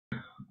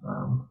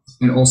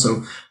And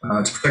also,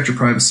 to protect your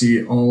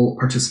privacy, all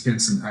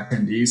participants and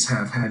attendees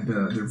have had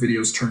their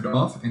videos turned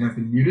off and have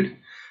been muted,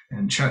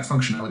 and chat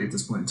functionality at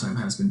this point in time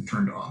has been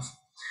turned off.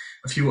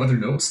 A few other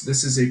notes: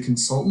 this is a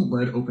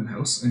consultant-led open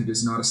house, and it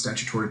is not a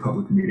statutory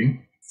public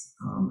meeting.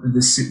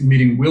 This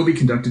meeting will be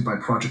conducted by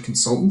project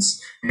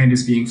consultants and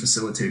is being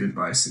facilitated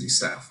by city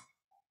staff.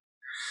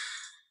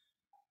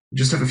 We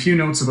just have a few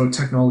notes about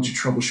technology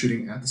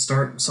troubleshooting at the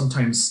start.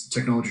 Sometimes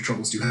technology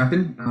troubles do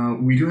happen.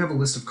 We do have a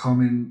list of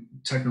common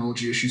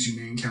technology issues you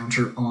may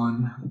encounter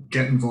on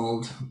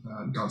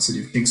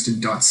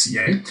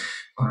getinvolved.cityofkingston.ca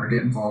on our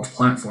Get Involved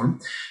platform.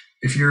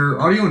 If your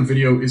audio and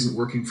video isn't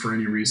working for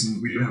any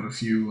reason, we do have a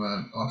few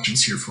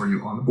options here for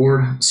you on the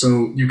board.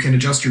 So you can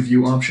adjust your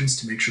view options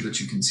to make sure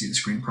that you can see the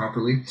screen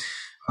properly.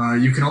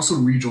 You can also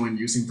rejoin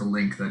using the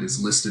link that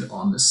is listed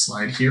on this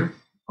slide here.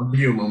 I'll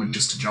give you a moment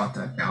just to jot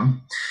that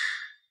down.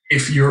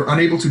 If you're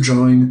unable to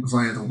join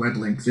via the web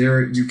link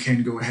there, you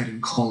can go ahead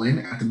and call in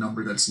at the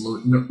number that's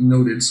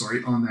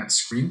noted on that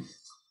screen.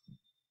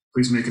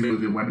 Please make a note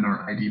of the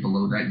webinar ID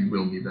below that. You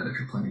will need that if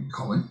you're planning to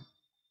call in.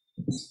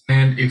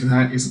 And if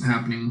that isn't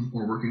happening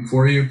or working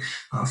for you,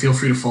 feel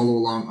free to follow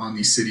along on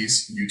the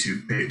city's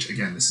YouTube page.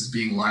 Again, this is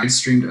being live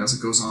streamed as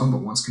it goes on, but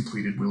once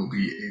completed will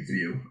be a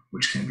video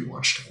which can be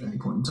watched at any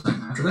point in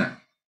time after that.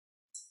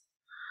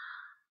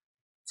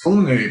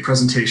 Following a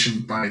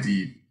presentation by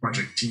the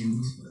project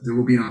team, there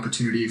will be an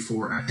opportunity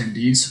for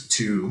attendees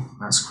to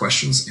ask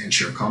questions and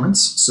share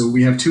comments. So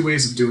we have two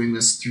ways of doing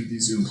this through the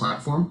Zoom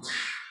platform.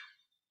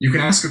 You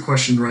can ask a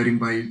question in writing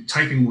by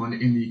typing one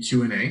in the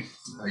Q&A.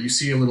 You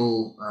see a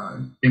little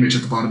image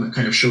at the bottom that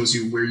kind of shows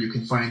you where you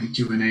can find the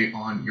Q&A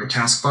on your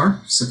taskbar.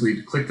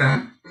 Simply click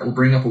that. That will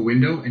bring up a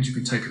window and you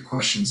can type your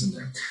questions in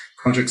there.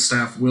 Project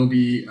staff will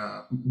be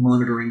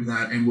monitoring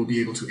that and will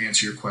be able to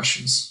answer your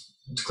questions.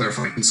 To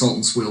clarify,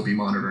 consultants will be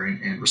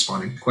monitoring and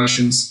responding to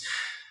questions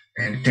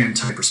and can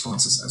type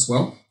responses as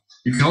well.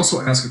 You can also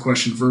ask a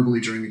question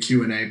verbally during the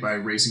Q&A by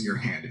raising your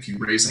hand. If you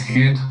raise a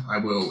hand, I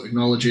will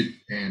acknowledge it,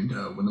 and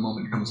when the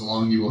moment comes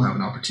along, you will have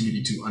an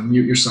opportunity to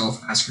unmute yourself,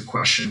 ask your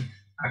question.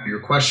 After your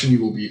question,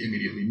 you will be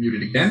immediately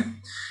muted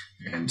again,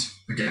 and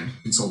again,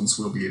 consultants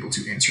will be able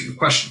to answer your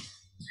question.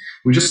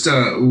 We just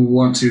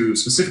want to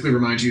specifically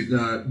remind you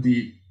that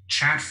the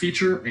chat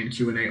feature and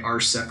Q&A are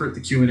separate. The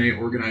Q&A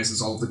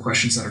organizes all of the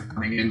questions that are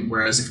coming in,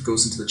 whereas if it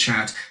goes into the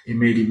chat, it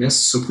may be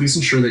missed. So please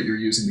ensure that you're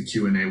using the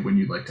Q&A when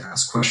you'd like to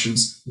ask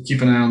questions. We'll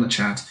keep an eye on the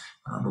chat,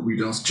 but we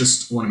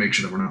just want to make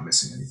sure that we're not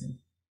missing anything.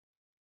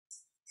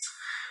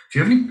 If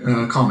you have any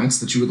comments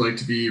that you would like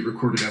to be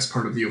recorded as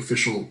part of the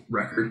official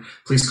record,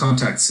 please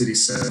contact city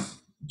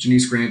staff.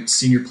 Janice Grant,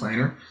 Senior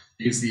Planner,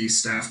 is the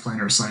staff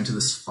planner assigned to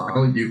this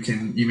file. You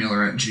can email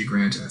her at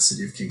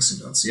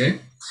ggrant@cityofkingston.ca.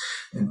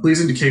 And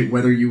please indicate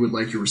whether you would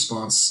like your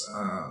response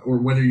or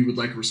whether you would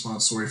like a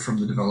response, from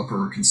the developer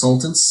or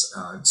consultants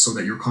so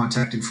that your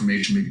contact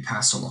information may be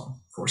passed along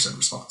for said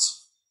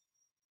response.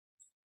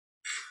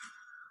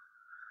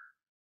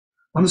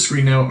 On the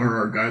screen now are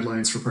our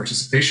guidelines for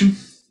participation.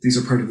 These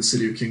are part of the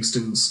City of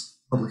Kingston's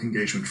public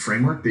engagement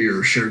framework. They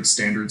are shared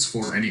standards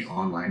for any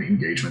online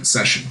engagement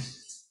session.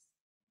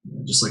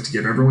 I'd just like to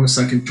give everyone a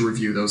second to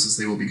review those as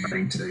they will be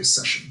guiding today's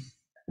session.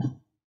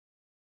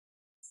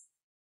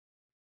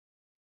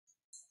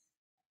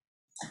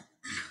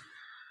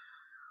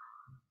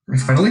 And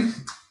finally,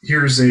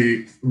 here's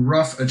a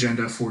rough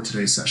agenda for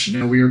today's session.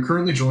 Now, we are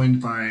currently joined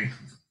by,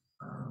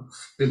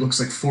 it looks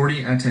like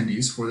 40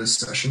 attendees for this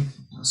session.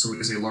 So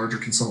it is a larger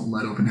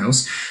consultant-led open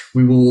house.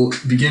 We will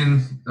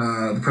begin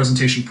the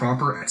presentation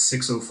proper at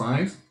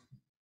 6:05.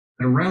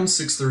 At around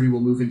 6:30,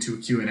 we'll move into a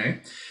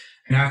Q&A.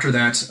 And after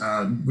that,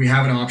 we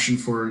have an option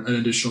for an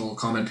additional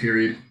comment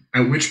period,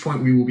 at which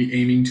point we will be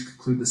aiming to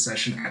conclude the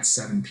session at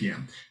 7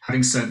 p.m.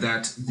 Having said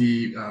that,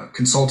 the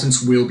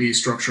consultants will be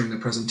structuring the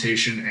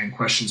presentation and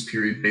questions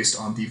period based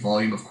on the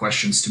volume of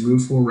questions to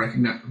move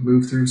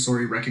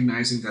through,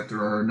 recognizing that there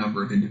are a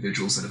number of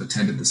individuals that have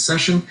attended this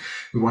session.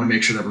 We want to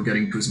make sure that we're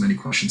getting to as many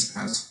questions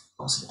as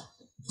possible.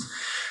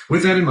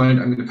 With that in mind,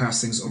 I'm going to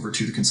pass things over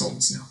to the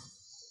consultants now.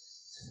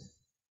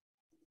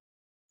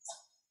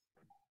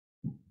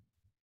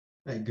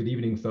 Hi, good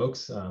evening,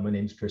 folks. My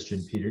name is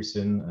Christian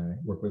Peterson. I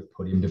work with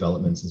Podium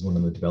Developments as one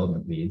of the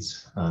development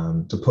leads.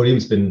 So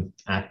Podium's been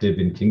active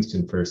in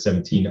Kingston for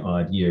 17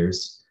 odd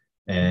years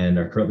and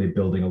are currently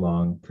building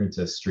along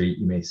Princess Street.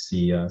 You may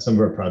see some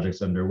of our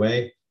projects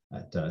underway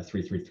at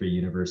 333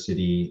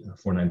 University,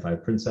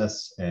 495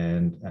 Princess,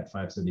 and at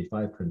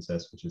 575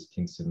 Princess, which is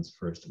Kingston's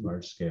first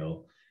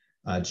large-scale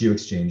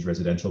GeoExchange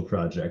residential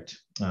project.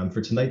 For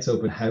tonight's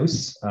open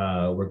house,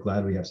 we're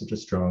glad we have such a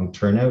strong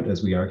turnout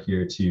as we are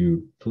here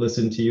to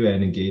listen to you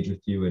and engage with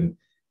you and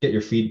get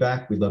your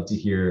feedback. We'd love to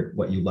hear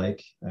what you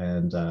like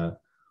and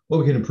what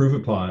we can improve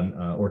upon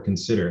or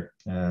consider.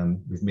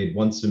 We've made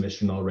one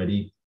submission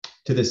already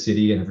to the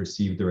city and have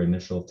received their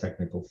initial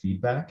technical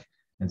feedback.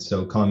 And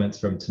so comments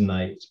from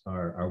tonight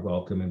are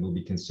welcome and will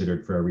be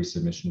considered for our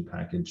resubmission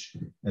package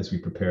as we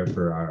prepare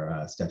for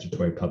our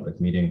statutory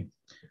public meeting.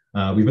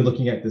 We've been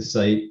looking at this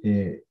site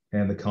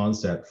and the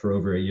concept for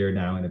over a year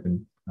now and have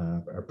been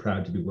are are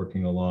proud to be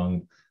working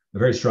along a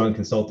very strong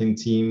consulting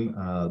team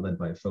led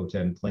by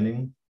Photen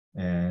Planning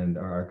and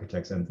our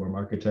architects, Enform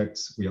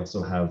Architects. We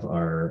also have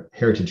our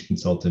heritage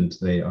consultant.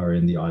 They are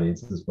in the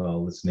audience as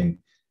well, listening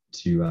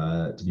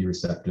to be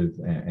receptive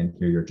and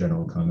hear your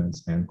general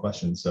comments and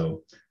questions.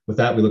 So with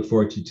that, we look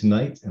forward to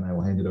tonight, and I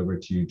will hand it over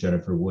to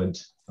Jennifer Wood,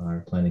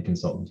 our planning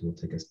consultant, who will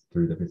take us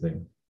through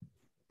everything.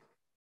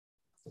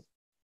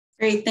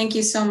 Great, thank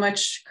you so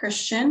much,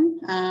 Christian.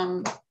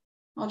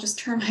 I'll just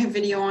turn my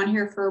video on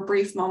here for a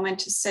brief moment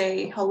to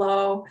say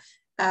hello.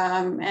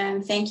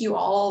 And thank you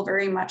all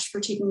very much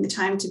for taking the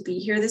time to be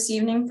here this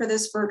evening for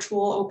this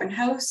virtual open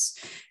house.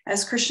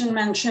 As Christian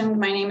mentioned,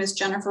 my name is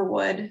Jennifer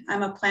Wood.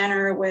 I'm a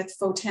planner with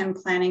Photen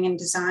Planning and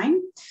Design.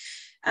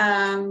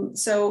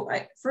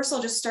 First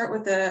I'll just start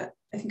with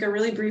I think a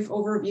really brief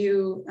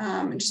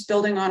overview, just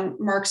building on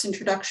Mark's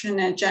introduction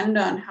and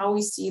agenda on how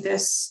we see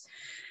this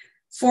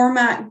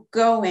format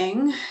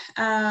going.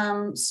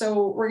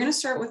 So we're going to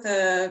start with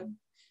a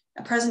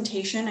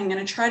presentation. I'm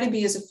going to try to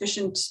be as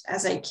efficient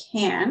as I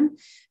can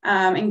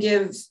and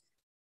give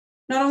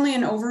not only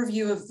an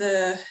overview of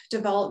the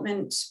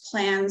development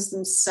plans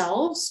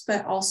themselves,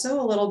 but also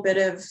a little bit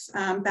of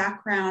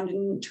background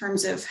in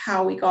terms of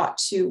how we got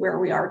to where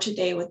we are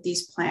today with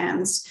these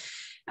plans.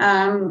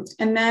 And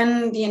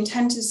then the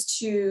intent is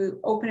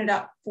to open it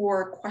up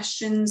for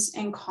questions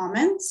and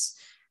comments.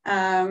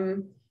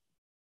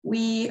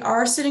 We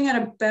are sitting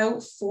at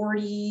about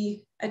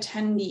 40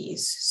 attendees,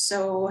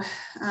 so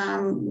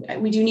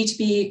we do need to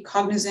be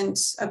cognizant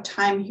of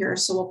time here.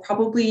 So we'll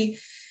probably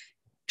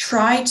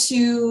try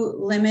to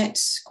limit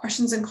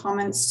questions and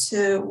comments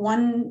to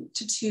 1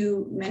 to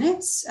 2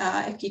 minutes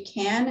if you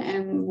can,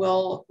 and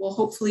we'll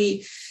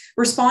hopefully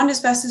respond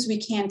as best as we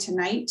can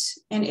tonight.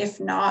 And if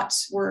not,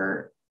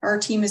 our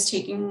team is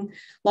taking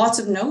lots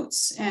of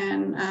notes,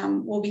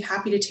 and we'll be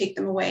happy to take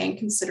them away and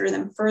consider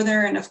them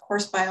further. And of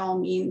course, by all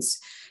means,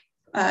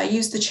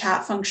 use the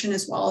chat function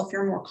as well if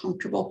you're more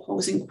comfortable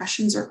posing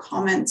questions or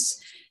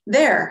comments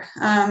there.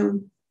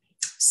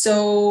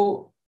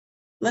 So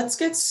let's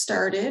get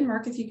started.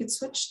 Mark, if you could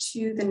switch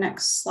to the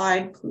next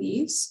slide,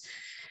 please.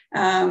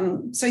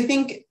 So I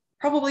think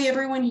probably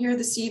everyone here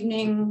this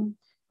evening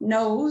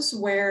knows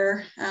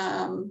where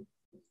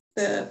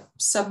the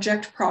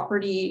subject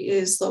property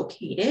is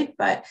located,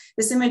 but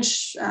this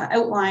image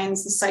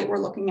outlines the site we're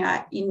looking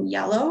at in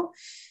yellow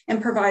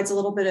and provides a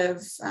little bit of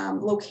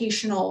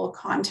locational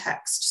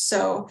context.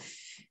 So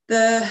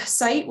the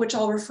site, which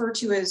I'll refer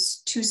to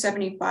as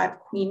 275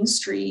 Queen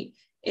Street,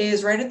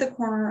 is right at the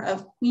corner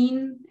of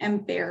Queen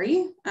and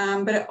Barrie,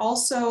 but it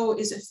also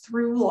is a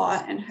through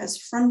lot and has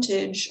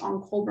frontage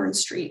on Colborne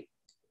Street.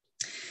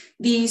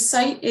 The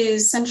site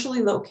is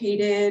centrally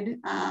located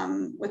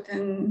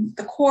within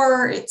the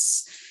core.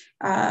 It's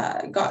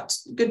got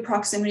good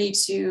proximity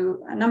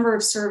to a number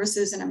of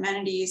services and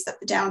amenities that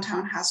the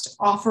downtown has to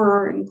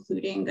offer,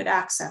 including good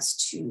access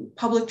to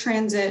public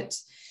transit.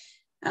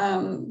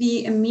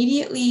 The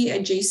immediately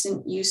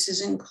adjacent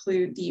uses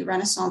include the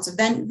Renaissance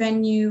event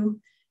venue,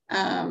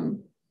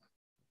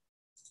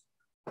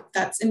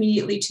 that's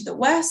immediately to the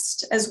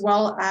west, as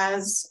well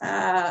as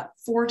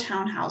 4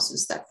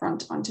 townhouses that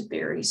front onto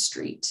Barrie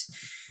Street.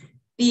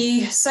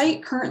 The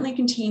site currently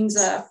contains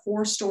a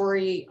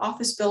 4-story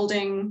office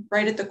building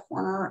right at the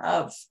corner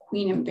of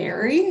Queen and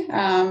Barrie.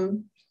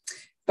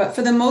 But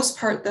for the most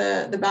part,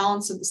 the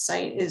balance of the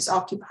site is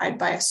occupied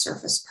by a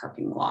surface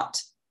parking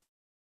lot.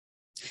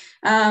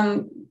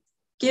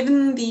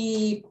 Given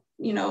the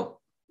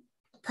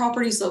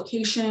property's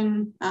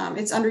location,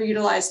 its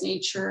underutilized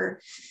nature,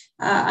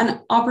 an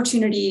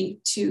opportunity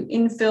to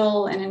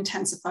infill and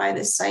intensify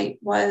this site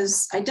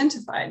was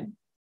identified.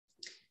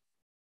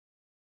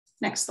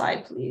 Next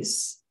slide,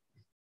 please.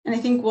 And I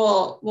think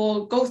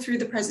we'll go through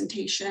the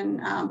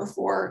presentation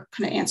before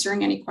kind of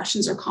answering any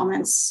questions or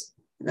comments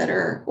that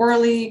are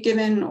orally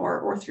given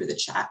or through the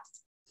chat.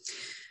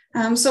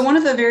 So one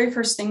of the very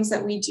first things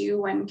that we do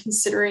when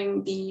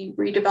considering the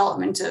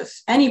redevelopment of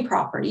any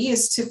property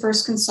is to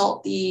first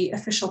consult the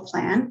official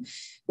plan,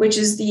 which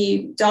is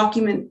the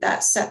document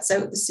that sets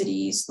out the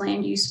city's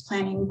land use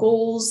planning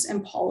goals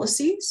and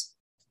policies.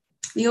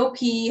 The OP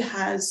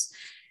has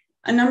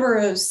a number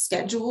of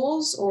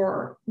schedules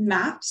or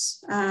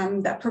maps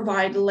that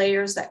provide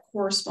layers that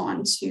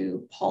correspond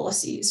to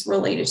policies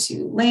related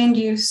to land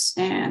use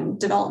and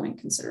development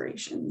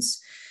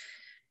considerations.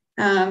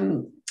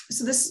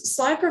 So this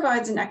slide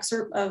provides an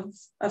excerpt of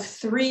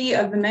 3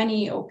 of the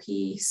many OP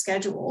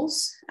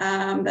schedules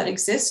that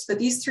exist, but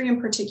these 3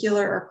 in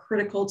particular are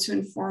critical to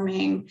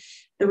informing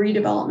the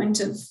redevelopment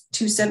of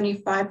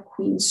 275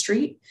 Queen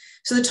Street.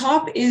 So the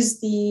top is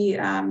the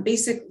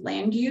basic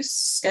land use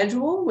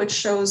schedule, which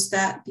shows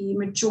that the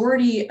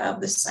majority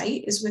of the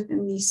site is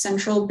within the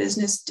central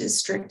business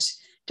district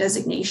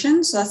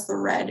designation. So that's the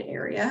red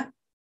area.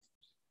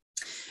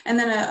 And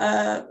then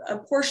a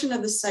portion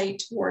of the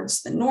site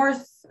towards the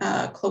north,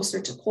 closer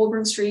to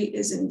Colborne Street,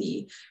 is in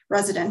the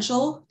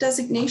residential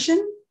designation.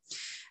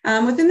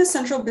 Within the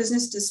central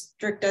business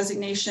district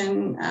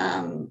designation,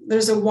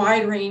 there's a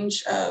wide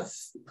range of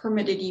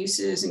permitted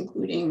uses,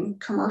 including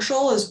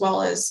commercial as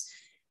well as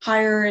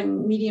higher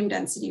and medium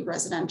density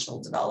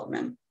residential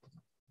development.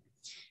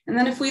 And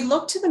then if we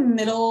look to the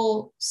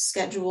middle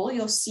schedule,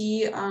 you'll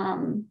see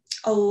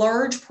a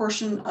large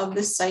portion of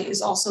this site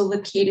is also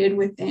located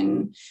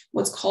within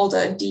what's called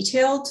a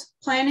detailed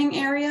planning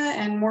area.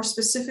 And more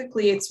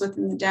specifically, it's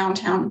within the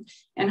downtown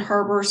and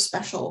harbor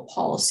special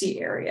policy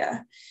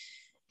area.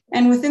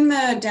 And within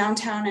the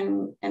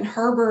downtown and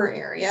harbor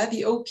area,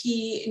 the OP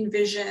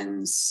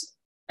envisions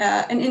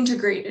an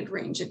integrated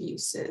range of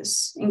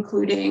uses,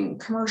 including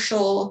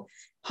commercial,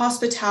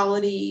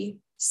 hospitality,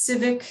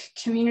 civic,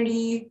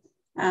 community,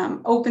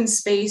 open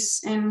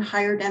space, and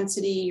higher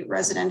density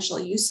residential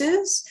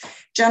uses,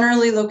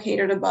 generally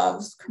located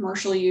above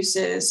commercial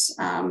uses,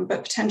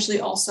 but potentially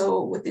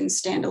also within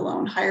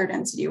standalone higher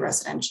density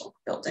residential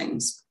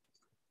buildings.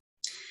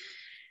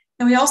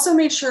 And we also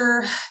made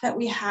sure that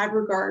we had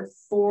regard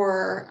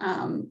for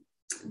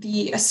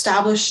the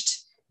established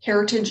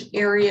heritage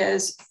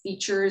areas,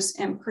 features,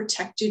 and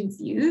protected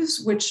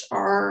views, which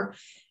are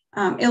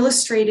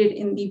illustrated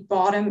in the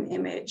bottom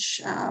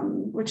image,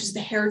 which is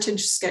the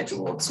heritage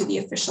schedule to the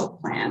official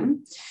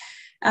plan.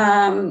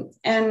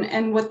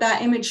 And what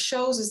that image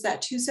shows is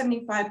that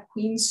 275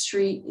 Queen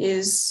Street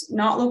is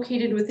not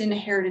located within a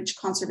heritage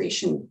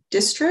conservation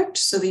district.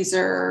 So these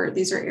are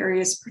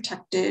areas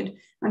protected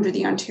under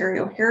the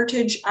Ontario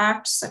Heritage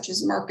Act, such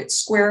as Market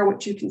Square,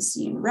 which you can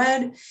see in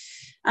red.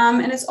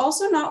 And it's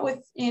also not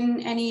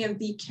within any of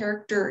the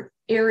character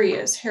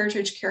areas,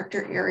 heritage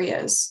character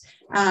areas,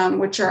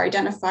 which are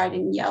identified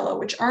in yellow,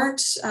 which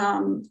aren't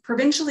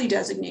provincially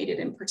designated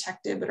and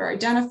protected, but are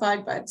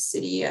identified by the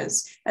city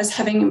as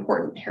having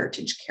important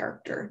heritage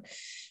character.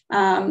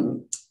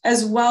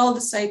 As well,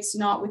 the site's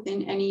not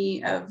within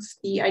any of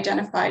the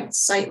identified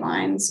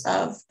sightlines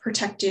of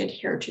protected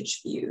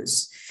heritage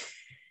views.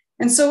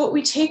 And so what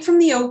we take from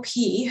the OP,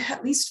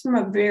 at least from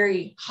a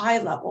very high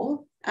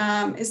level,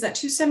 is that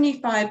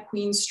 275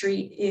 Queen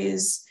Street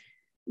is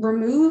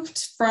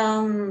removed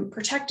from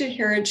protected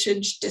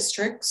heritage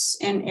districts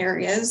and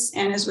areas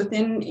and is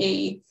within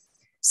a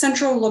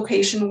central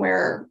location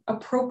where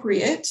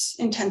appropriate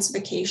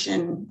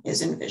intensification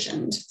is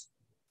envisioned.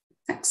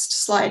 Next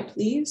slide,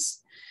 please.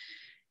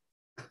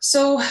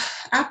 So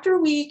after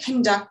we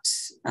conduct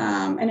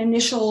an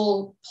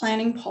initial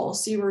planning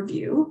policy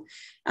review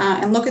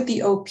and look at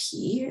the OP,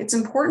 it's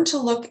important to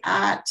look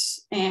at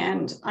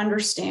and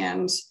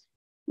understand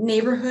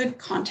neighborhood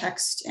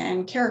context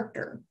and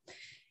character.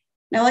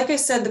 Now, like I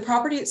said, the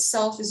property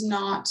itself is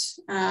not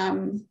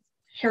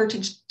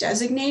heritage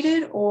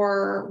designated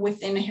or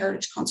within a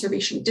heritage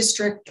conservation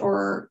district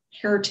or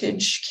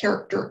heritage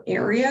character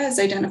area as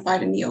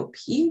identified in the OP.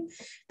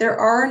 There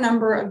are a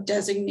number of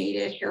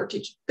designated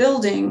heritage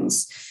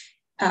buildings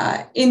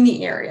in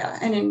the area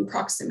and in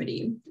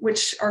proximity,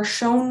 which are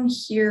shown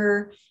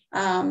here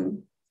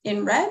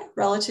in red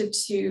relative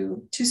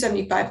to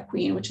 275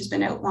 Queen, which has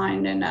been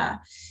outlined in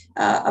a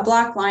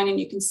black line, and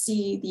you can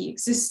see the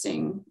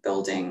existing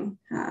building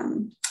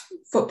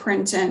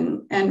footprint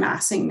and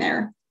massing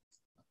there.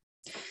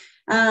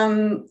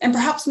 And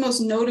perhaps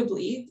most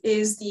notably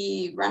is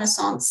the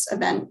Renaissance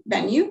event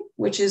venue,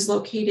 which is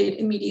located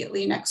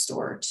immediately next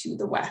door to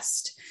the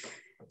west.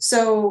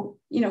 So,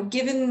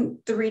 given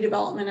the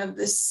redevelopment of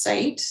this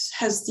site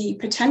has the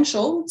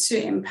potential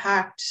to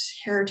impact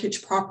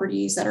heritage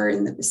properties that are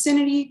in the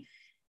vicinity,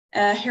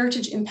 a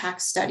heritage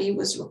impact study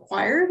was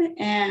required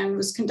and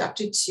was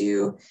conducted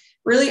to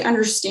really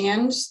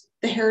understand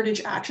the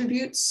heritage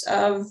attributes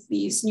of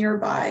these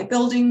nearby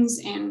buildings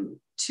and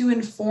to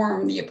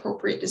inform the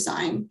appropriate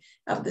design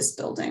of this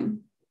building.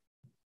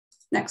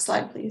 Next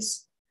slide,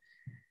 please.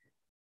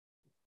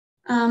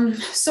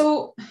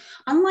 So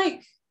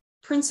unlike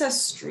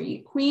Princess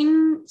Street,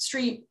 Queen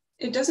Street,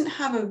 it doesn't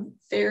have a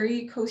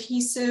very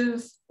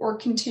cohesive or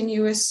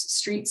continuous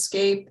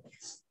streetscape.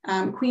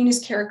 Queen is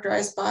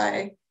characterized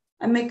by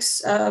a mix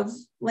of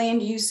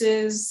land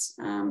uses,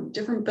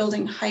 different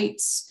building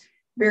heights,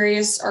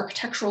 various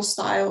architectural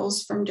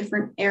styles from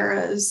different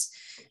eras.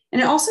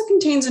 And it also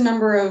contains a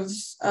number of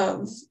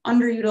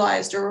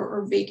underutilized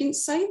or vacant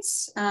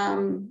sites,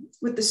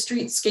 with the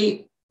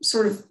streetscape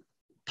sort of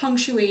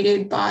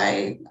punctuated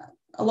by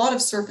a lot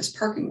of surface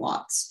parking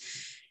lots.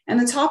 And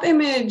the top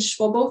image,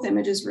 well, both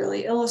images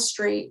really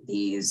illustrate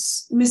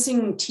these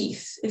missing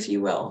teeth, if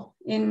you will,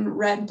 in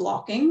red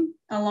blocking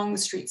along the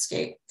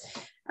streetscape,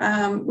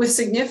 with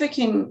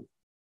significant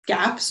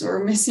gaps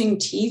or missing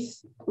teeth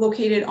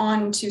located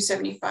on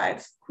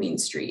 275 Queen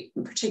Street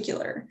in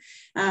particular,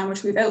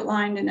 which we've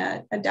outlined in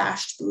a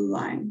dashed blue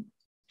line.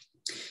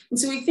 And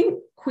so we think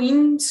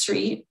Queen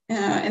Street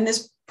and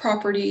this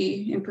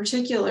property in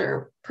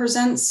particular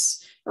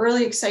presents a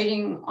really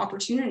exciting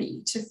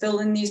opportunity to fill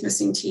in these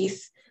missing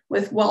teeth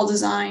with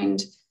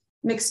well-designed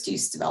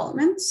mixed-use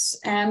developments.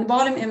 And the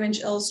bottom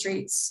image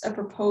illustrates a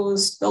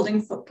proposed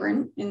building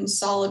footprint in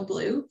solid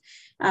blue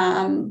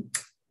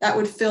that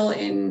would fill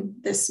in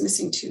this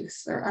missing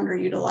tooth or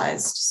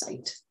underutilized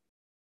site.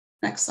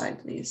 Next slide,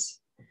 please.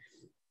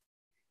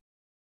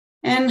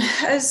 And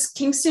as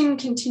Kingston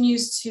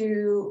continues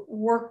to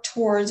work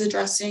towards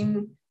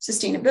addressing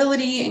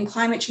sustainability and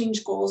climate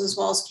change goals, as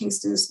well as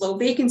Kingston's low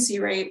vacancy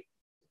rate,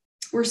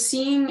 we're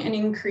seeing an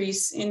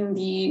increase in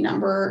the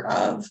number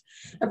of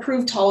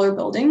approved taller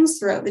buildings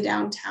throughout the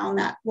downtown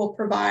that will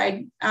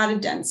provide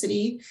added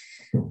density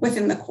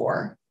within the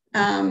core.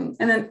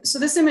 So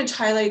this image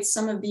highlights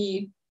some of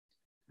the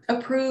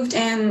approved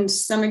and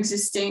some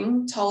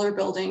existing taller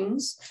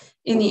buildings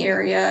in the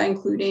area,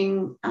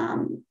 including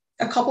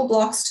a couple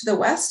blocks to the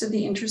west of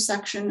the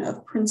intersection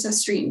of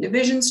Princess Street and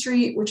Division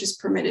Street, which is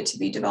permitted to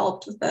be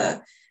developed with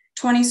a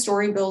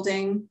 20-story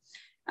building,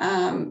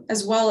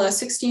 as well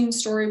as a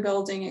 16-story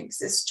building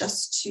exists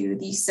just to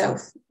the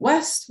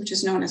southwest, which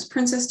is known as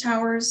Princess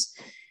Towers.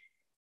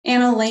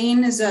 Anna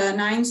Lane is a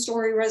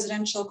 9-story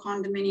residential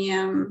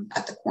condominium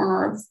at the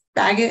corner of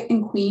Bagot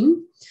and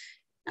Queen.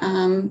 A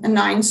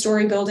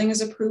 9-story building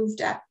is approved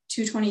at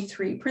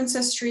 223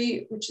 Princess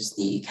Street, which is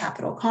the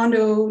Capital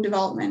Condo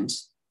development.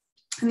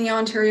 And the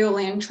Ontario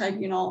Land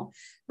Tribunal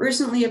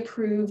recently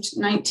approved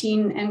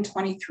 19 and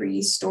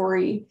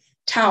 23-story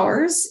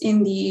towers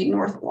in the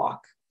North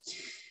Block.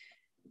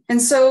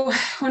 And so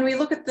when we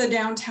look at the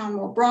downtown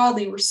more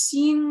broadly, we're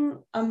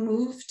seeing a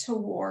move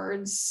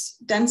towards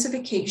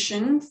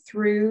densification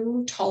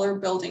through taller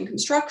building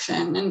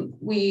construction. And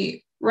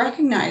we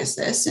recognize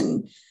this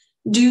and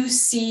do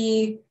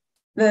see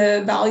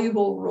the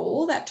valuable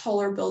role that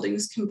taller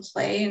buildings can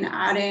play in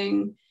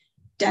adding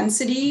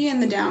density in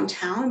the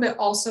downtown, but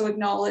also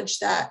acknowledge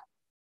that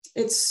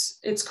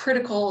it's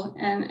critical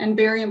and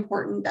very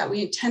important that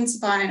we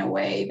intensify in a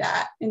way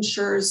that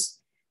ensures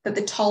that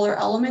the taller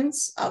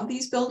elements of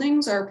these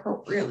buildings are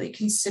appropriately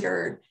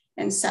considered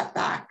and set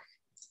back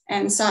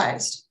and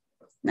sized.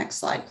 Next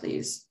slide,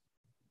 please.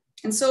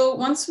 And so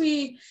once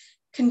we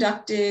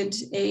conducted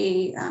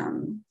a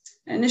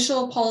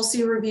initial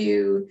policy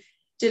review,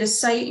 did a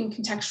site and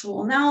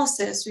contextual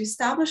analysis, we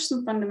established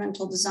some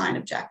fundamental design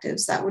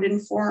objectives that would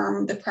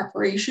inform the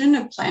preparation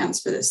of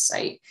plans for this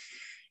site.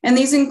 And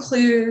these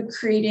include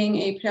creating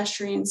a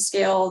pedestrian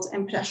scaled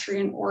and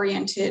pedestrian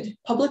oriented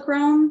public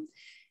realm,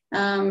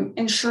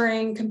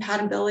 ensuring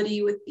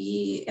compatibility with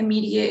the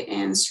immediate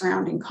and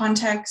surrounding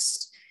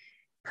context,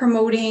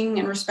 promoting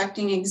and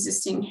respecting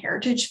existing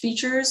heritage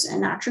features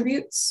and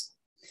attributes,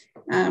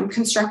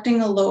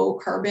 constructing a low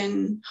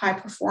carbon, high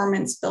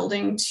performance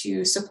building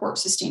to support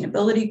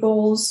sustainability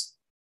goals,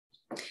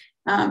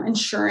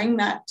 ensuring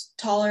that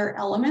taller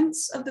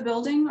elements of the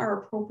building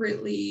are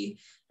appropriately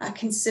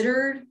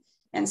considered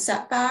and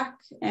set back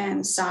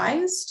and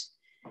sized.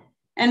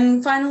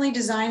 And finally,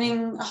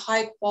 designing a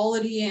high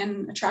quality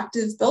and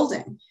attractive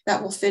building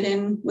that will fit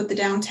in with the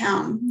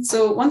downtown.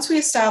 So once we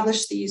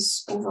establish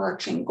these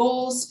overarching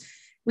goals,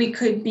 we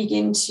could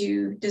begin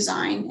to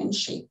design and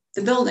shape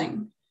the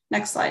building.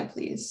 Next slide,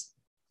 please.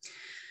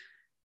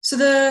 So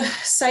the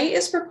site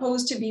is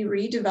proposed to be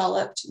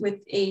redeveloped with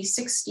a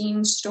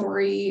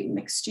 16-story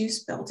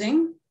mixed-use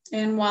building.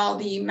 And while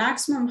the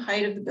maximum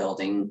height of the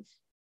building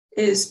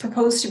is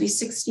proposed to be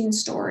 16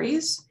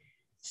 stories,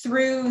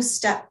 through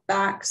step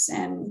backs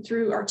and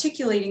through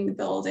articulating the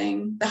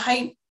building, the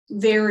height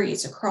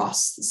varies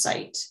across the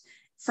site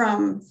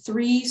from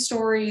 3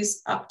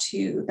 stories up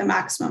to the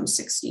maximum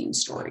 16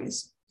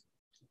 stories.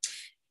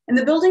 And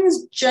the building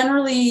is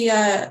generally,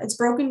 it's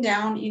broken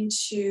down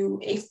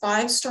into a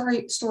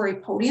 5-story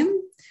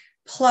podium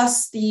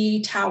plus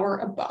the tower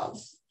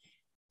above.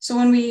 So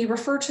when we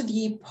refer to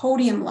the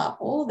podium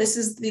level, this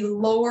is the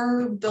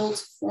lower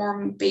built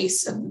form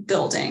base of the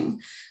building.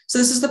 So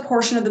this is the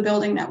portion of the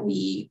building that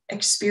we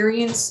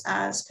experience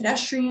as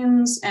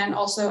pedestrians and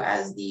also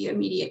as the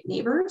immediate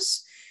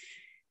neighbors.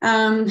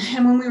 And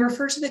when we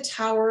refer to the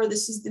tower,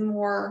 this is the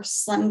more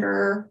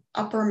slender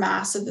upper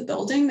mass of the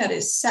building that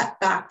is set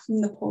back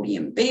from the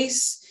podium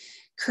base,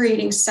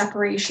 creating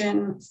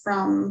separation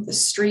from the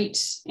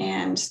street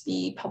and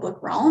the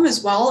public realm,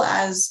 as well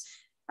as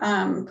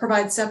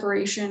provide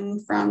separation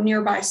from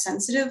nearby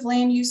sensitive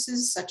land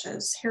uses such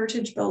as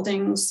heritage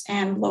buildings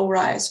and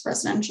low-rise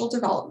residential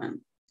development.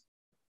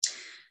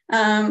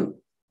 And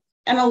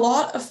a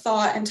lot of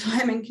thought and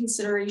time and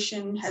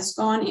consideration has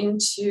gone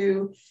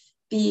into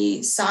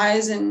the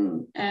size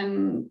and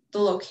the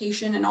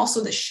location and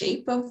also the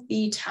shape of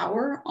the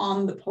tower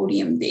on the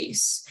podium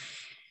base.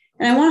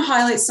 And I want to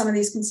highlight some of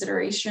these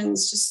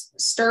considerations, just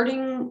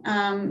starting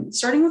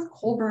with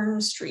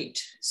Colborne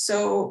Street.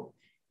 So,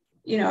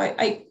 you know,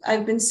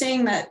 I've been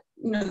saying that,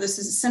 you know, this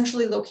is a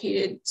centrally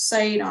located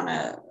site on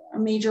a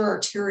major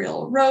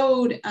arterial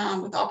road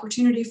with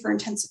opportunity for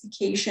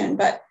intensification,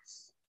 but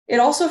it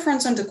also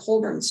fronts onto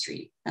Colborne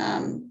Street,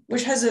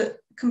 which has a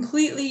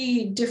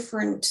completely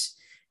different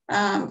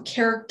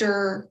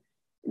character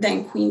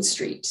than Queen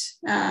Street.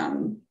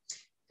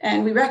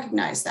 And we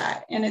recognize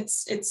that, and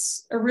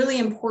it's a really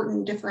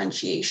important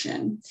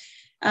differentiation.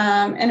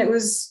 And it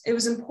was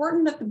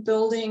important that the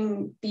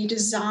building be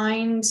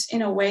designed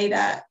in a way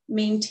that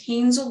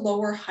maintains a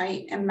lower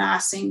height and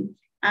massing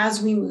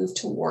as we move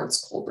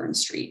towards Colborne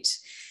Street.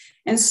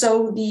 And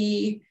so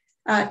the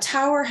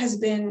Tower has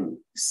been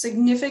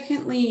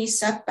significantly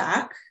set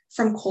back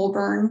from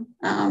Colborne,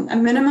 a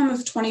minimum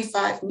of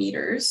 25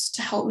 meters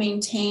to help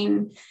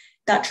maintain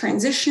that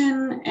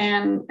transition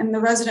and the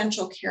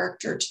residential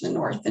character to the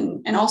north,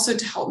 and also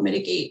to help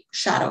mitigate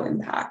shadow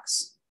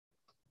impacts.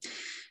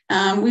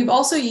 We've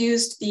also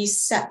used the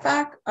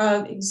setback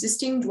of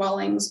existing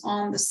dwellings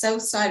on the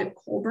south side of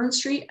Colborne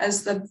Street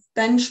as the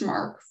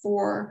benchmark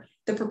for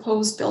the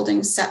proposed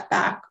building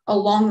setback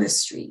along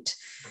this street.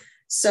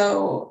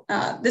 So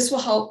this will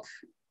help,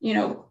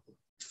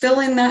 fill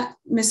in that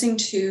missing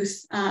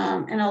tooth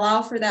and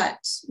allow for that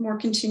more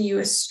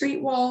continuous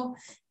street wall,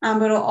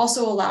 but it'll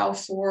also allow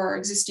for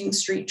existing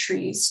street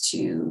trees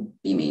to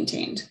be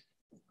maintained.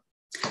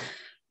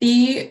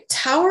 The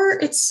tower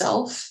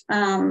itself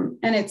and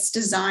its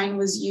design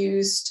was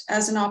used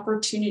as an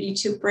opportunity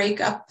to break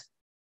up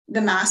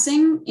the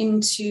massing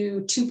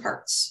into two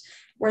parts,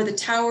 where the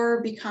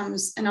tower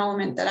becomes an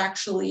element that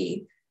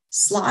actually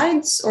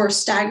slides or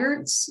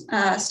staggers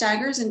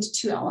into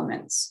two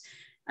elements.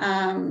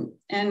 And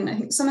I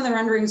think some of the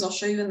renderings I'll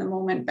show you in the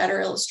moment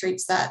better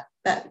illustrates that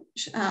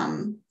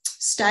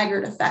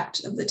staggered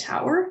effect of the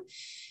tower.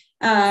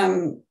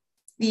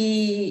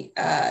 The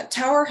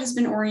tower has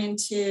been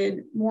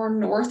oriented more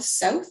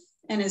north-south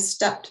and is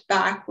stepped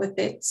back with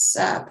its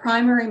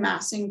primary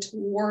massing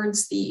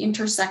towards the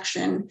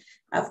intersection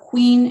of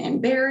Queen and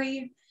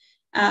Barrie,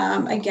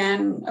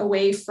 again,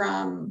 away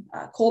from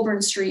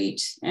Colborne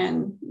Street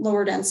and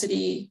lower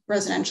density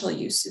residential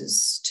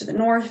uses to the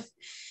north.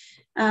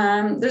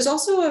 There's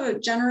also a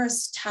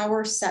generous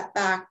tower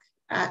setback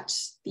at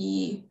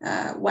the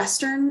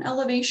western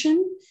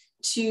elevation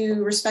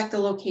to respect the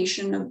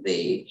location of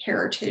the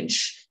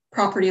heritage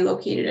property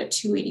located at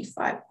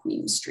 285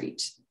 Queen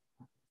Street.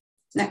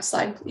 Next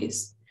slide,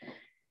 please.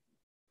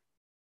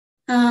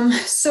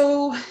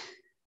 So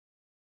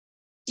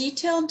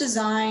detailed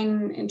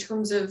design in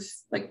terms of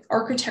like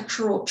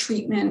architectural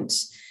treatment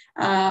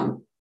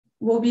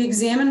will be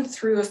examined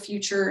through a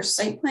future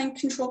site plan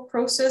control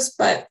process,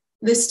 but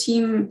this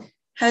team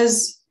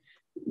has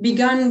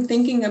begun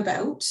thinking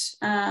about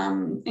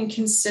and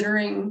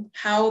considering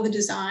how the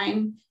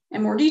design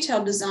and more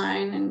detailed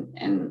design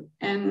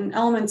and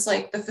elements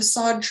like the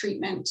facade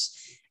treatment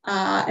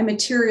and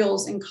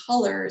materials and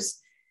colors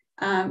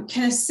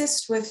can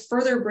assist with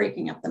further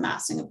breaking up the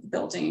massing of the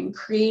building and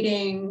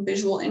creating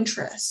visual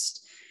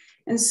interest.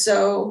 And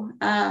so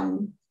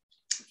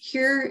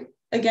here,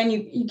 again,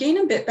 you gain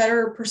a bit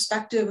better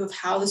perspective of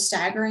how the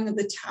staggering of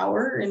the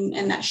tower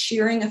and that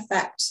shearing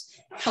effect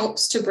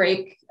helps to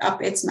break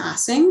up its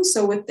massing.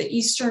 So with the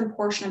eastern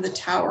portion of the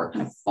tower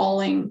kind of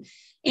falling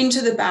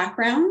into the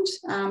background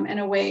and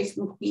away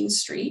from Queen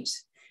Street.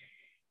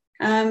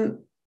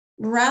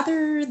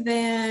 Rather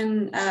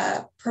than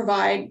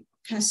provide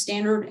kind of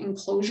standard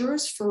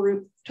enclosures for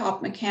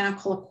rooftop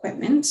mechanical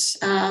equipment,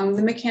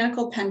 the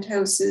mechanical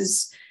penthouse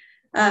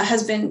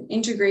has been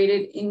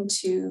integrated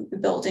into the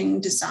building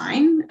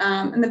design.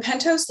 And the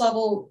penthouse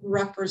level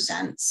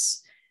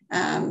represents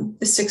the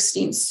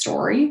 16th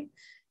story.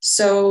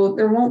 So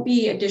there won't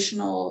be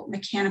additional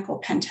mechanical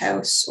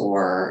penthouse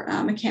or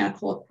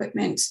mechanical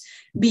equipment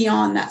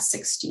beyond that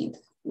 16th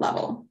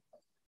level.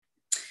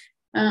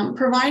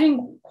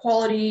 Providing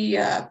quality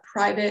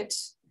private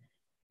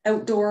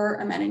outdoor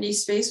amenity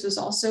space was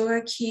also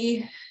a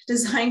key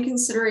design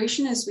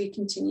consideration as we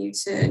continue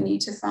to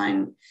need to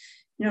find,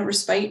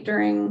 respite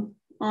during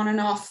on and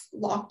off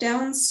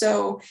lockdowns.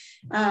 So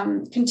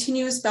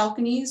continuous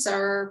balconies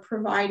are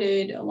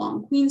provided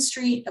along Queen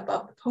Street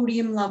above the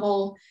podium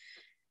level.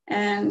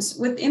 And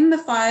within the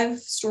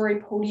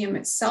 5-story podium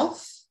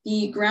itself,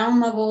 the ground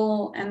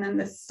level and then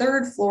the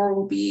third floor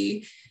will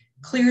be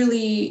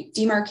clearly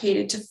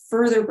demarcated to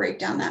further break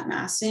down that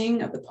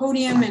massing of the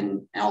podium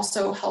and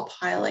also help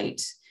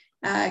highlight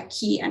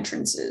key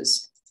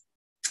entrances.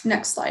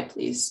 Next slide,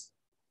 please.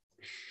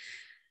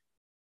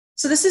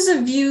 So this is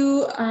a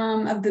view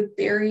of the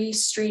Barrie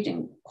Street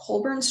and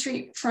Colborne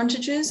Street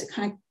frontages. It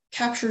kind of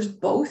captures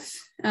both.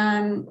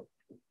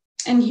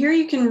 And here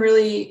you can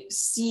really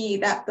see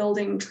that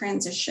building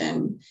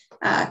transition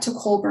to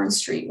Colborne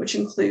Street, which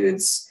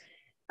includes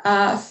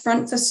a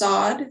front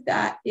facade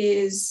that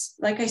is,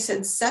 like I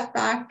said, set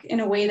back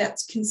in a way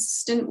that's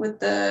consistent with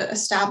the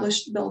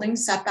established building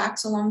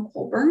setbacks along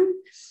Colborne,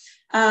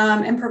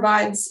 and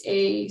provides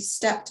a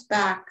stepped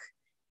back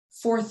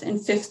 4th and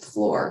 5th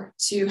floor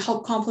to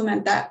help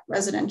complement that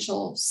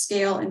residential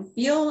scale and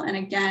feel, and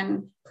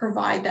again,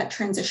 provide that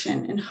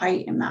transition in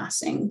height and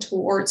massing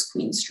towards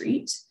Queen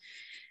Street.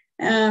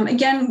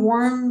 Again,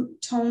 warm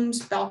toned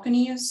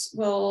balconies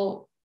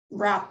will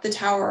wrap the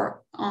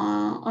tower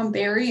on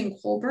Barrie and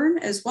Colborne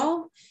as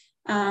well.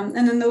 And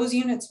then those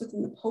units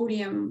within the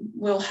podium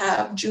will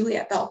have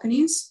Juliet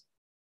balconies.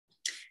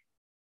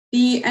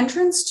 The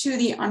entrance to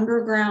the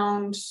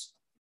underground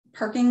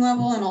parking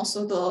level and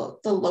also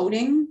the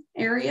loading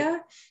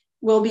area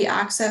will be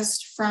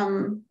accessed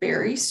from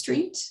Barrie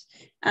Street,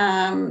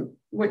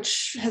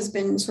 which has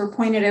been sort of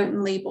pointed out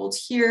and labeled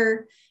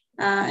here.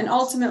 And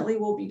ultimately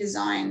will be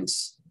designed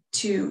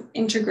to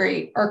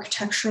integrate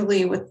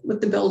architecturally with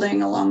the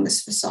building along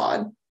this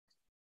facade.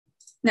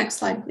 Next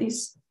slide,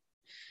 please.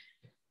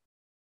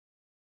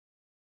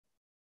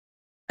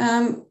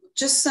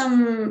 Just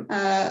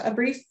a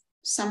brief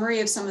summary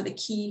of some of the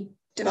key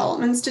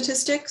development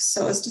statistics.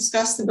 So as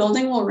discussed, the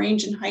building will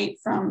range in height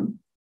from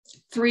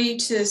 3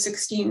 to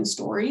 16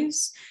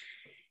 stories.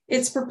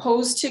 It's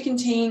proposed to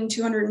contain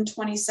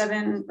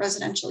 227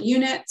 residential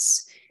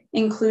units,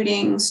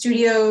 including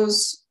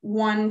studios,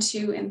 1,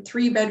 2, and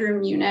 3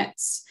 bedroom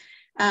units.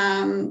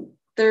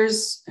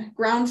 There's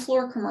ground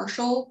floor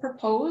commercial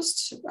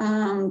proposed,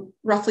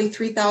 roughly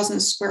 3,000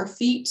 square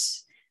feet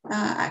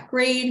at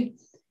grade.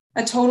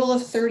 A total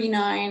of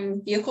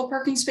 39 vehicle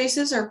parking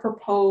spaces are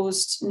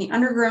proposed in the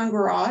underground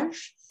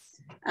garage.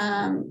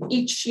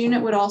 Each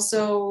unit would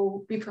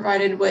also be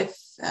provided with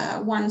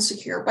 1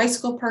 secure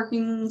bicycle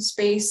parking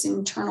space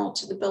internal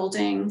to the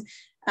building,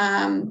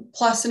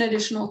 plus an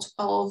additional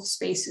 12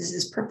 spaces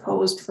is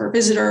proposed for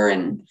visitor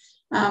and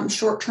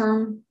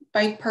short-term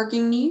bike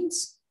parking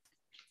needs.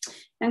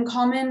 And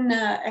common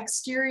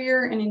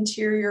exterior and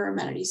interior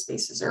amenity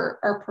spaces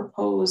are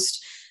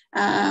proposed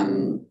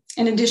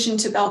in addition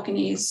to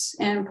balconies,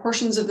 and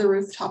portions of the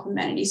rooftop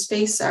amenity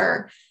space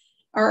are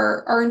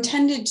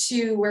intended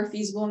to, where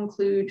feasible,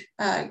 include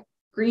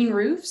green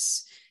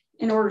roofs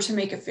in order to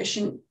make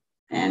efficient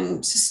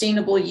and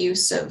sustainable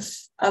use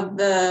of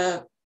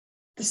the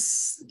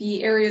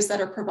areas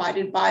that are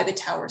provided by the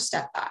tower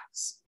step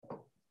backs.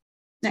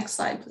 Next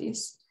slide,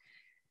 please.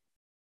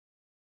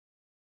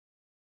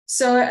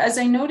 So as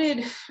I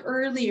noted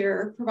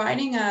earlier,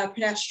 providing a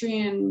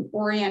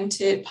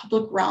pedestrian-oriented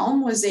public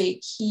realm was a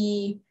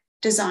key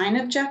design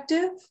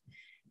objective.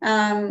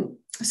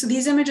 So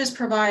these images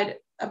provide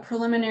a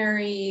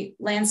preliminary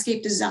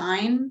landscape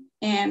design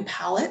and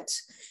palette.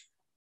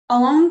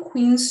 Along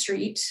Queen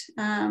Street,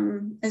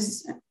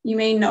 as you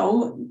may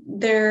know,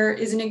 there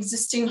is an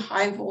existing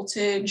high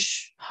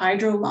voltage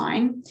hydro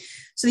line.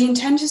 So the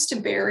intent is to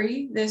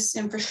bury this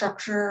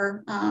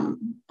infrastructure on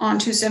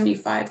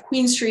 275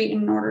 Queen Street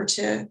in order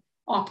to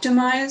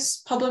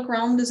optimize public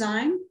realm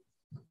design.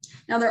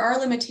 Now there are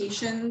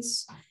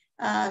limitations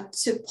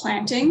to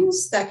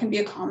plantings that can be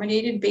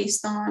accommodated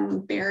based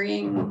on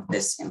burying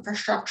this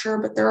infrastructure,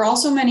 but there are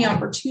also many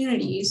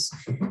opportunities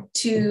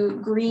to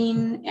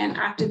green and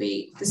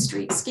activate the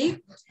streetscape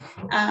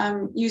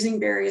using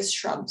various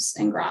shrubs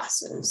and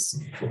grasses.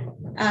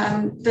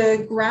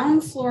 The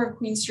ground floor of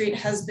Queen Street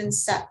has been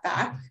set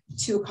back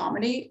to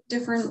accommodate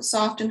different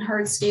soft and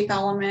hardscape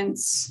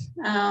elements,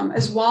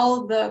 as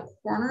well the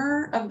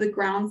corner of the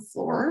ground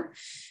floor.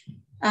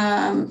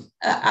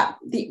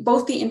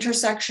 Both the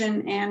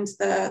intersection and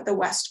the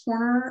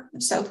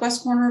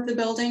southwest corner of the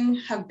building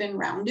have been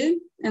rounded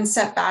and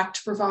set back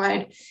to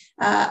provide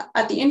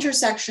at the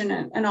intersection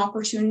an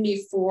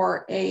opportunity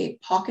for a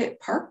pocket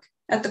park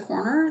at the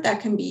corner that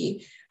can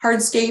be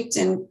hardscaped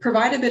and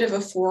provide a bit of a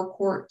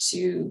forecourt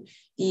to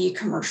the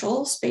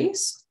commercial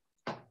space.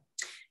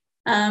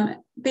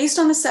 Based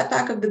on the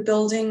setback of the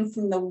building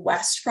from the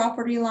west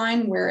property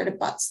line where it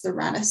abuts the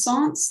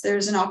Renaissance,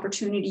 there's an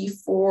opportunity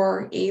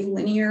for a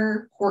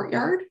linear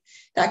courtyard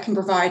that can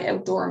provide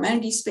outdoor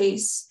amenity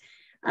space.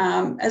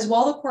 As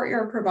well, the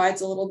courtyard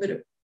provides a little bit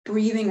of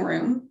breathing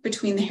room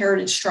between the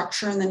heritage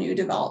structure and the new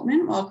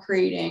development while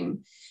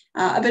creating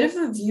a bit of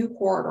a view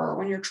corridor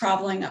when you're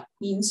traveling up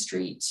Queen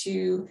Street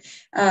to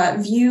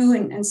view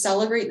and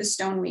celebrate the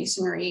stone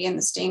masonry and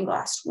the stained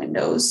glass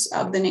windows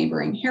of the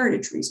neighboring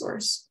heritage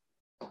resource.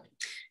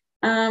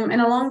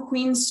 And along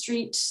Queen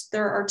Street,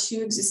 there are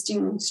 2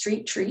 existing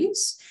street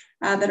trees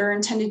that are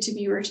intended to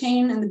be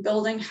retained, and the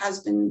building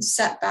has been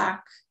set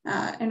back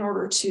in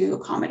order to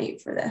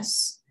accommodate for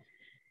this.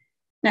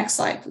 Next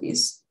slide,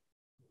 please.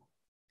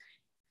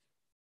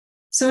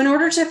 So in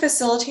order to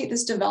facilitate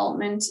this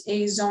development,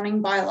 a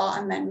zoning bylaw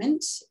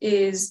amendment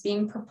is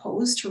being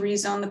proposed to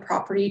rezone the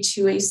property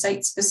to a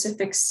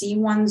site-specific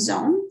C1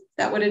 zone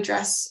that would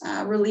address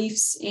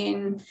reliefs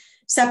in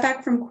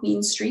setback from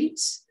Queen Street,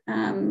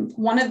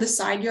 one of the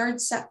side yard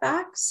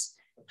setbacks,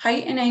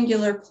 height and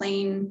angular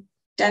plane,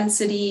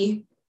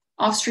 density,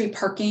 off-street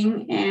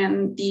parking,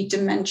 and the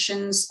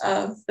dimensions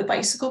of the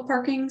bicycle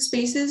parking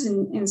spaces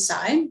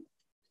inside.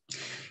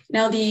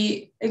 Now,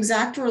 the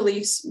exact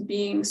reliefs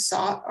being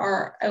sought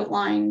are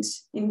outlined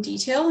in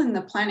detail in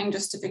the planning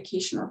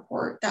justification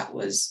report that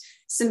was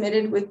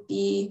submitted with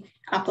the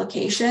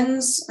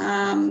applications.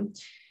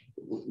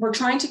 We're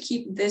trying to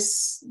keep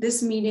this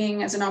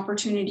meeting as an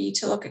opportunity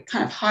to look at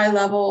kind of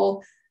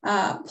high-level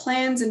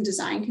plans and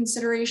design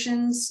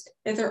considerations.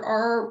 If there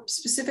are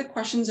specific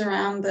questions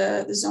around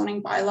the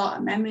zoning bylaw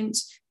amendment,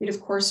 we'd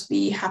of course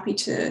be happy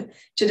to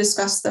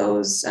discuss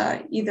those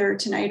either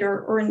tonight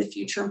or in the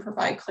future and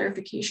provide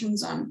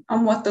clarifications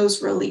on what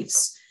those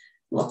reliefs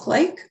look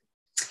like.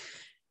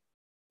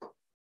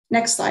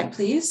 Next slide,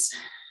 please.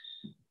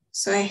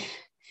 So I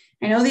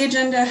know the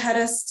agenda had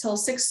us till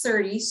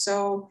 6:30,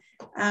 so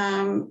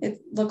it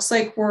looks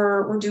like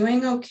we're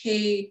doing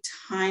okay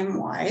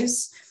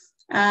time-wise.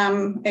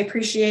 I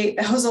appreciate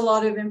that was a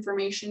lot of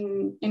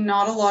information in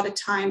not a lot of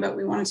time, but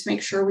we wanted to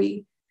make sure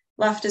we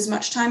left as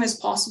much time as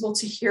possible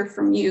to hear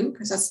from you,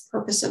 because that's the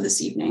purpose of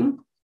this evening.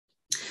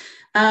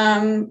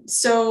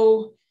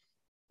 So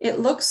it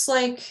looks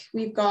like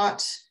we've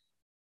got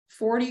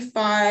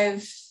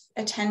 45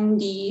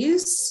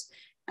 attendees,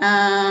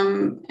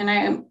 and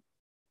I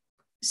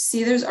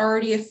see there's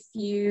already a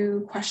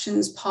few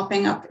questions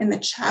popping up in the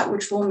chat,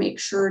 which we'll make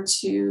sure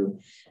to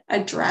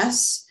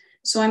address.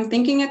 So I'm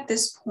thinking at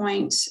this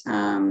point,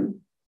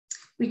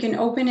 we can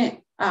open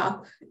it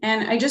up.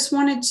 And I just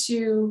wanted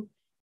to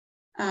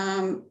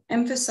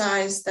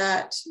emphasize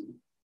that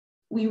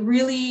we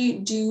really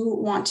do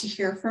want to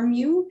hear from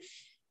you,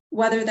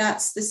 whether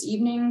that's this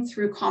evening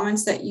through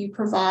comments that you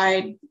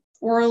provide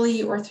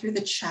orally or through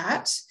the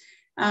chat.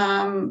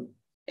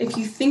 If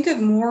you think of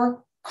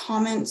more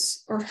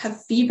comments or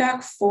have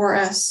feedback for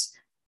us,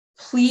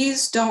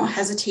 please don't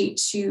hesitate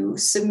to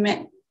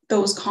submit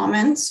those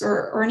comments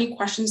or any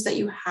questions that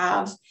you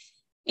have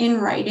in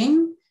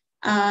writing,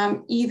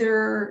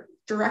 either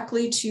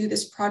directly to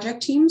this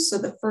project team. So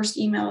the first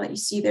email that you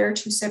see there,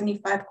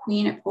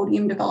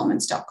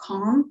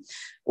 275queen@podiumdevelopments.com,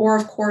 or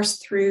of course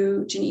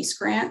through Janice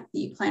Grant,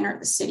 the planner at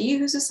the city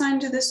who's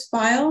assigned to this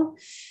file.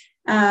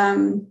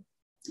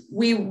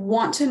 We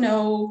want to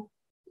know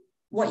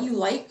what you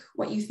like,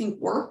 what you think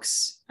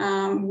works,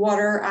 what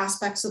are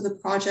aspects of the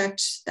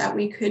project that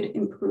we could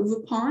improve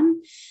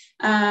upon.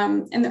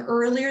 And the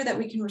earlier that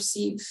we can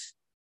receive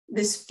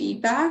this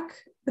feedback,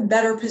 the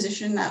better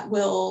position that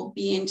we'll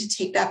be in to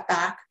take that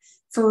back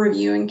for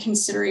review and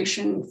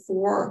consideration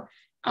for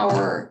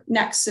our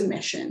next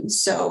submission.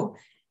 So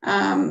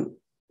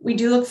we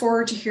do look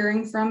forward to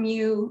hearing from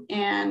you.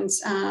 And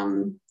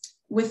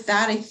with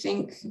that, I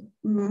think,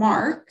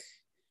 Mark,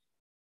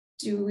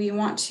 do we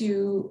want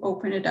to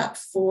open it up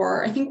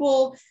for, I think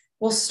we'll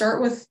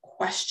start with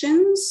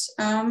questions,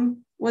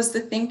 was the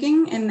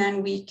thinking, and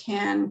then we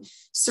can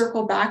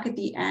circle back at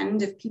the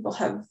end if people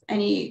have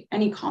any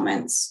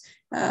comments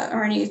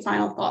or any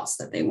final thoughts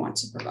that they want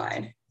to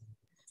provide.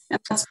 And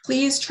let's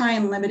please try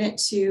and limit it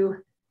to,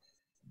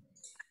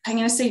 I'm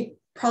going to say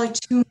probably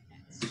 2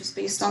 minutes, just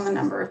based on the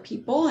number of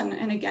people.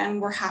 And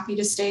again, we're happy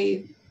to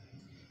stay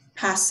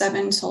past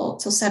 7 till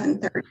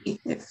 7:30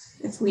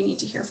 if we need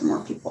to hear from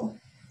more people.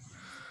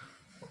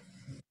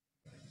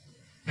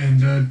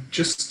 And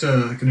just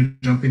going to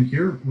jump in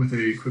here with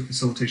a quick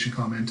facilitation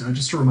comment.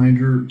 Just a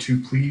reminder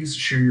to please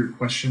share your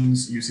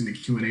questions using the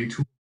Q&A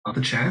tool, not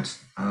the chat.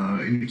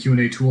 In the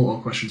Q&A tool, all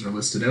questions are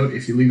listed out.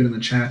 If you leave it in the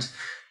chat,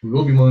 we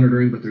will be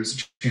monitoring, but there's a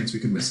chance we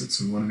could miss it.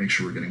 So we want to make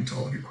sure we're getting to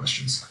all of your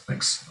questions.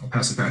 Thanks. I'll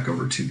pass it back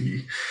over to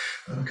the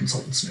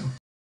consultants now.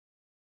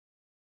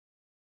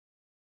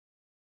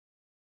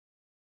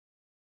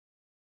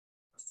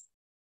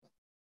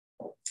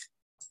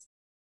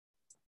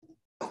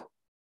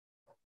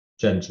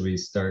 Jen, should we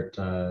start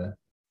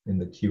in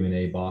the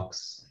Q&A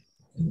box?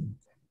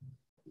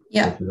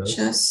 Yeah,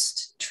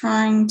 just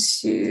trying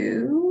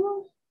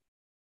to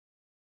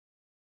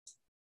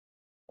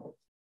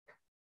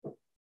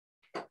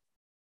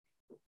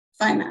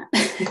find that.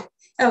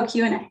 Oh,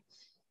 Q&A.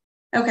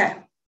 Okay.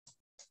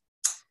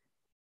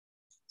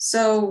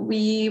 So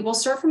we will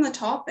start from the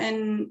top,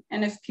 and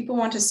if people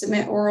want to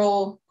submit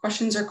oral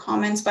questions or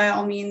comments, by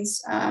all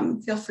means,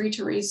 feel free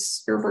to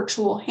raise your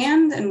virtual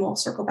hand and we'll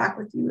circle back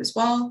with you as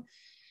well.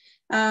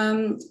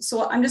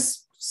 So I'm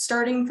just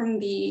starting from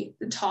the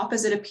top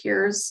as it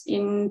appears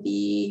in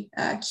the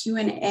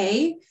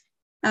Q&A.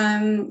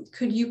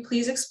 Could you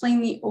please explain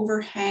the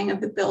overhang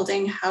of the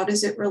building? How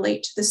does it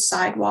relate to the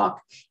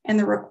sidewalk and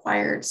the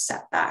required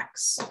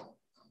setbacks?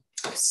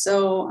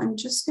 So I'm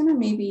just going to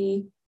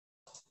maybe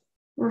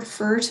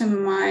refer to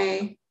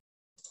my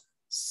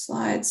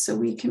slides so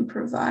we can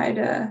provide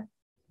a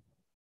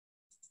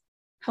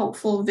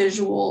helpful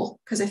visual,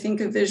 because I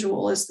think a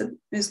visual is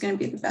going to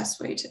be the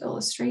best way to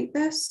illustrate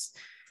this.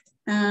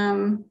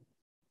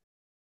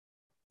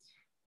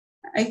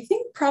 I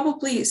think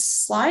probably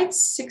slide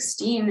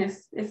 16,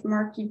 if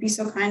Mark, you'd be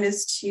so kind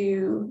as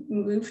to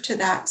move to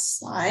that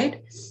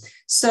slide.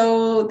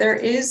 So there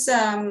is,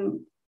 oh,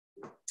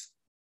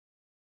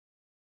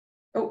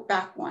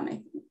 back one, I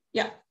think.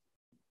 Yeah.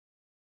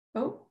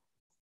 Oh,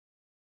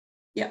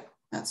 yeah,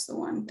 that's the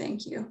one.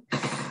 Thank you.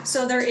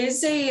 So there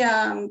is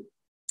a,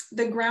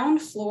 the ground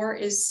floor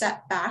is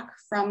set back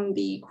from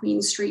the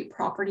Queen Street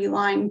property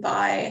line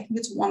by, I think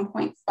it's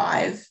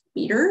 1.5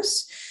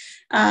 meters,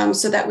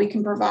 so that we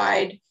can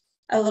provide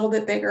a little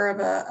bit bigger of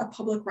a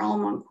public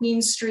realm on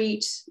Queen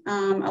Street,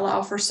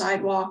 allow for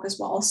sidewalk as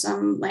well as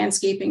some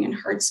landscaping and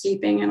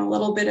hardscaping, and a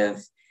little bit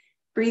of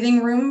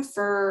breathing room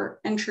for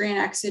entry and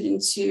exit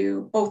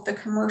into both the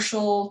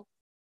commercial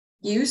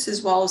use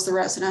as well as the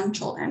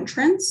residential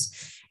entrance.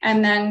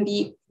 And then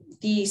the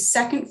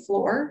second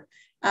floor,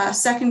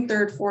 second,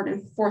 third,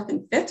 fourth,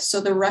 and fifth.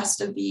 So the rest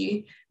of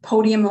the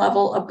podium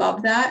level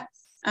above that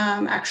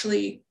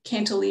actually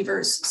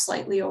cantilevers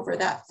slightly over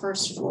that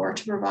first floor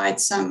to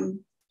provide some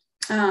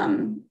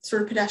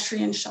sort of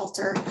pedestrian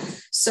shelter.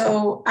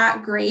 So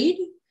at grade,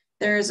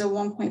 there is a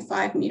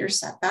 1.5 meter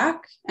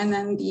setback, and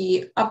then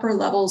the upper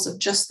levels of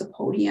just the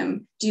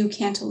podium do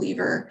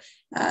cantilever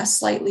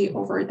slightly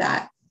over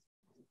that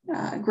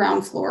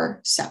ground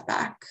floor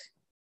setback.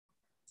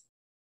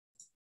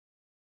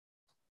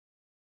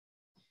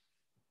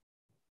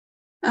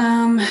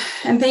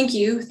 And thank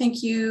you,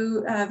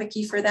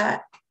 Vicky, for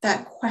that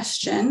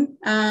question.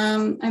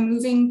 I'm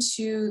moving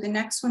to the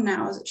next one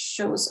now as it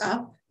shows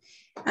up.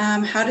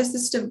 How does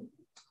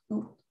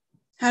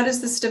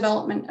this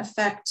development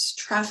affect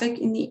traffic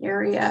in the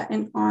area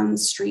and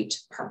on-street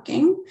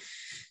parking?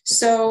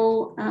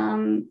 So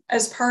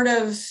as part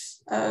of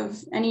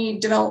any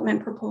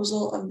development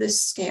proposal of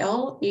this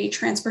scale, a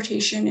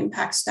transportation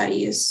impact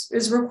study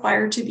is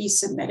required to be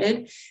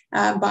submitted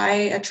by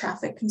a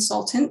traffic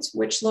consultant,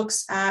 which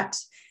looks at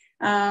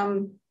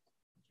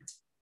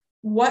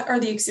what are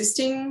the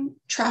existing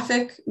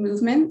traffic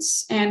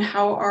movements and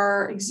how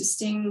are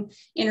existing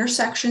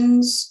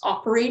intersections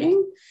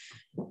operating.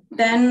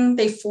 Then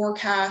they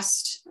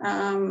forecast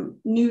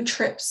new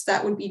trips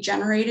that would be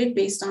generated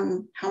based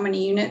on how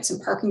many units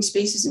and parking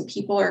spaces and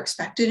people are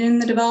expected in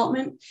the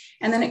development.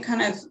 And then it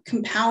kind of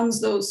compounds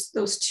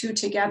those two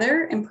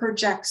together and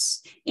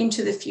projects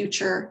into the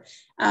future,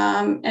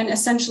 and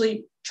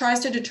essentially tries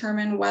to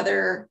determine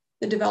whether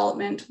the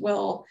development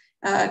will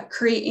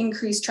create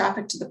increased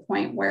traffic to the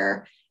point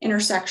where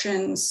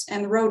intersections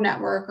and the road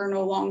network are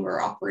no longer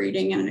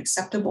operating at an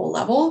acceptable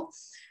level.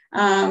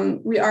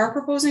 We are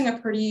proposing a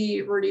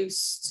pretty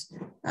reduced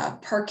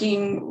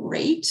parking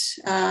rate.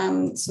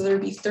 So there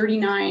would be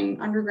 39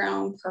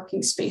 underground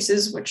parking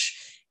spaces,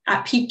 which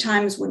at peak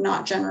times would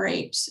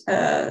generate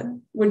a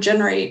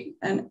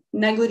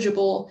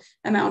negligible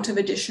amount of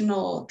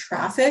additional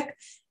traffic.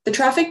 The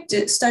traffic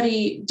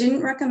study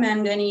didn't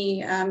recommend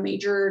any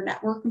major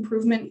network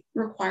improvement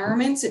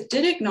requirements. It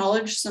did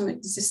acknowledge some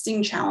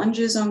existing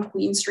challenges on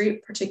Queen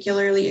Street,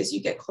 particularly as you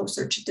get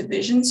closer to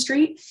Division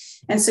Street,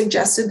 and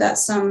suggested that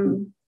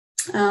some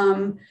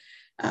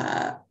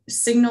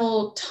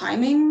signal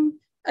timing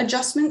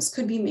adjustments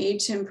could be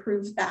made to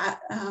improve that.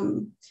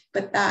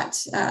 But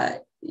that,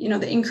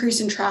 the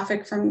increase in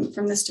traffic from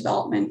this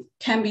development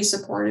can be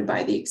supported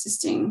by the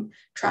existing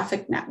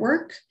traffic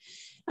network.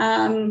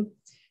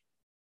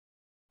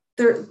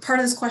 Part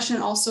of this question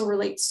also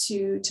relates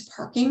to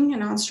parking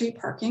and on-street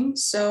parking.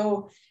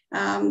 So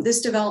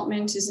this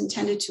development is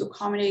intended to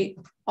accommodate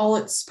all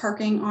its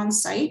parking on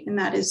site, and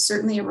that is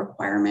certainly a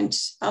requirement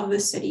of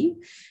the city.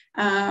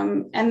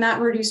 And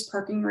that reduced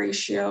parking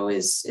ratio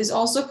is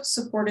also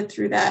supported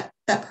through that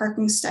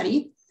parking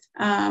study.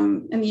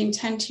 And the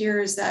intent here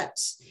is that,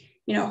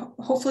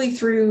 hopefully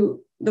through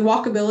the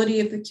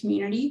walkability of the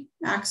community,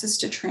 access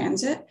to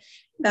transit,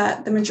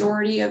 that the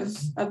majority of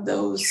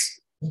those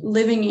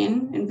living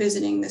in and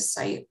visiting this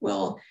site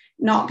will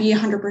not be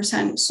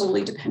 100%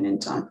 solely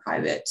dependent on a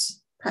private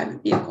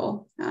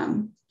vehicle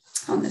on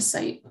this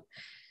site.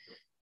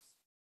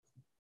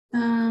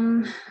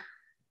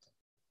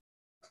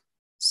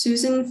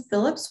 Susan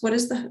Phillips, what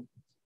is the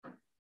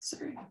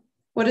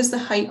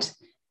height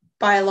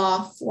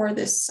bylaw for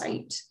this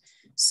site?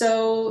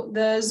 So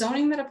the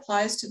zoning that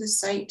applies to the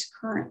site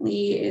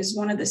currently is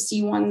one of the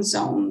C1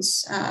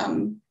 zones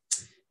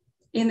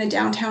in the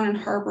Downtown and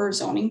Harbor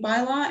zoning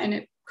bylaw, and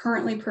it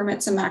currently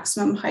permits a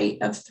maximum height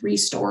of 3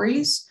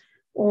 stories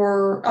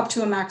or up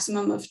to a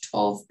maximum of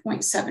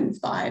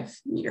 12.75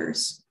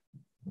 meters.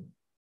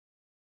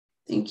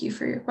 Thank you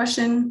for your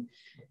question.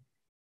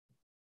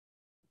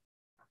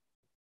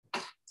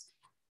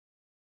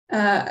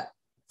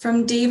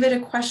 From David,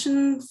 a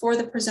question for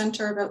the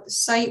presenter about the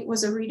site: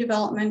 was a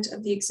redevelopment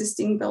of the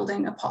existing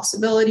building a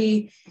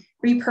possibility?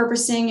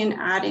 Repurposing and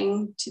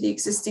adding to the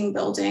existing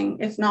building?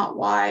 If not,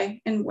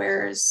 why? And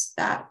where is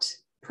that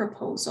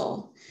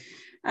proposal?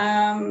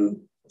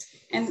 And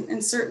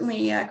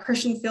certainly,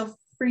 Christian, feel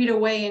free to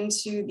weigh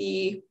into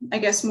the,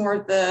 more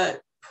the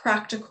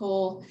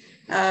practical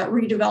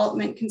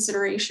redevelopment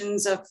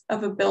considerations of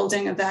a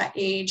building of that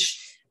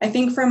age. I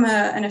think from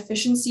an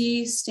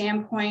efficiency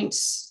standpoint,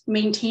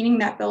 maintaining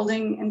that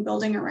building and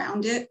building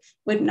around it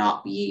would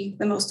not be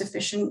the most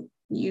efficient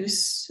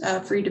use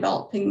for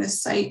redeveloping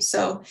this site.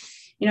 So,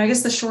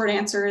 the short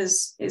answer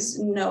is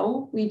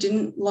no, we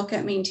didn't look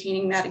at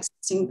maintaining that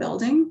existing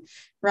building,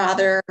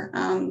 rather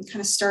kind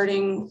of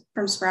starting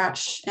from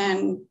scratch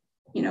and,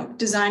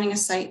 designing a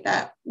site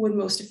that would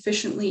most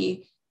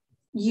efficiently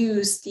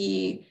use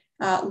the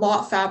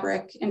lot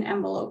fabric and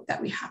envelope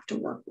that we have to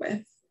work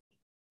with.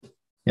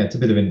 Yeah, it's a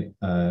bit of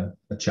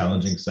a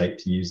challenging site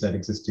to use that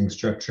existing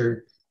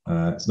structure.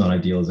 It's not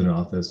ideal as an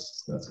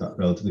office that's got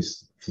relatively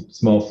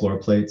small floor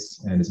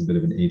plates and is a bit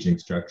of an aging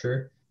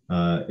structure.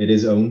 It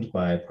is owned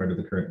by part of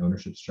the current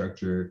ownership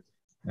structure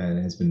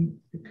and has been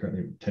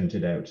currently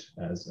tenanted out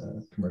as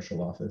a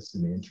commercial office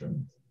in the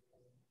interim.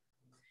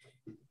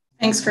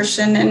 Thanks,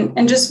 Christian.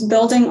 And just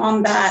building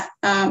on that,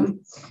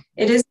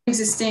 it is an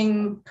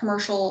existing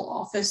commercial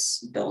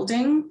office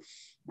building.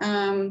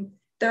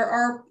 There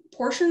are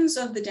portions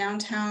of the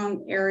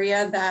downtown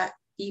area that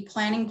the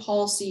planning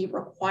policy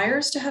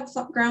requires to have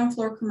ground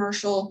floor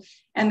commercial,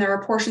 and there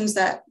are portions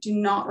that do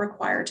not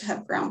require to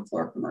have ground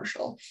floor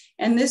commercial.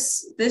 And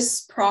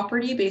this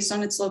property, based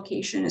on its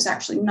location, is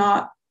actually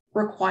not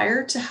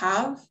required to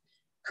have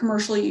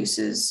commercial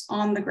uses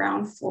on the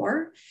ground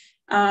floor.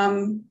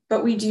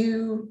 But we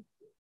do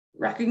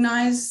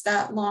recognize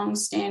that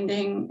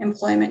long-standing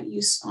employment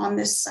use on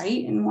this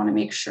site and want to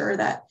make sure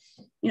that,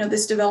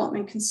 this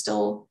development can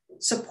still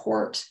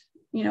support,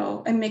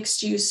 a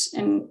mixed use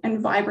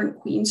and vibrant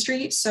Queen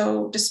Street.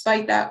 So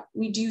despite that,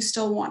 we do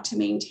still want to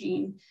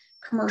maintain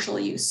commercial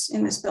use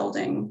in this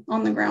building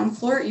on the ground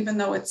floor, even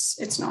though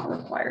it's not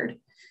required.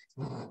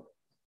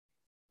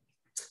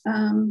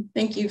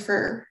 Thank you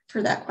for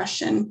that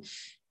question.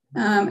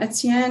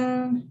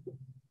 Etienne,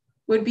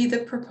 would be the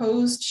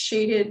proposed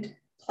shaded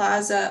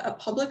plaza a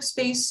public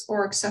space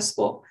or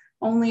accessible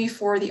only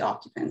for the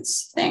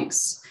occupants?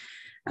 Thanks.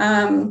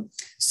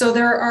 So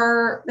there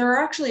are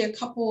actually a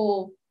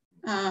couple,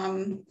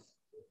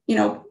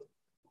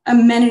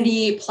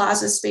 amenity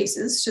plaza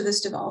spaces to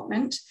this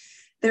development.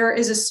 There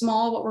is a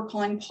small, what we're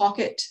calling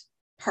pocket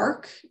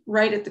park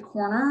right at the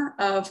corner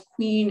of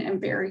Queen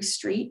and Barry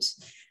Street.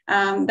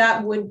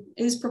 That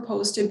is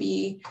proposed to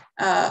be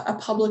a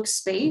public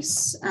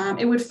space.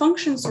 It would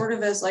function sort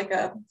of as like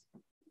a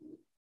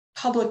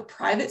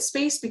public-private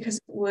space because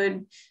it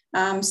would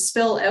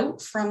spill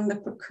out from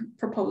the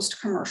proposed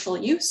commercial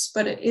use,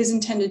 but it is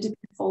intended to be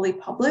fully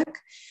public.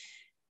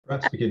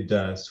 Perhaps we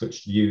could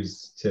switch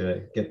views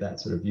to get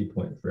that sort of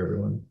viewpoint for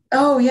everyone.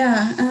 Oh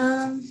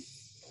yeah,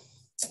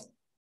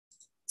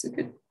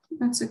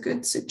 that's a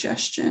good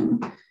suggestion.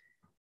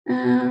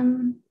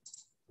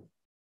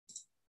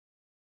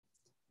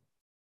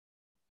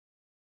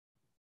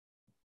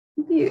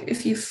 Maybe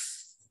if you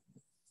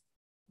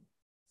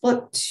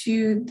flip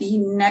to the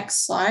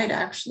next slide,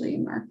 actually,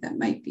 Mark, that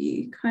might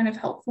be kind of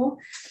helpful.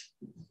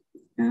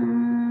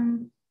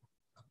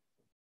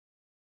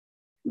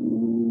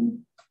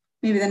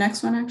 Maybe the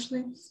next one,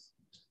 actually.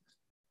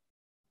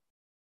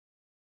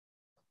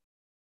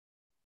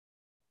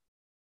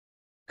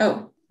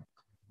 Oh,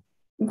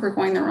 I think we're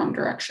going the wrong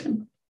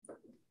direction.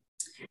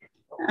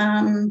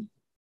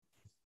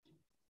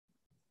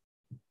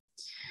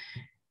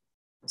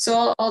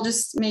 So I'll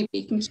just maybe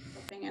keep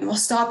flipping and we'll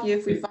stop you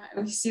if we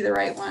see the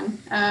right one.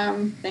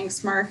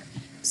 Thanks, Mark.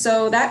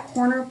 So that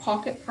corner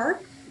pocket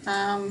park.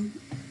 That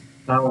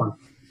one.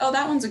 Oh,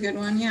 that one's a good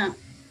one, yeah.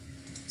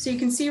 So you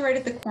can see right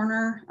at the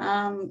corner,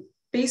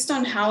 based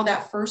on how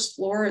that first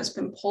floor has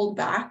been pulled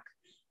back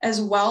as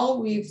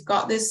well, we've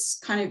got this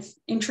kind of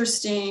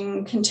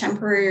interesting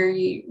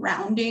contemporary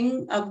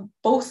rounding of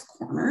both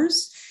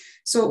corners.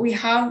 So what we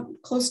have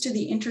close to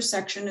the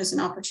intersection is an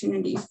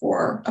opportunity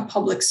for a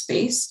public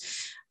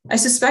space. I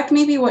suspect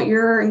maybe what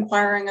you're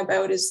inquiring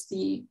about is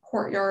the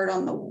courtyard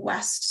on the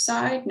west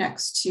side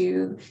next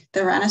to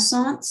the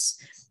Renaissance,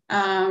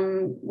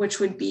 which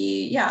would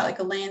be, yeah, like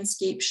a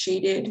landscape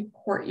shaded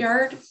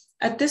courtyard.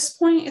 At this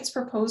point, it's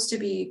proposed to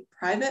be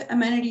private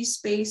amenity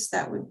space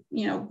that would,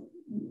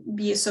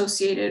 be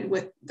associated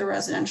with the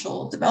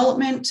residential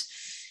development.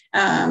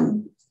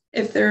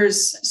 If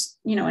there's,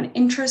 an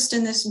interest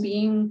in this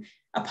being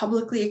a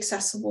publicly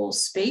accessible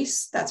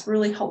space, that's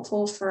really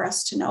helpful for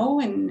us to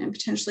know and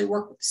potentially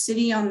work with the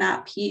city on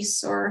that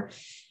piece, or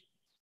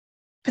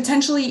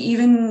potentially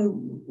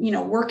even,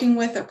 working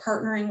with or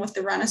partnering with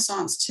the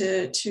Renaissance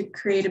to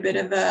create a bit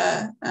of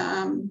a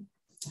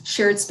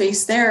shared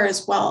space there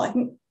as well. I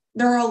think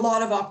there are a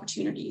lot of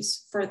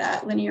opportunities for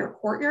that linear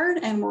courtyard,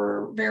 and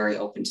we're very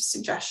open to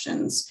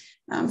suggestions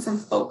from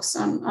folks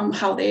on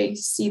how they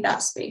see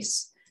that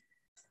space.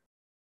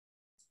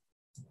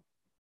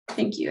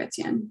 Thank you,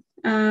 Etienne.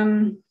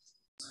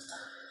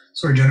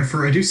 Sorry,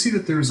 Jennifer, I do see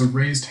that there's a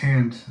raised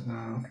hand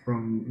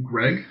from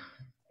Greg.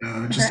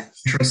 Just in the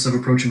interest of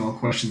approaching all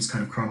questions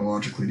kind of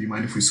chronologically, do you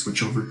mind if we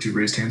switch over to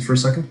raised hands for a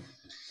second?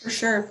 For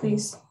sure,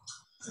 please.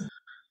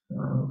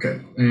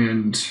 Okay,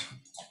 and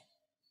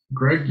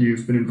Greg,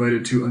 you've been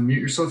invited to unmute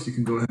yourself. You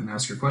can go ahead and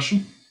ask your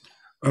question.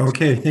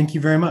 Okay, thank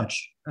you very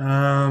much.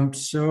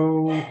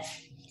 So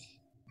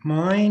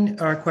mine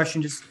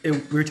question,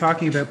 we're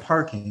talking about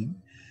parking.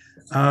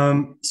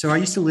 So I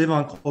used to live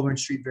on Colburn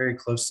Street, very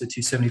close to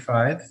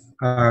 275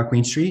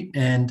 Queen Street,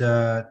 and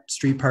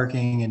street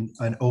parking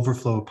and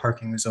overflow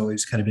parking was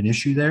always kind of an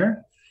issue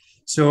there.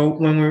 So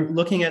when we're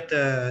looking at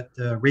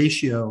the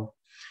ratio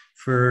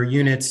for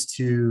units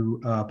to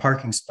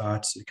parking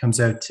spots, it comes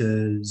out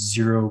to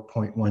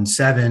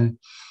 0.17.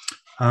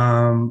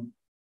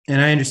 And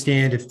I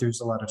understand if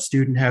there's a lot of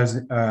student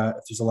housing,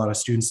 if there's a lot of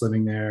students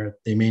living there,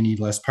 they may need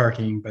less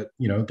parking, but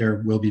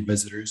there will be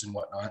visitors and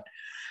whatnot.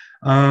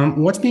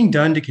 What's being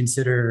done to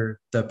consider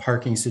the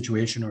parking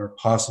situation or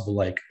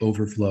possible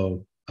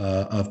overflow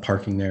of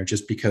parking there,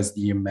 just because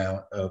the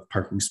amount of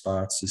parking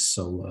spots is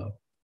so low?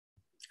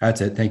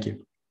 That's it. Thank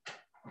you.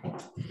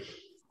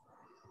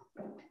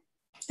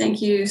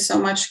 Thank you so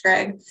much,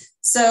 Greg.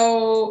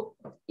 So,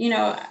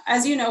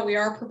 as you know, we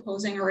are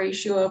proposing a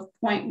ratio of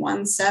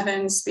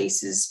 0.17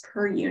 spaces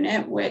per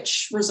unit,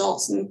 which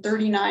results in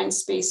 39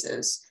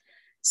 spaces.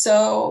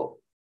 So,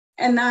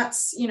 and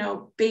that's,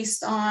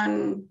 based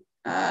on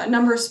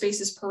number of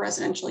spaces per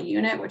residential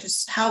unit, which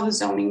is how the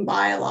zoning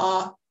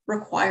bylaw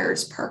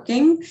requires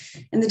parking.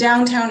 In the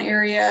downtown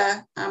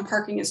area,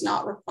 parking is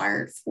not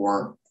required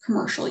for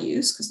commercial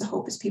use because the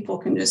hope is people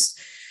can just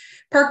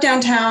park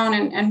downtown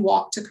and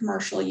walk to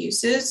commercial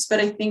uses. But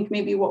I think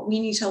maybe what we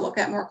need to look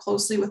at more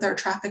closely with our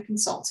traffic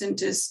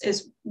consultant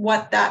is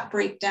what that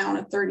breakdown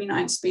of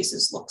 39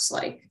 spaces looks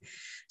like.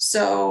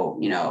 So,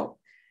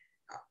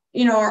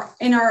 in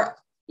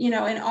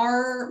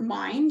our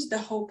mind,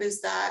 the hope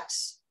is that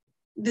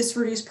this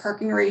reduced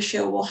parking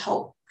ratio will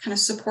help kind of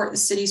support the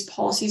city's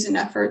policies and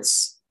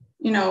efforts,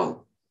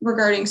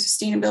 regarding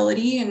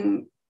sustainability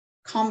and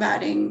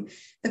combating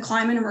the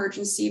climate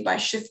emergency by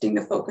shifting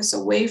the focus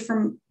away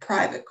from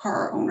private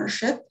car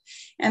ownership.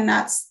 And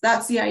that's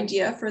the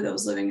idea for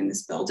those living in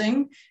this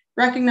building,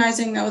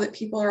 recognizing though that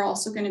people are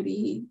also going to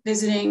be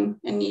visiting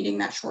and needing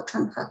that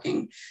short-term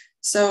parking.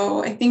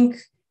 So I think,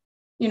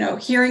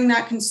 hearing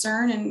that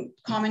concern and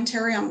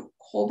commentary on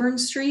Colborne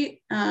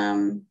Street,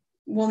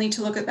 we'll need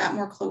to look at that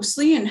more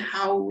closely and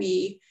how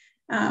we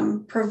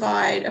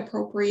provide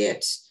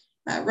appropriate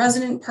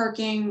resident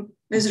parking,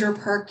 visitor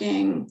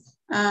parking,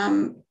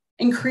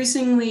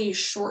 increasingly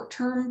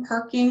short-term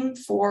parking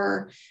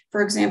for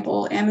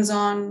example,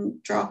 Amazon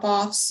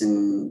drop-offs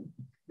and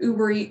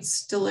Uber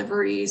Eats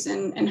deliveries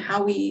and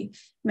how we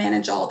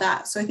manage all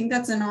that. So I think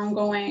that's an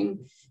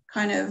ongoing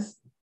kind of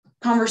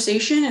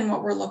conversation and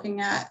what we're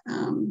looking at,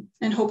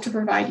 and hope to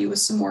provide you with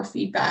some more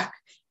feedback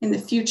in the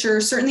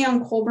future. Certainly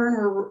on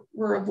Colborne,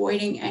 we're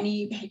avoiding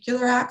any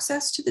vehicular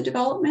access to the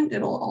development.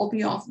 It'll all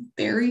be off of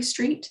Berry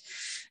Street.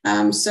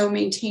 So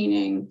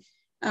maintaining,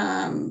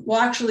 we'll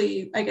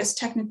actually, I guess,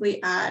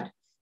 technically add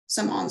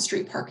some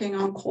on-street parking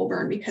on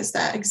Colborne because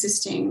that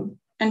existing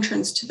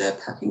entrance to the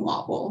parking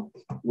lot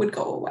would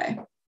go away.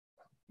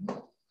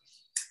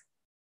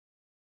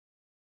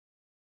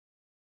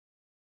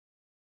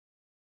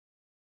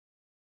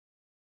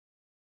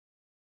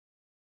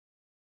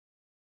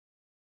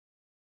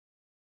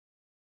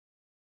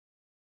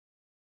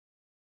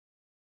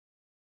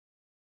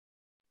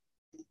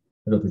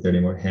 I don't think there are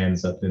any more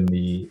hands up in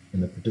the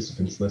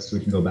participants list, so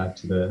we can go back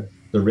to the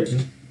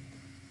written.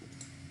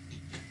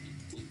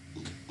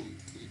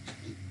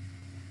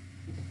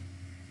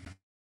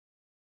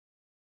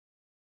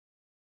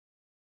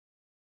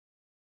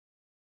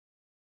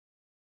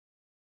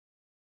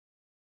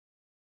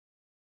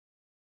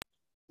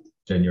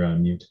 Jen, you're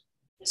on mute.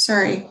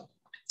 Sorry,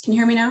 can you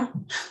hear me now?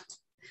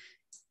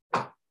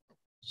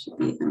 Should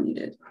be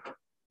unmuted.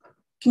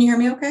 Can you hear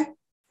me okay?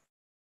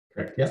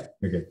 Correct, yeah,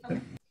 you're good. Okay.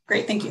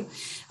 Great, thank you.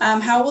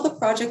 How will the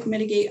project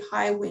mitigate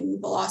high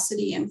wind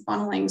velocity and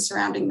funneling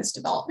surrounding this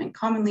development,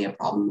 commonly a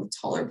problem with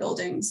taller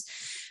buildings?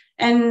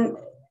 And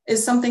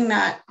is something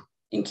that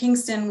in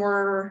Kingston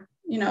we're,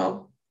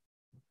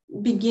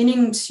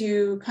 beginning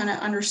to kind of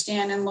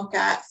understand and look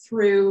at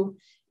through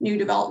new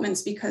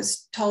developments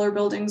because taller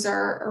buildings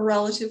are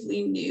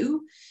relatively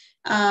new.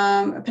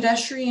 A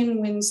pedestrian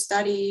wind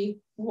study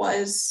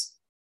was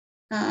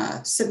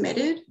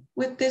submitted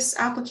with this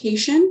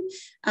application.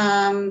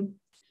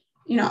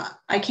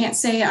 I can't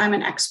say I'm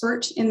an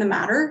expert in the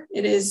matter.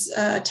 It is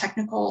a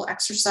technical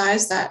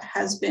exercise that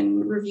has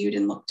been reviewed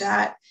and looked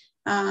at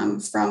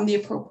from the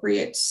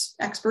appropriate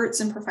experts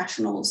and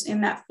professionals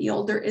in that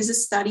field. There is a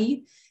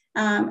study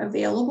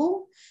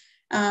available,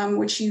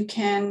 which you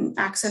can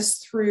access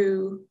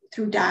through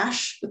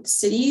Dash with the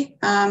city.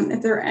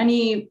 If there are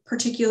any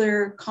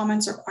particular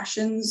comments or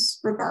questions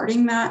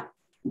regarding that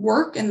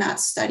work and that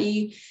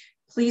study,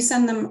 please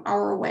send them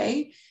our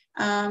way.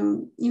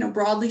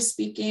 Broadly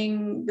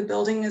speaking, the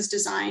building is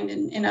designed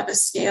in of a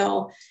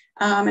scale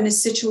and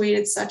is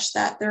situated such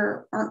that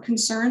there aren't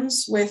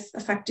concerns with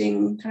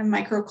affecting kind of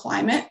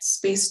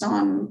microclimates based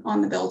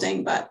on the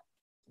building, but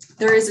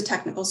there is a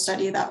technical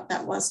study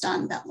that was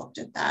done that looked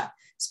at that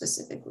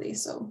specifically.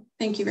 So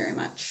thank you very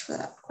much for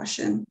that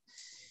question.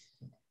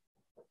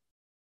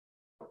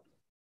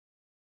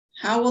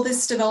 How will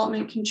this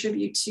development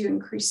contribute to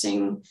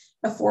increasing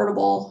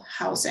affordable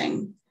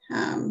housing?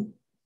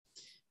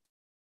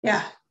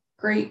 Yeah,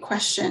 great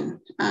question.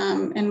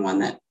 And one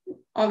that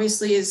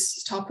obviously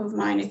is top of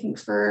mind, I think,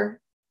 for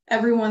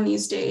everyone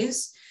these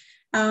days.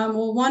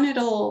 Well, one,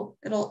 it'll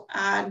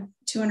add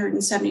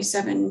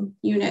 277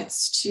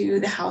 units to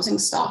the housing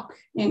stock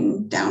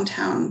in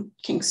downtown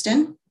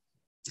Kingston.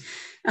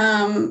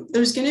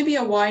 There's going to be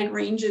a wide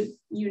range of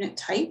unit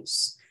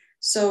types.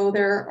 So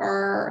there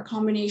are a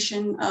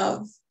combination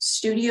of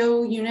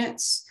studio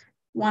units,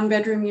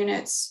 1-bedroom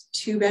units,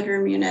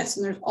 2-bedroom units,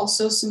 and there's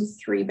also some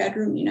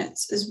 3-bedroom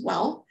units as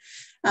well.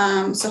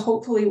 So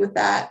hopefully with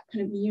that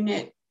kind of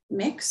unit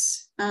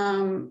mix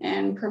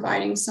and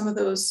providing some of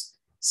those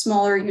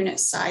smaller unit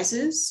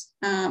sizes,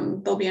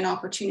 there'll be an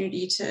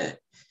opportunity to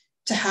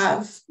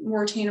have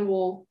more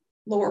attainable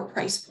lower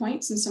price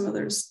points in some of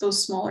those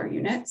smaller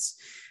units.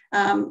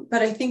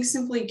 But I think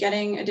simply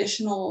getting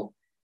additional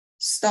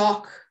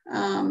stock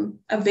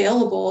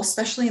available,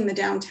 especially in the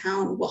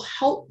downtown, will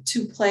help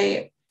to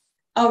play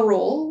a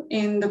role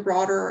in the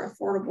broader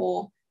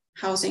affordable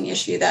housing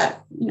issue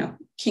that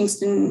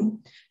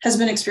Kingston has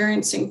been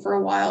experiencing for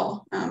a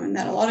while, and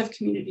that a lot of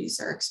communities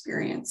are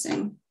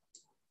experiencing.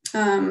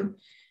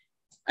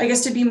 I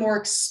guess to be more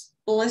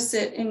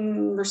explicit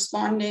in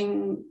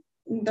responding,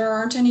 there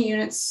aren't any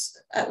units,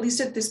 at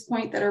least at this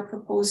point, that are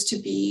proposed to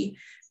be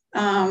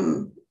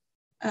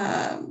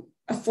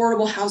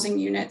affordable housing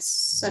units,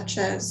 such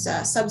as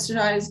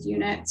subsidized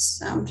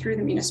units through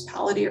the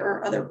municipality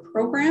or other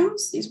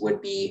programs. These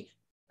would be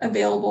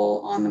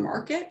available on the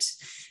market,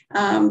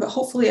 but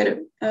hopefully at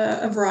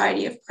a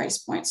variety of price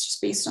points,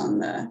 just based on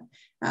the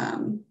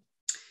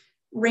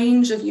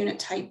range of unit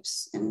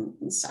types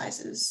and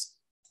sizes.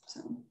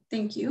 So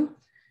thank you.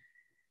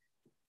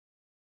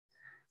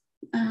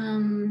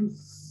 And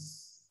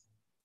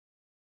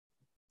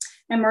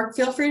Mark,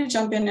 feel free to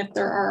jump in if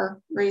there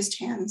are raised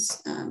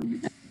hands.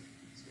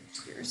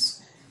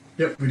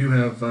 Yep, we do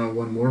have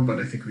one more, but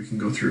I think we can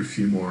go through a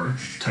few more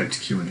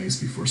typed Q&As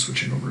before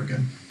switching over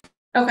again.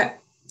 Okay.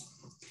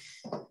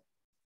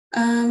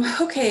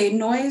 Okay,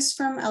 noise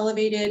from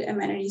elevated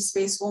amenity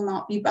space will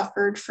not be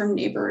buffered from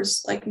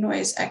neighbors like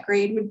noise at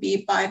grade would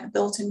be by the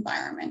built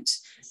environment.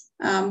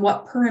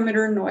 What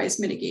perimeter noise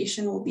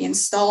mitigation will be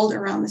installed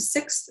around the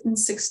 6th and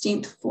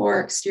 16th floor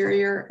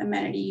exterior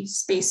amenity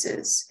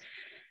spaces?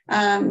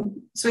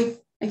 So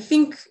I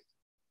think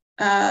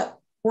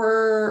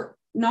we're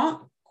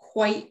not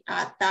quite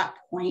at that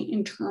point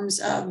in terms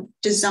of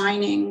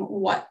designing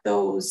what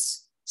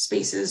those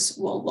spaces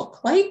will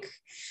look like.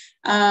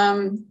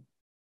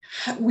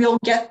 We'll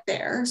get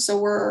there. So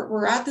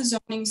we're at the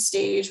zoning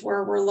stage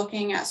where we're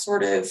looking at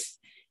sort of,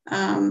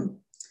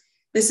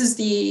 this is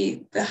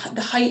the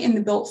height in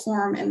the built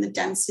form and the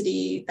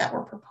density that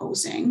we're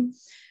proposing.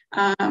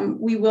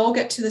 We will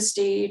get to the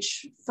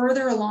stage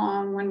further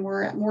along when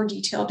we're at more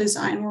detailed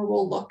design, where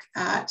we'll look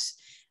at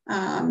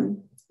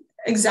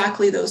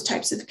exactly those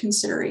types of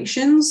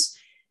considerations.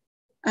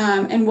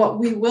 And what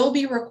we will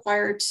be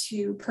required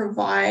to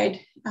provide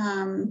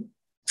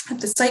at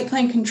the site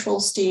plan control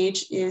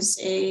stage is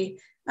a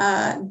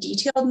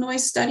detailed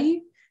noise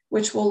study,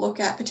 which will look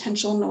at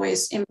potential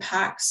noise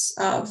impacts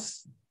of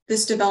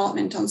this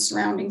development on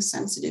surrounding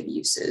sensitive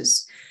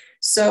uses.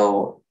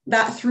 So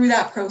that through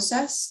that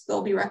process,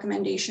 there'll be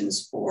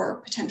recommendations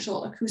for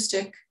potential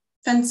acoustic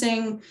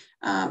fencing,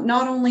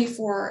 not only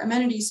for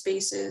amenity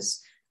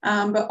spaces,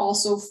 but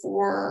also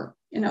for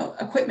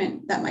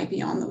equipment that might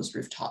be on those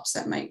rooftops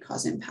that might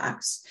cause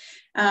impacts.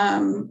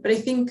 But I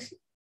think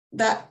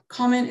that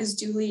comment is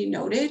duly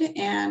noted,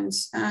 and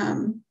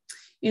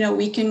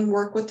we can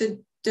work with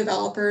the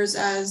developers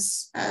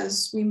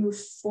as we move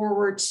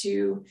forward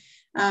to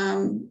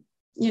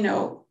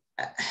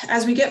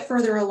as we get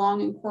further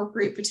along,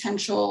 incorporate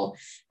potential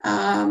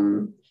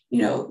hours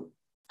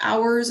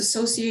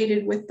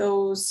associated with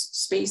those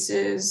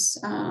spaces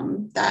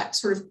that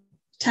sort of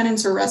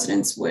tenants or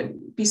residents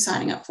would be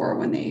signing up for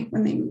when they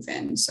move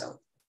in.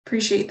 So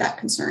appreciate that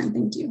concern.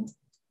 Thank you.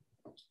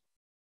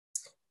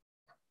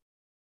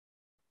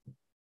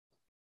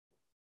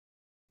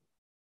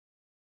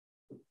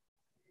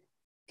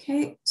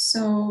 Okay,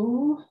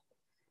 so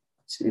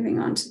moving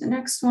on to the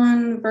next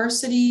one.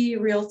 Varsity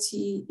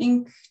Realty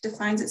Inc.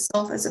 defines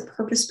itself as a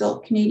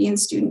purpose-built Canadian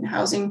student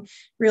housing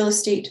real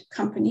estate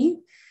company.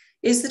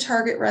 Is the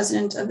target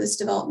resident of this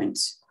development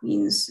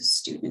Queen's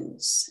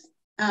students?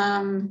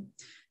 The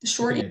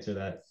short answer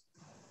that,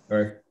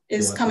 or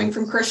is coming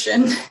from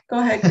Christian. Go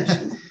ahead,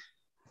 Christian.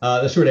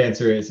 The short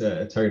answer is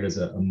a target is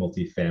a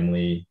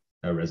multi-family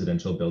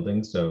residential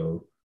building,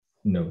 so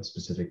no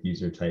specific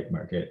user type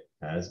market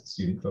as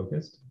student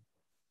focused.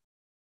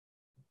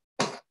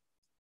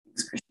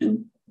 Thanks,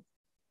 Christian.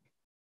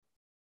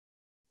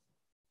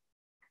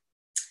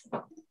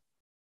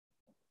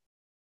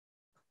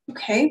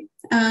 Okay,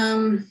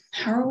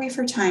 how are we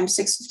for time?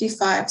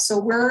 6:55. So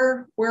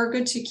we're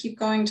good to keep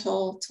going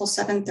till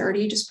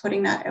 7:30, just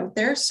putting that out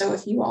there. So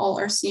if you all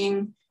are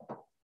seeing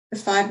the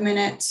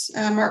 5-minute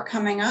mark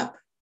coming up,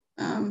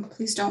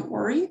 please don't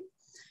worry.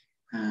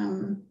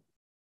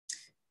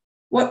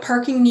 What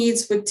parking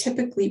needs would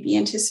typically be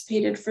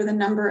anticipated for the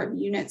number of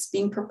units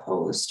being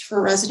proposed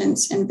for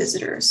residents and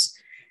visitors?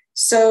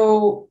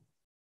 So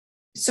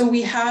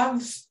we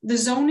have the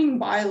zoning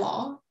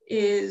bylaw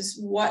is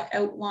what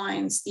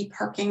outlines the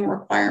parking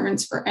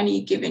requirements for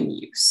any given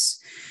use.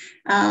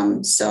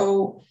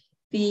 So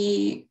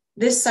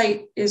this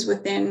site is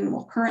within,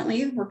 well,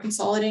 currently we're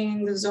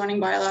consolidating the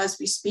zoning bylaw as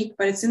we speak,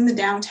 but it's in the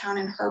downtown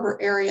and harbor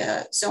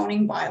area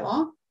zoning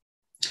bylaw.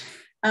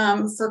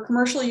 For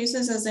commercial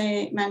uses, as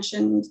I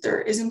mentioned,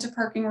 there isn't a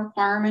parking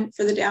requirement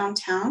for the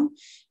downtown,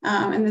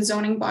 and the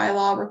zoning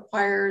bylaw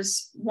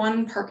requires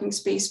 1 parking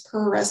space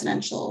per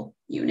residential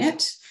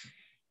unit.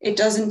 It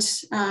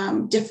doesn't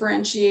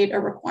differentiate a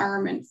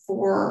requirement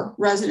for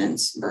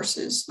residents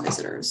versus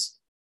visitors.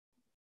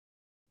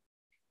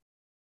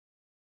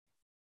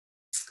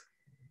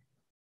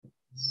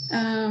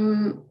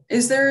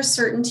 Is there a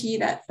certainty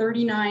that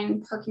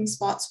 39 parking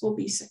spots will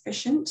be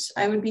sufficient?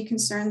 I would be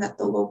concerned that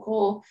the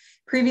local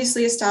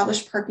previously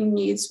established parking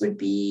needs would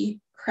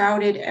be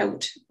crowded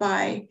out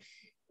by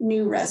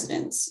new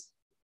residents.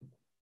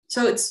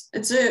 So it's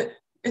a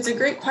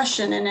great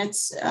question, and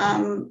it's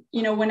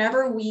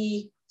whenever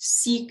we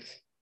seek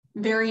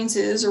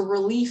variances or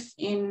relief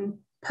in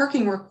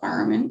parking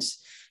requirement,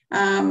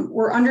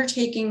 we're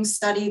undertaking a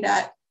study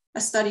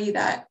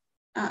that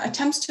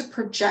attempts to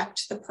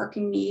project the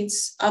parking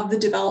needs of the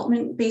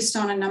development based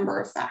on a number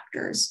of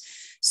factors.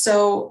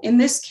 So in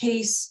this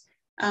case,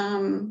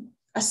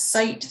 a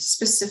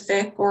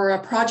site-specific or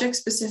a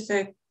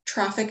project-specific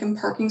traffic and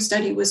parking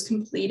study was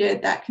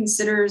completed that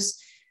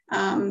considers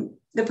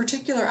the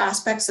particular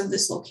aspects of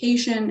this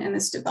location and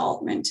this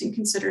development, and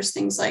considers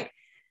things like,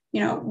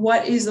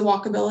 what is the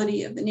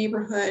walkability of the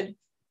neighborhood?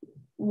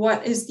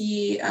 What is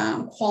the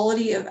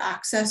quality of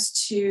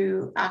access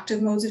to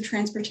active modes of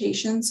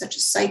transportation, such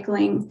as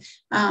cycling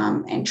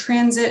and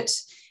transit?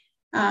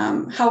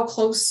 How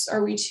close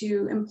are we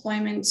to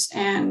employment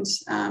and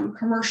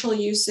commercial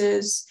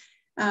uses?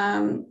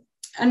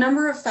 A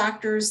number of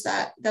factors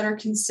that are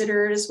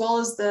considered, as well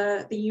as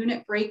the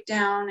unit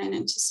breakdown and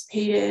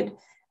anticipated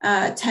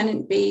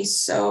tenant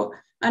base. So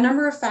a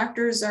number of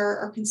factors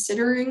are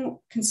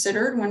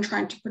considered when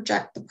trying to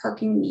project the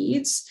parking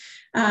needs.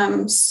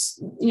 And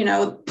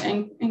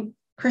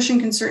Christian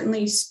can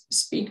certainly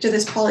speak to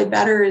this probably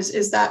better,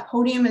 is that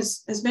Podium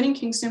has been in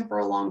Kingston for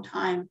a long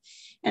time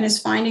and is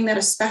finding that,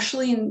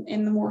 especially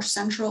in the more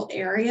central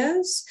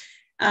areas,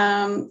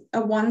 a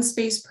 1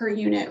 space per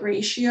unit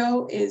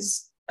ratio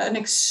is an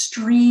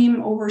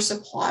extreme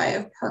oversupply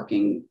of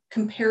parking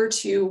compared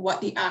to what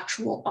the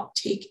actual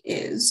uptake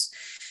is.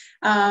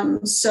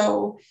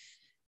 So,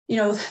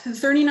 the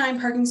 39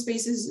 parking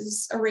spaces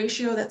is a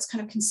ratio that's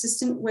kind of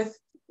consistent with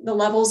the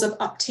levels of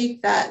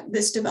uptake that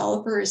this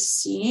developer is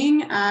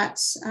seeing at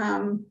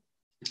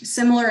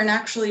similar and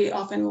actually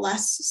often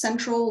less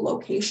central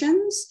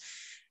locations.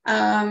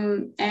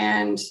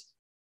 And,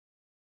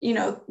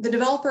 the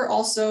developer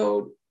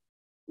also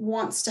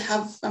wants to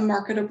have a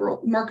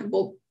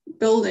marketable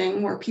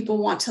building where people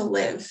want to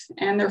live.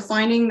 And they're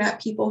finding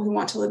that people who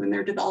want to live in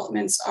their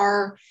developments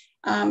are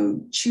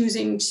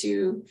choosing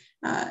to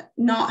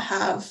not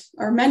have,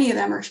 or many of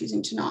them are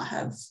choosing to not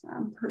have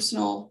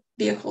personal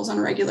vehicles on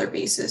a regular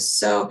basis.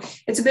 So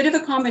it's a bit of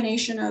a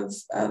combination of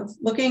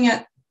looking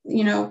at,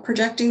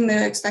 projecting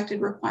the expected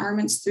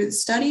requirements through the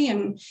study,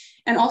 and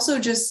also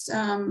just,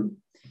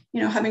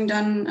 having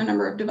done a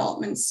number of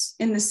developments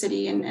in the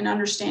city and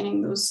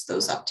understanding those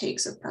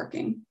uptakes of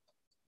parking.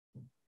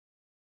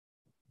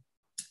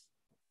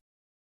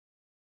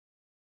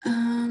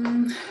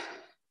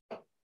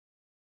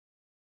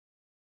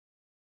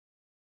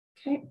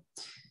 Okay.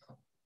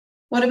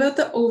 What about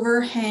the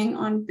overhang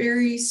on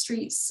Berry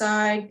Street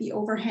side? The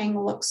overhang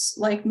looks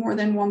like more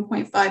than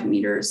 1.5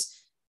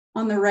 meters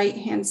on the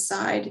right-hand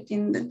side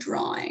in the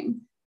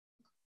drawing.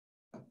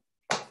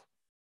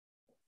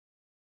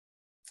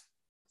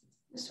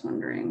 Just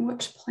wondering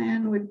which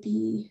plan would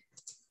be.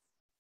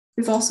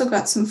 We've also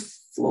got some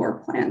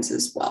floor plans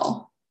as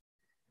well.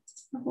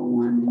 Level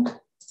 1.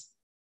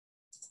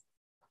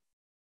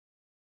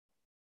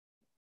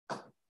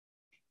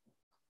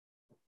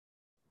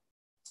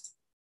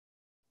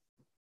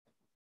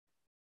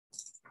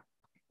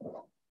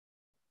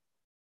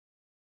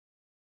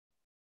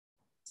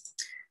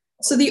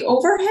 So the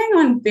overhang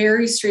on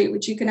Berry Street,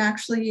 which you can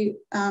actually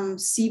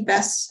see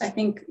best, I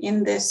think,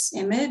 in this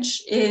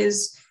image,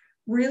 is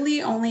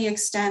really only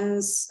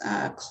extends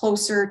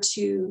closer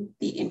to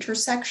the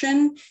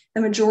intersection.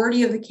 The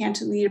majority of the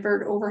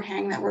cantilevered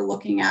overhang that we're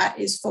looking at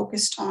is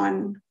focused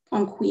on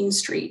Queen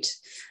Street.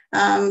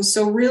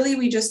 So really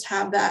we just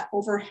have that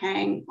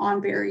overhang on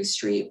Berry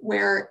Street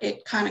where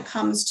it kind of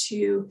comes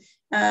to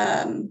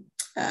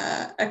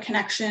a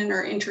connection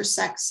or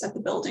intersects at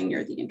the building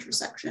near the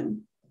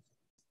intersection.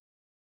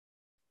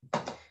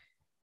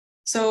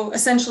 So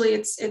essentially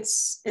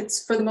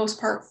it's for the most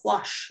part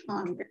flush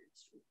on Berry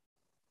Street.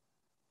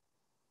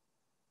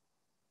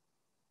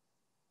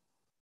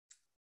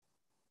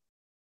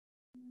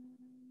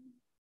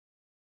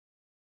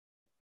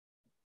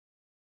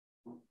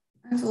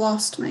 I've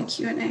lost my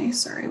Q&A,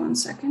 sorry, 1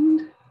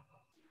 second.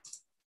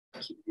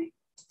 Q&A.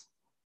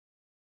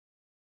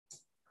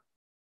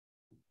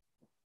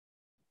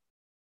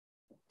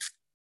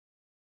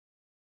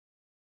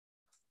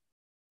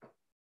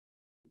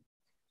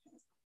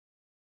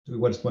 Do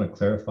we just want to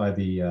clarify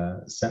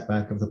the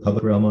setback of the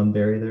public realm on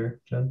Berry there,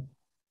 Jen?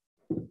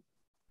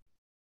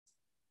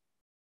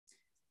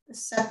 The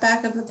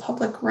setback of the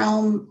public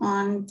realm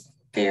on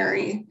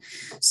Berry.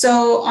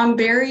 So on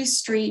Berry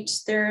Street,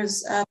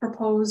 there's a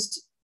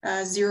proposed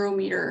 0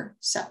 meter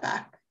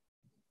setback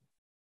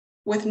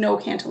with no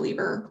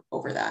cantilever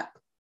over that.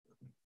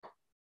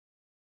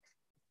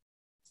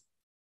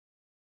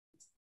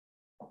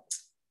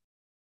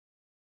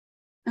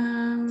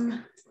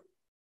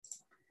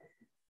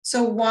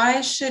 So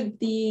why should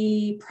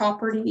the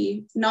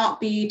property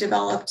not be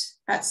developed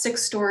at 6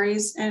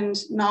 stories and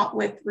not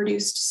with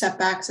reduced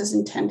setbacks as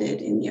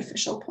intended in the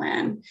official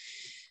plan?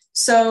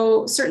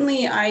 So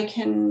certainly I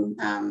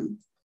can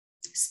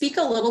speak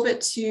a little bit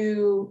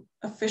to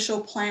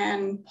official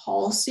plan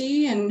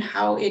policy and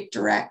how it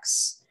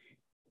directs,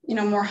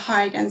 more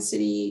high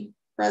density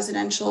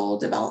residential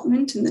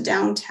development in the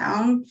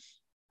downtown.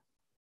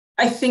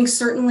 I think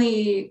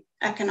certainly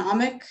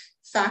economic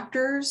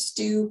factors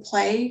do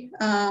play,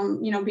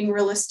 being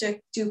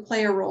realistic, do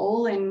play a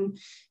role in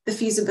the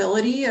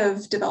feasibility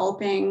of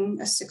developing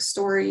a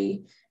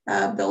 6-story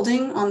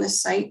building on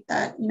this site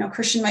that,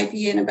 Christian might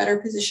be in a better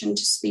position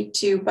to speak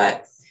to.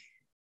 But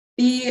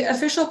the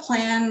official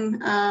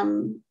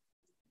plan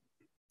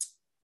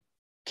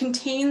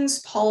contains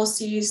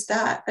policies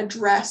that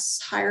address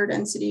higher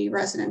density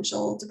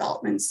residential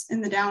developments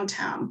in the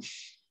downtown.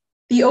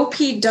 The OP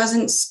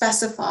doesn't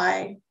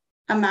specify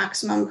a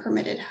maximum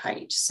permitted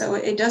height. So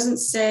it doesn't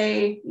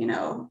say,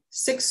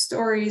 6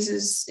 stories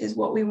is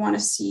what we want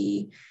to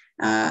see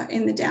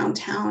in the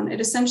downtown. It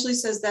essentially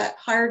says that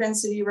higher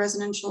density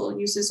residential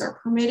uses are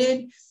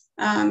permitted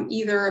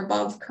either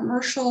above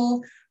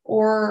commercial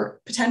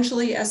or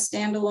potentially as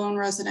standalone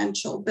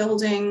residential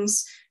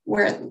buildings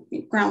where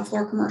ground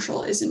floor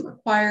commercial isn't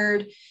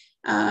required.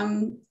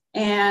 And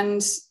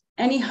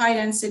any high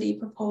density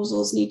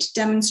proposals need to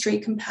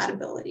demonstrate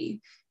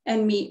compatibility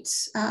and meet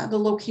the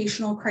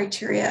locational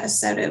criteria as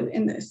set out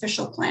in the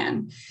official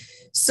plan.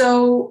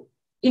 So,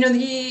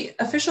 the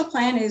official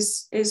plan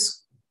is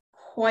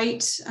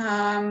quite,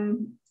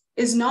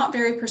 is not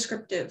very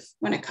prescriptive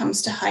when it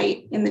comes to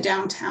height in the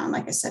downtown.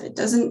 Like I said, it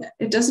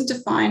doesn't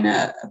define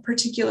a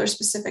particular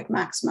specific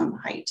maximum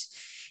height.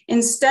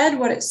 Instead,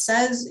 what it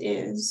says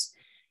is,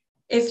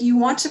 if you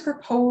want to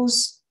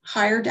propose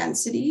higher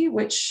density,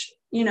 which,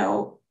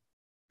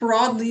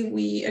 broadly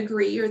we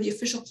agree, or the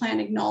official plan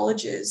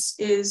acknowledges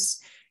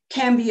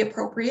can be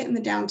appropriate in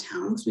the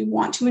downtown, because we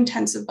want to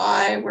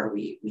intensify where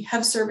we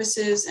have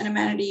services and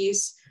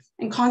amenities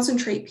and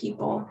concentrate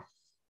people,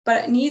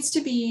 but it needs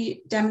to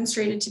be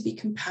demonstrated to be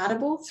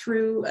compatible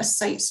through a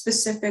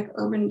site-specific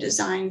urban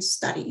design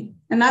study.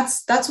 And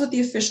that's what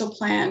the official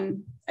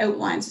plan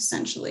outlines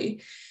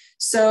essentially.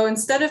 So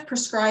instead of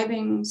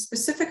prescribing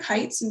specific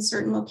heights in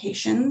certain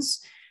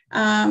locations,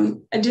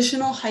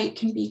 additional height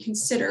can be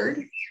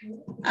considered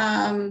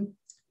and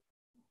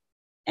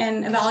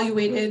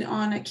evaluated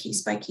on a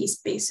case-by-case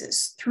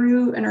basis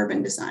through an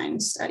urban design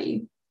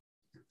study.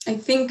 I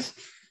think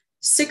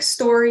 6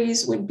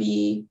 stories would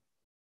be,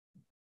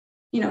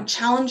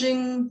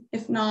 challenging,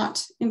 if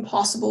not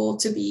impossible,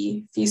 to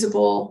be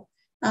feasible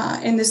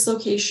in this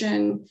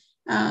location,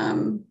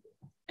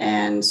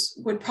 and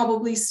would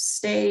probably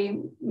stay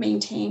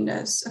maintained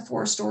as a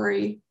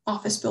 4-story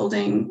office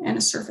building and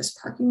a surface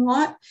parking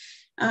lot.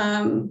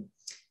 To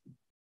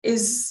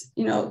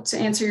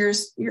answer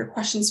your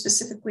question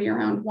specifically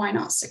around why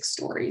not 6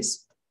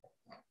 stories.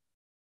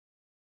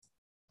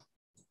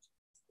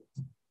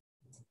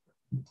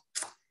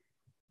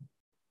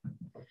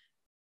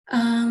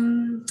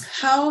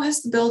 How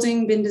has the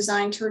building been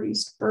designed to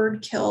reduce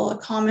bird kill, a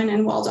common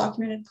and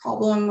well-documented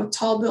problem with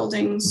tall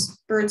buildings,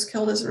 birds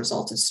killed as a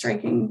result of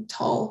striking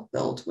tall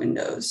built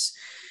windows?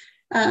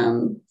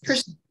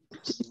 Chris, do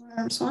you want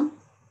to respond?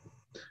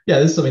 Yeah,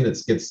 this is something that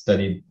gets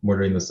studied more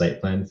during the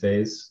site plan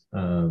phase,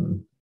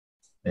 and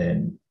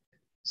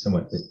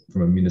somewhat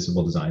from a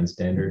municipal design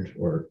standard,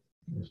 or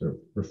sort of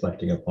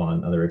reflecting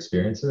upon other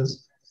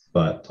experiences.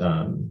 But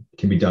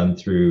can be done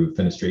through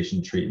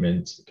fenestration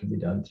treatment, it can be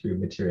done through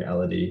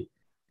materiality.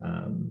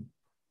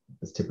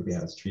 That's typically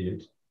how it's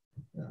treated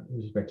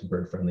with respect to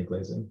bird-friendly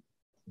glazing.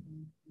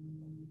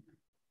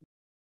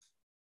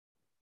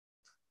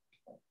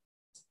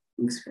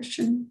 Thanks,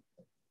 Christian.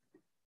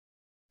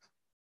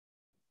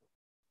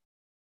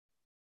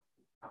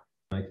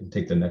 I can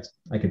take the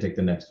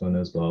next one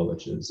as well,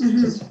 which is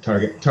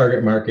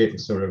target market.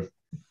 Sort of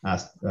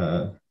asked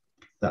that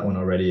one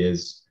already,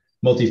 is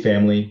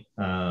multifamily,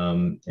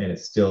 and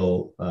it's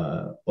still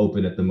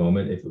open at the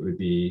moment if it would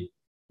be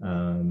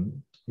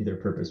either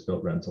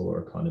purpose-built rental or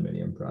a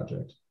condominium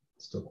project.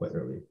 It's still quite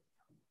early.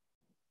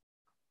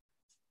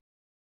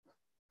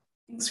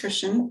 Thanks,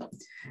 Christian.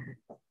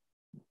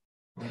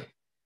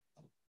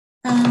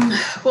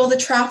 Well, the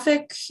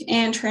traffic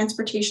and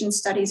transportation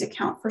studies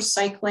account for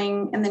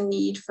cycling and the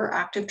need for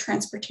active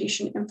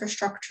transportation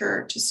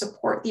infrastructure to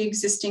support the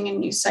existing and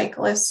new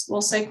cyclists.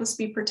 Will cyclists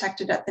be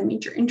protected at the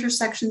major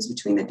intersections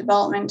between the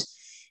development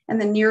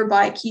and the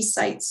nearby key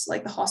sites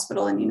like the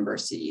hospital and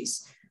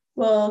universities?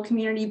 Will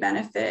community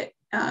benefit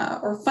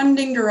or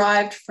funding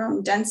derived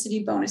from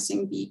density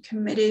bonusing be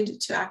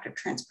committed to active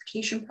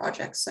transportation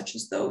projects such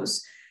as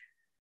those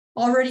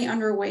already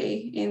underway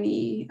in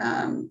the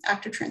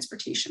active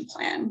transportation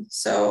plan?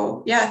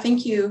 So yeah,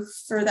 thank you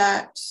for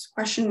that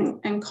question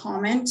and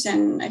comment.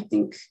 And I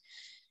think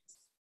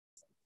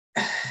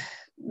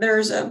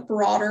there's a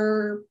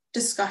broader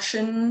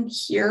discussion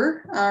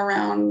here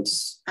around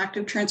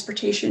active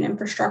transportation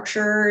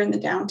infrastructure in the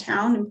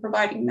downtown and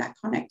providing that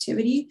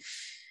connectivity.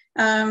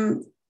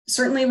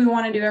 Certainly we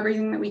want to do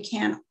everything that we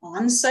can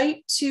on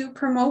site to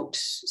promote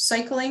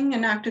cycling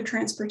and active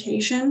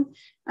transportation.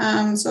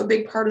 So a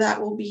big part of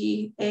that will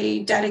be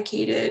a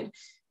dedicated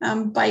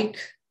bike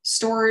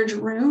storage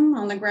room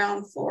on the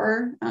ground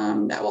floor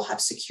that will have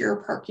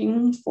secure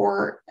parking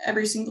for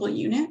every single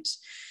unit.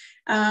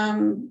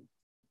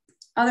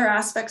 Other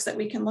aspects that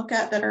we can look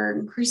at that are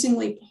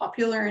increasingly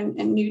popular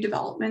in new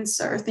developments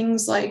are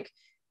things like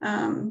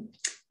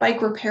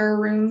bike repair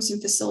rooms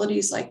and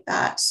facilities like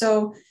that.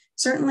 So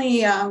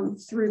certainly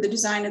through the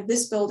design of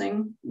this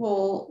building,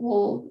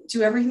 we'll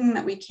do everything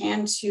that we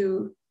can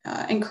to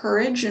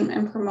encourage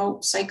and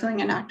promote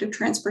cycling and active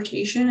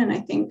transportation. And I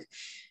think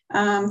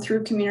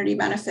through community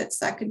benefits,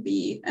 that could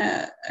be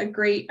a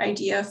great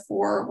idea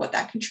for what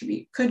that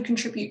could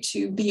contribute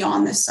to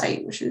beyond the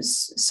site, which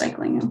is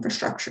cycling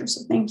infrastructure.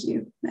 So thank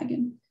you,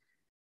 Megan.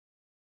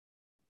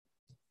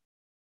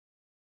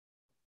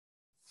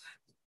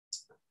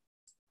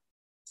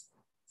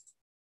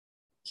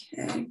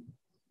 Okay.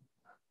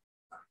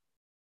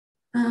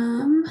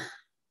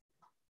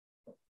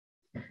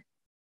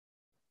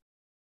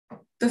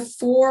 The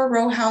 4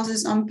 row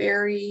houses on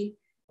Barrie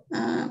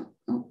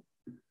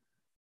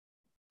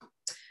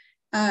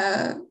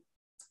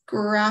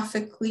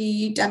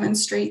graphically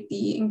demonstrate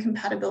the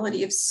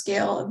incompatibility of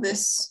scale of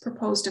this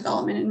proposed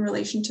development in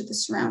relation to the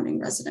surrounding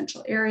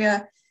residential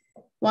area.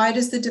 Why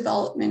does the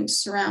development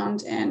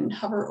surround and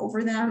hover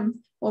over them?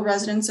 Will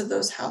residents of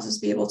those houses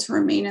be able to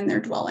remain in their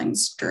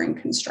dwellings during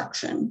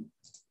construction?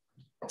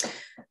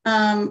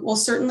 Well,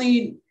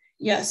 certainly,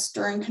 yes,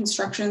 during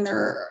construction,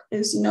 there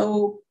is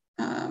no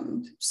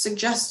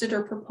suggested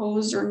or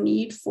proposed or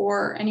need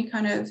for any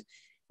kind of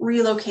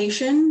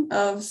relocation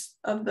of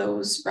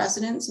those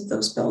residents of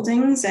those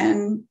buildings,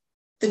 and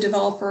the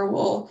developer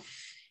will,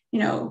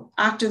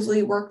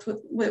 actively work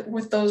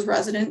with those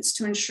residents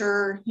to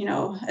ensure,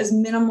 as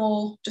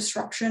minimal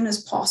disruption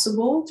as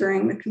possible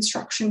during the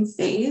construction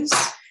phase.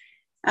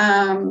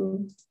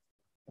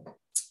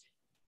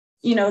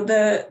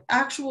 The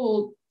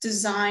actual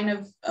design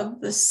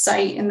of the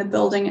site and the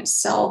building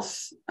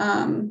itself,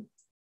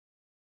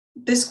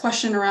 this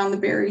question around the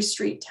Barrie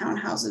Street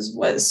townhouses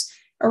was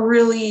a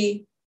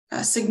really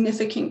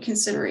significant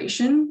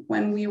consideration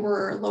when we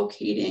were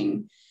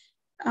locating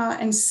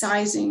and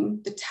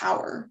sizing the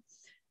tower.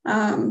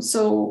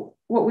 So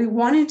what we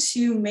wanted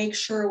to make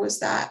sure was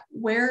that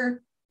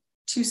where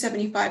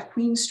 275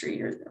 Queen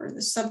Street or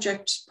the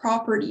subject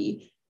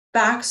property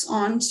backs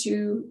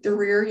onto the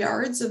rear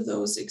yards of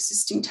those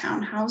existing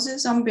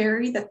townhouses on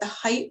Barrie, that the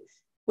height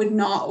would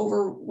not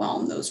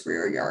overwhelm those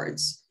rear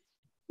yards.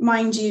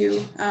 Mind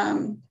you,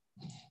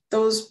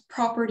 those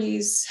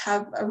properties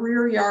have a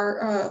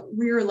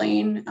rear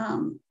lane,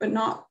 but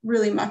not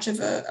really much of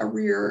a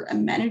rear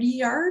amenity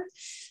yard.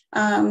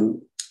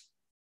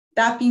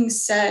 That being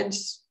said,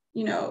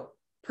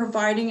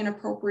 providing an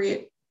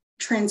appropriate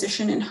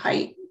transition in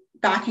height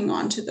backing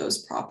onto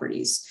those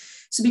properties.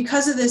 So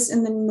because of this,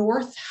 in the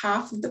north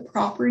half of the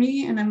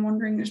property, and I'm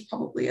wondering there's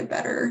probably a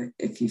better,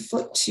 if you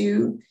flip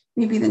to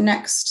maybe the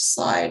next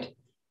slide,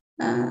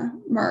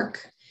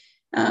 Mark,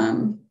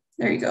 there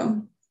you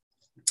go.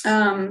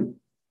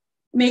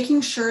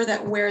 Making sure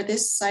that where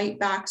this site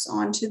backs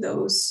onto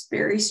those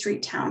Barrie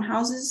Street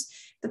townhouses,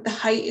 that the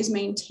height is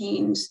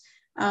maintained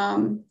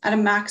at a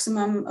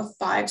maximum of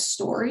 5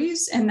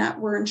 stories, and that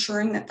we're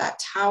ensuring that that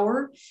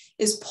tower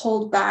is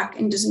pulled back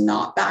and does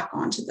not back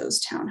onto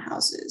those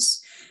townhouses.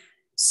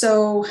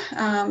 So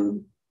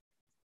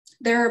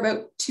they're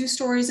about 2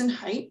 stories in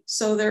height.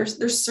 So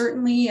there's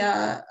certainly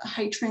a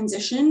height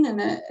transition and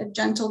a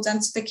gentle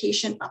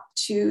densification up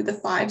to the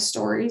 5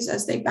 stories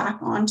as they back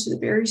onto the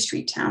Barrie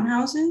Street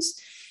townhouses.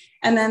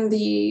 And then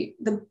the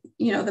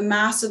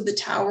mass of the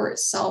tower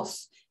itself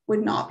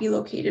would not be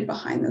located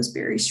behind those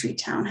Barrie Street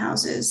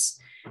townhouses.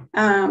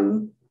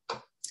 And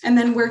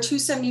then where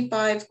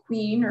 275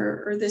 Queen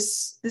or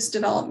this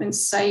development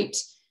site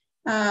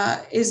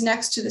is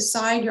next to the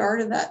side yard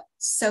of that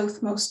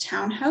southmost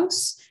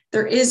townhouse,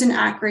 there is an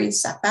at-grade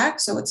setback,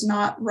 so it's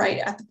not right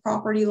at the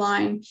property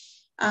line,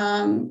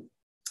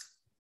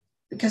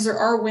 because there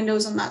are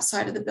windows on that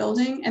side of the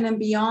building. And then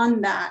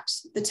beyond that,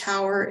 the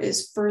tower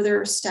is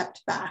further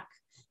stepped back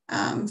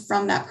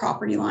from that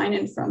property line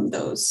and from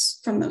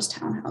those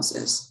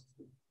townhouses.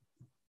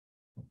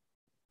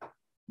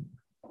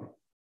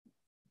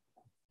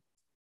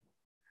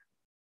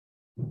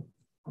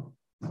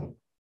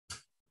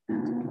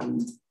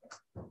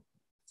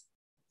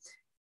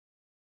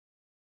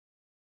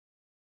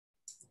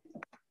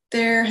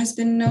 There has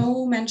been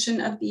no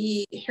mention of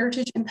the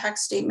heritage impact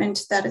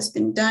statement that has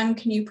been done.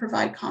 Can you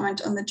provide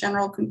comment on the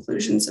general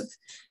conclusions of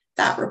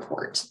that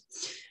report?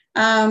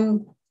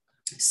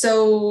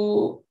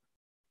 So,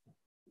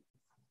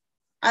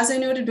 as I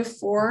noted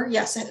before,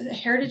 yes, a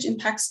heritage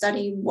impact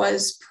study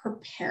was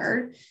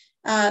prepared.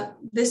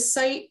 This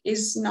site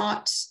is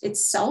not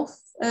itself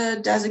a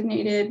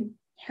designated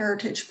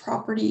heritage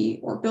property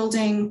or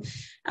building,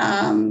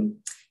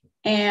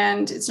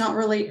 and it's not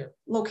really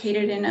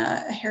located in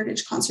a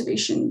heritage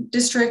conservation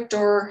district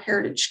or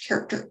heritage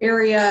character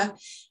area,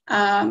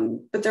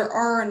 but there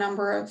are a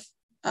number of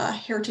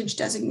heritage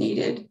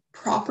designated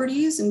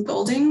properties and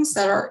buildings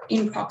that are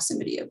in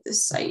proximity of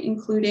this site,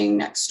 including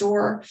next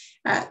door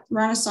at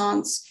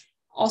Renaissance,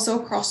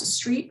 also across the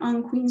street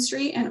on Queen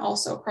Street, and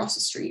also across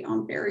the street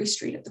on Barrie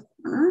Street at the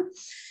corner.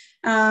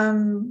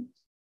 And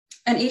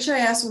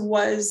HIS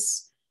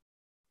was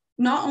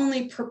not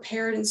only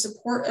prepared in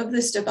support of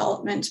this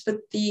development, but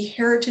the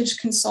heritage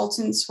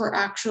consultants were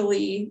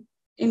actually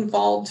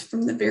involved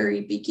from the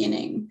very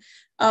beginning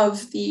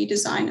of the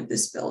design of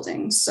this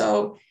building.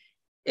 So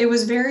it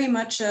was very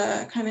much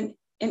a kind of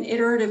an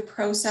iterative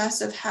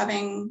process of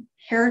having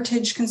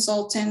heritage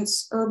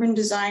consultants, urban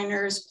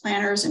designers,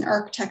 planners, and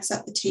architects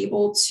at the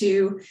table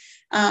to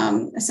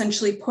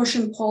essentially push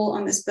and pull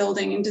on this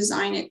building and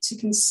design it to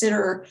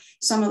consider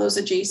some of those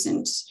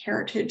adjacent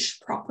heritage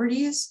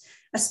properties,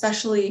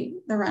 especially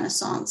the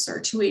Renaissance or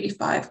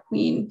 285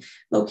 Queen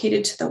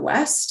located to the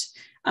west.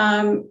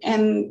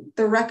 And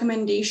the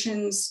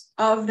recommendations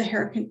of the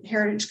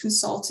heritage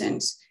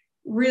consultant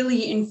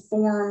really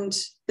informed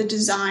the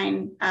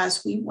design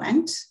as we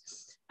went.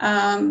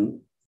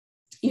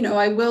 You know,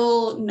 I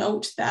will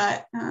note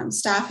that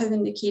staff have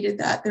indicated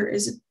that there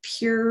is a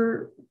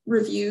peer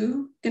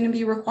review going to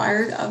be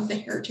required of the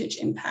heritage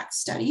impact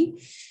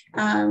study,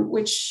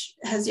 which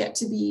has yet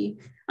to be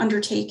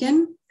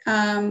undertaken.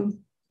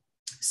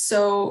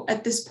 So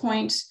at this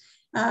point,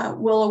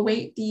 we'll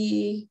await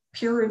the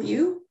peer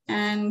review,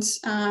 and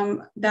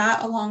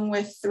that, along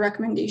with the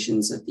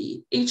recommendations of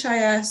the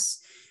HIS,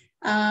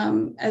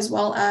 as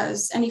well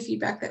as any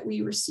feedback that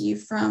we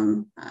receive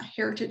from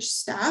heritage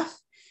staff,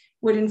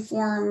 would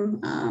inform,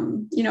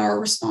 you know, our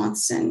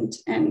response and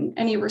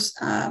any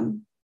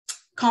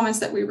comments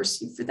that we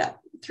receive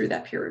through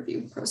that peer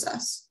review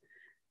process.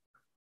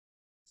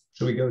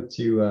 Shall we go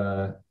to?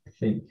 I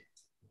think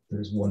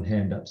there's one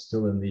hand up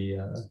still in the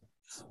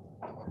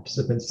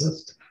participants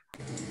list.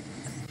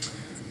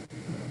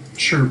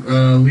 Sure,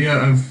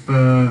 Leah, I've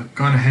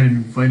gone ahead and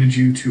invited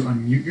you to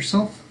unmute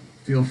yourself.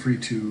 Feel free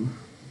to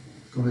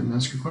go ahead and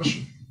ask your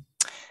question.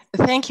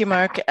 Thank you,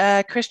 Mark.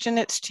 Christian,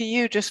 it's to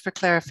you just for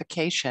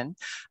clarification.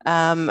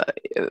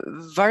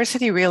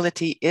 Varsity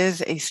Realty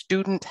is a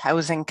student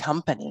housing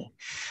company.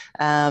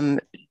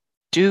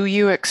 Do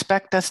you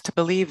expect us to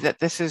believe that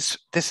this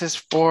is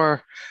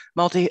for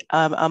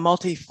a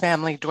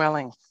multi-family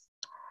dwelling?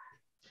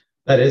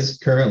 That is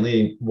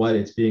currently what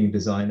it's being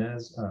designed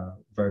as.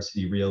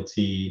 Varsity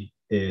Realty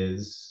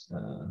is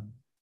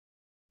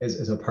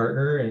a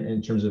partner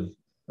in terms of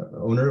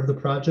owner of the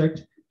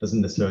project. Doesn't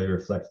necessarily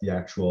reflect the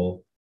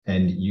actual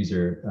end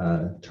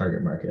user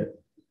target market.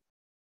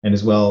 And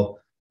as well,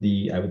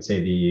 I would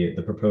say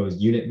the proposed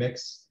unit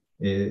mix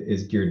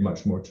is geared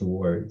much more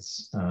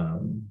towards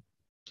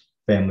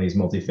families,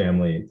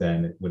 multifamily,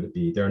 than would it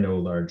be. There are no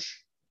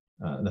large,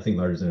 nothing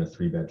larger than a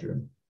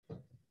 3-bedroom.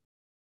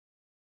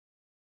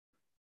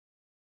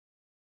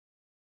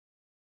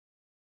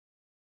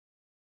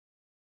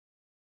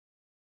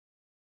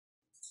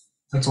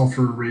 That's all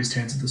for raised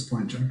hands at this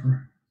point,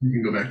 Jennifer. You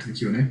can go back to the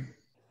Q&A.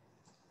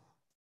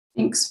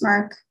 Thanks,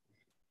 Mark.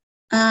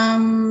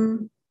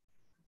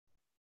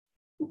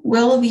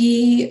 Will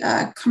the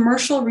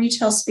commercial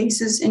retail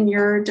spaces in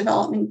your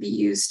development be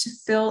used to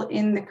fill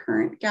in the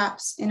current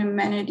gaps in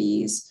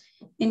amenities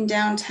in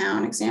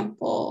downtown,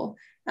 example,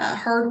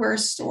 hardware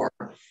store,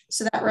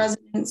 so that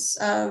residents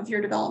of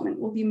your development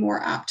will be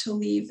more apt to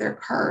leave their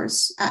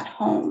cars at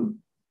home?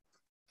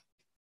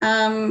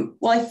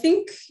 Well, I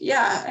think,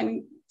 yeah, I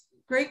mean,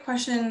 great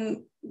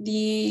question.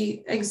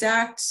 The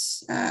exact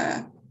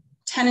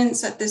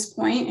tenants at this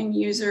point and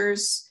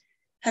users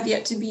have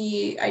yet to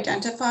be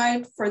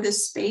identified for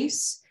this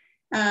space.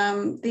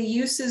 The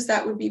uses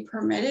that would be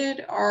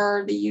permitted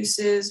are the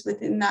uses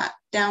within that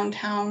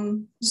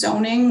downtown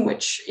zoning,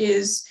 which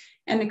is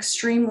an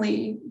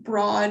extremely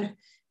broad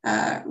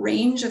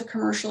range of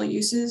commercial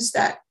uses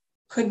that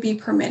could be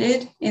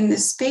permitted in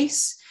this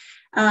space.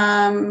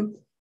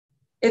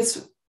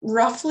 It's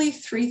roughly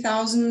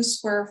 3,000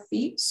 square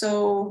feet.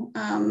 So,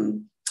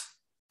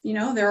 you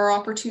know, there are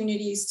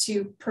opportunities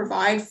to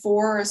provide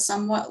for a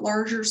somewhat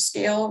larger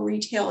scale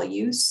retail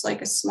use,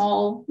 like a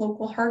small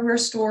local hardware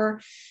store,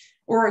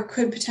 or it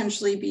could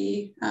potentially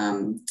be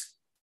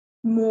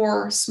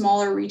more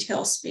smaller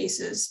retail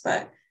spaces.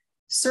 But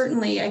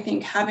certainly, I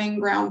think having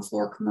ground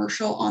floor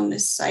commercial on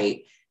this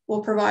site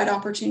will provide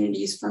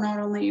opportunities for not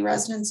only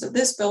residents of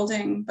this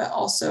building, but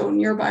also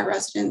nearby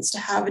residents to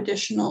have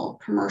additional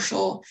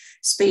commercial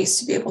space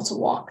to be able to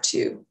walk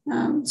to,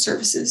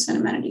 services and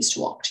amenities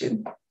to walk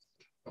to.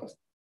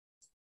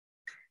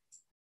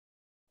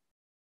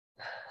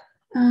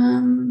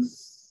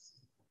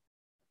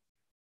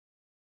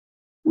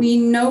 We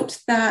note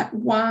that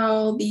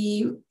while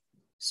it's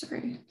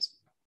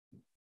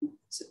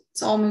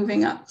all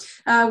moving up.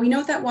 We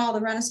note that while the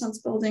Renaissance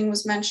building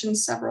was mentioned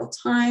several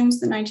times,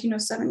 the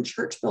 1907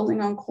 church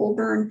building on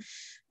Colborne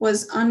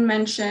was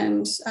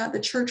unmentioned. The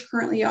church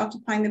currently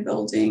occupying the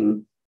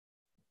building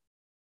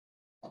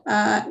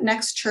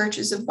next church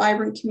is a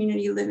vibrant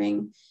community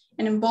living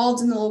and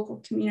involved in the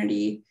local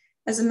community.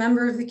 As a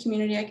member of the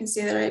community, I can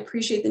say that I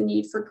appreciate the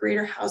need for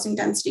greater housing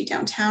density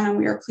downtown, and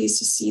we are pleased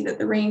to see that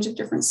the range of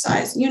different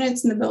size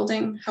units in the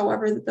building.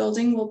 However, the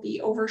building will be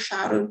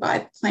overshadowed by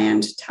the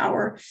planned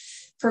tower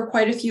for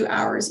quite a few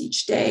hours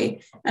each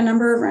day. A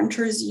number of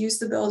renters use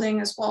the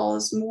building, as well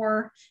as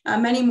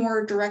many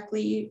more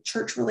directly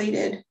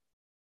church-related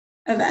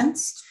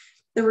events.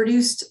 The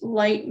reduced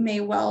light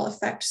may well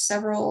affect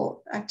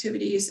several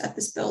activities at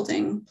this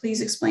building. Please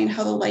explain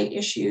how the light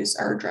issues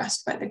are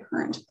addressed by the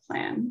current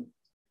plan.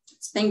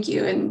 Thank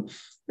you. And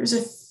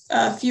there's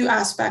a few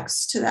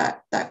aspects to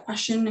that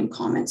question and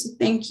comments. So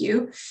thank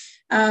you.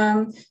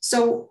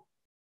 So,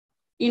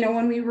 you know,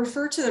 when we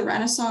refer to the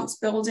Renaissance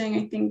building,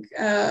 I think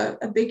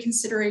a big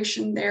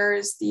consideration there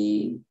is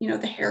the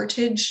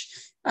heritage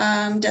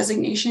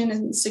designation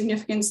and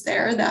significance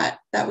there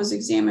that was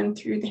examined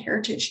through the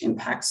heritage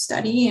impact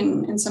study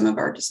and some of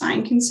our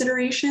design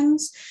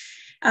considerations.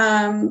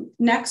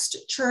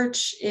 Next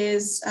church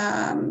is,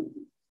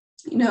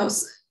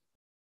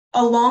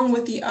 along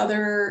with the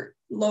other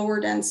lower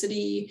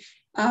density,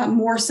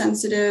 more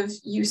sensitive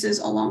uses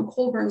along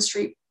Colborne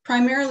Street,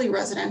 primarily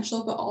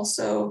residential, but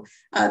also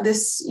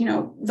this,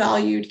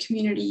 valued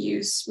community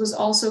use was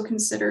also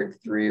considered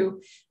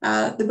through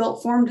the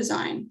built form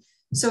design.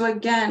 So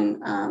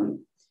again,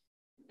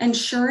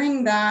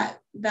 ensuring that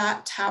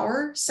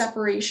tower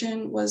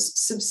separation was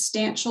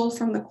substantial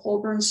from the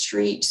Colborne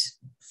Street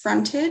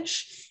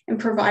frontage and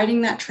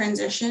providing that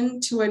transition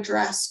to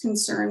address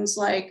concerns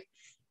like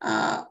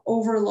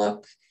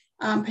overlook,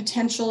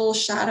 potential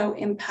shadow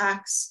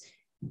impacts.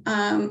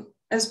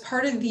 As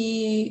part of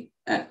the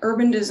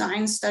urban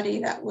design study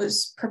that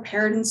was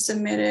prepared and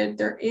submitted,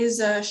 there is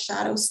a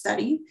shadow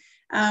study,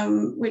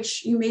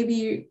 which you may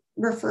be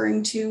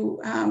referring to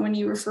when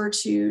you refer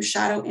to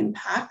shadow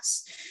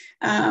impacts.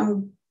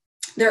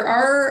 There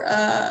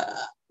are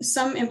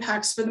some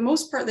impacts. For the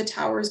most part, the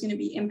tower is going to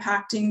be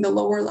impacting the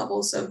lower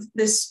levels of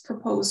this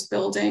proposed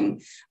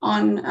building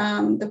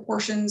on the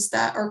portions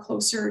that are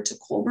closer to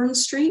Colborne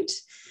Street.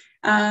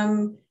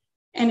 And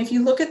if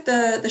you look at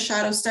the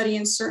shadow study,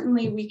 and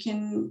certainly we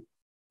can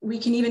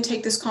even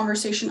take this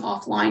conversation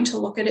offline to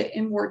look at it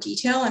in more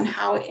detail and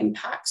how it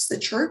impacts the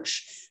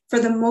church. For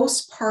the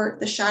most part,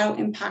 the shadow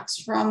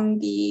impacts from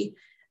the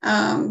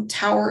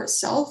tower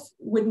itself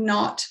would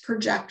not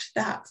project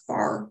that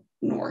far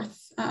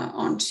north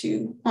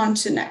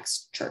onto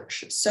next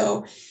church.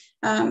 So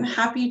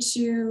happy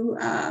to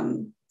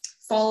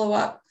follow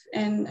up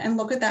and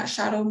look at that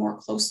shadow more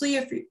closely,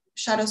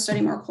 shadow study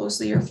more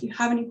closely, or if you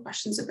have any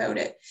questions about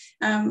it,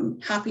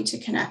 happy to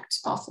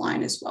connect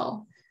offline as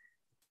well.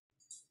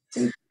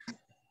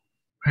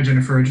 Hi,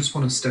 Jennifer. I just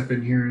want to step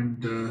in here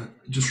and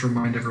just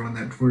remind everyone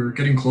that we're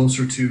getting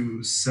closer to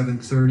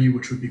 7:30,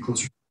 which would be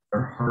closer to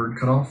our hard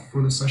cutoff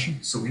for the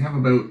session. So we have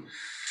about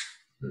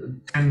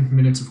 10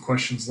 minutes of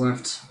questions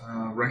left,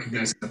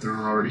 recognizing that there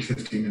are already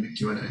 15-minute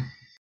Q&A.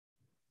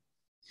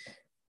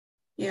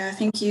 Yeah,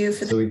 thank you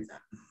for that.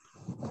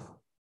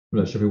 I'm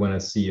not sure if we want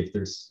to see if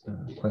there's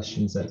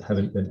questions that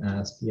haven't been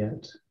asked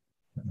yet.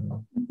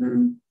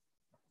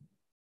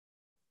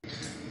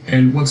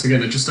 And once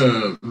again, just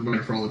a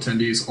reminder for all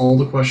attendees, all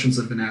the questions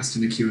that have been asked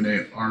in the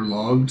Q&A are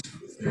logged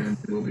and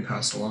they will be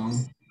passed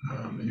along.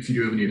 And if you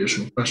do have any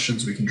additional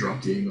questions, we can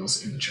drop the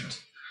emails in the chat.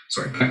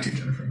 Sorry, back to you,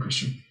 Jennifer and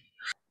Christian.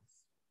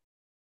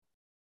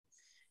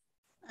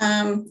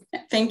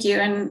 Thank you.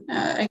 And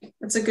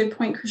that's a good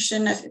point,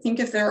 Christian. I think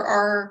if there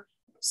are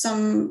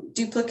some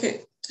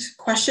duplicate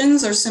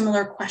questions or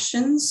similar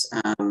questions,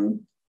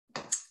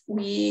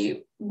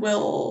 we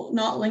will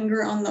not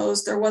linger on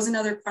those. There was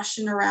another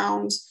question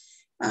around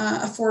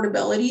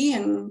affordability,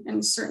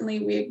 and certainly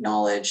we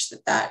acknowledge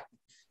that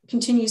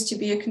continues to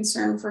be a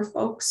concern for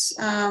folks,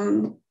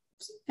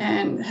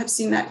 and have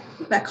seen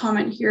that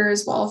comment here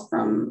as well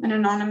from an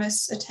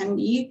anonymous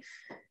attendee.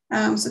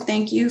 So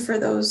thank you for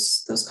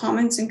those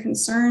comments and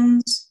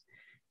concerns.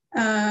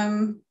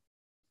 On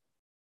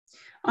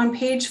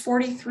page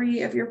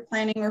 43 of your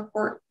planning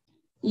report,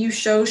 you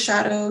show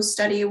shadow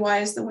study. Why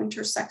is the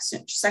winter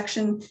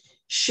section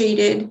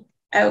shaded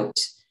out?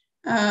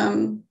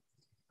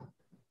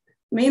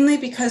 Mainly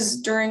because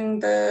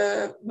during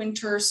the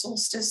winter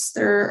solstice,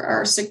 there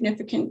are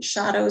significant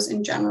shadows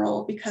in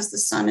general because the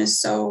sun is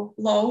so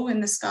low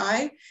in the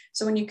sky.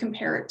 So when you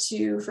compare it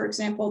to, for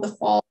example, the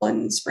fall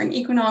and spring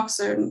equinox,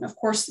 and of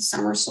course the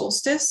summer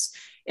solstice,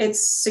 it's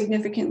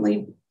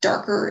significantly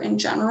darker in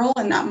general.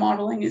 And that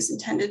modeling is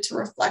intended to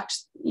reflect,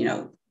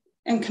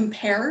 and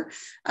compare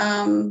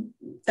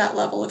that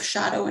level of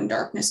shadow and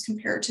darkness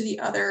compared to the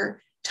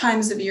other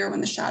times of year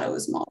when the shadow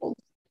is modeled.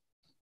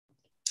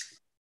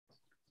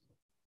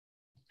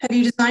 Have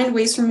you designed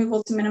waste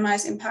removal to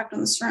minimize impact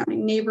on the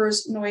surrounding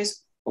neighbors,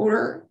 noise,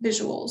 odor,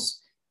 visuals?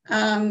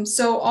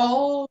 So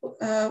all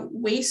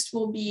waste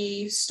will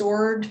be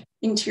stored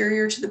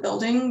interior to the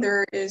building.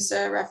 There is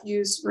a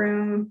refuse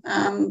room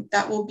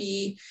that will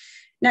be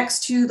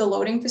next to the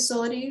loading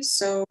facilities.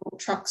 So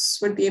garbage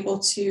trucks would be able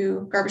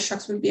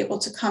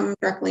to come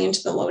directly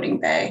into the loading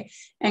bay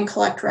and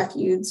collect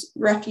refuse,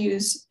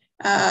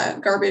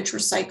 garbage,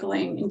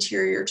 recycling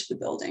interior to the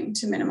building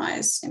to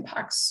minimize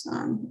impacts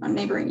on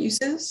neighboring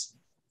uses.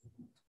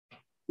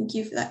 Thank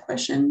you for that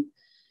question.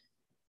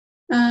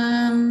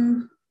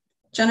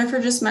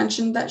 Jennifer just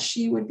mentioned that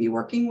she would be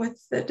working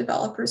with the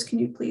developers. Can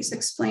you please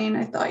explain?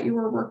 I thought you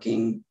were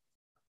working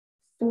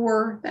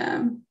for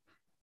them.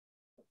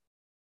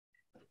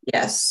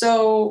 Yes,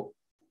 so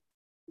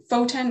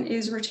FOTEN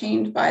is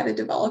retained by the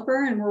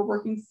developer, and we're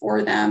working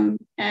for them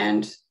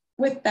and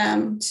with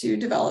them to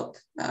develop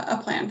a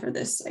plan for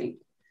this site.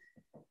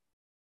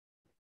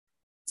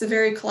 It's a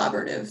very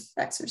collaborative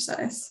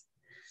exercise.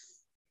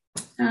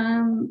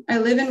 I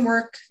live and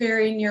work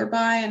very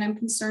nearby, and I'm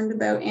concerned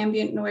about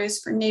ambient noise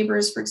for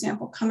neighbors, for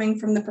example, coming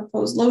from the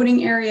proposed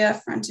loading area.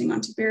 Fronting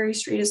onto Berry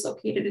Street is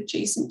located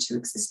adjacent to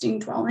existing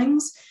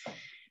dwellings.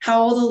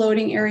 How will the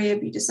loading area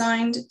be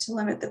designed to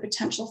limit the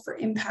potential for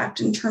impact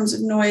in terms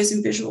of noise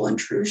and visual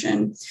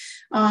intrusion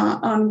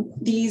on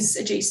these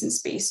adjacent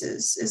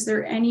spaces? Is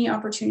there any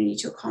opportunity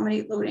to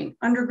accommodate loading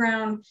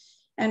underground?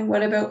 And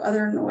what about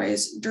other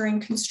noise during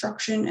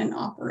construction and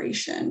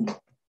operation?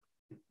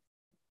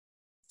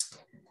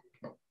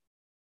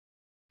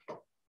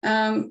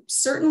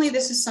 Certainly,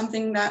 this is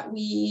something that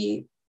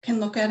we can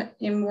look at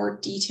in more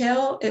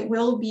detail. It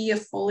will be a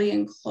fully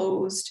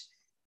enclosed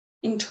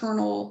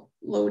internal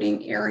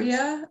loading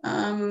area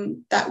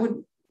that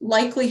would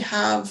likely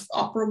have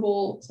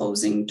operable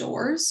closing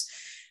doors.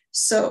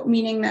 So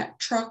meaning that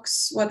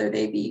trucks, whether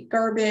they be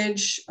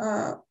garbage,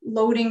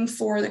 loading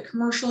for the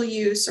commercial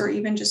use, or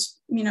even just,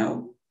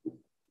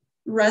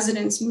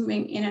 residents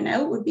moving in and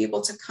out would be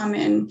able to come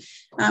in,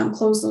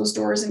 close those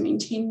doors and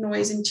maintain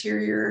noise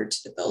interior to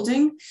the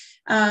building.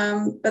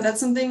 But that's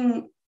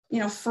something,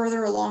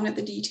 further along at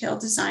the detailed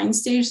design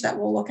stage that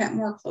we'll look at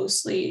more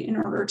closely in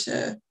order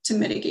to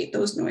mitigate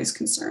those noise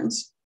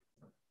concerns.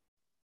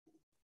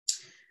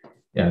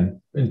 Yeah,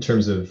 in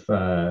terms of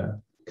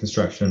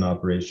construction and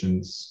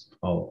operations,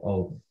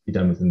 all be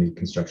done within the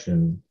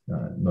construction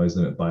noise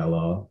limit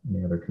bylaw,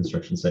 any other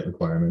construction site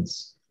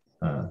requirements.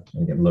 And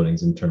again, loading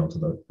is internal to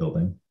the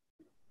building.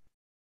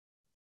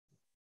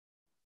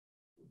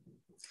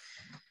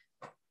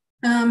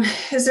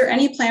 Is there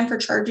any plan for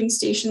charging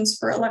stations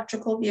for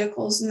electrical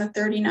vehicles in the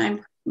 39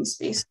 parking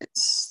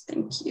spaces?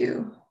 Thank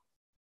you.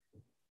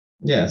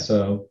 Yeah,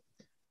 so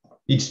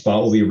each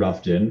spot will be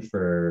roughed in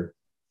for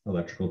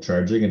electrical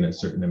charging, and a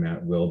certain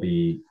amount will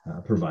be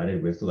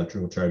provided with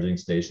electrical charging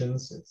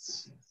stations. It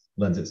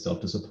lends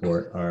itself to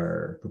support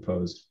our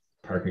proposed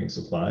parking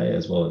supply,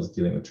 as well as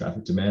dealing with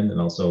traffic demand, and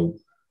also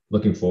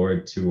looking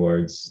forward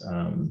towards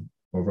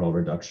overall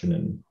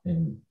reduction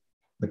in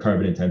the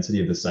carbon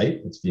intensity of the site.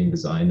 It's being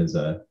designed as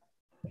a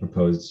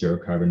proposed zero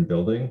carbon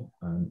building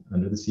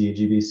under the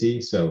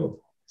CAGBC. So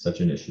such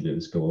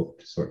initiatives go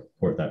to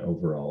support that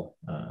overall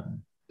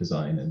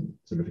design and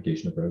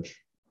certification approach.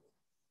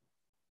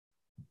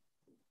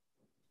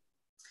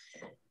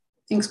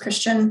 Thanks,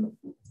 Christian.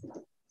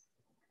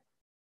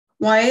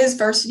 Why is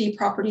Varsity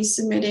Properties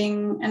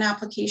submitting an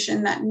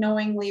application that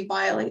knowingly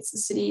violates the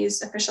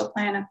city's official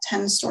plan of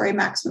 10-story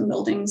maximum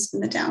buildings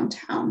in the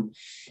downtown?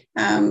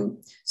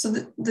 So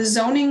the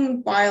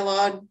zoning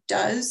bylaw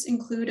does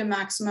include a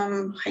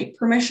maximum height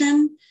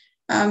permission,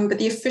 but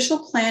the official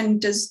plan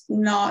does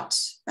not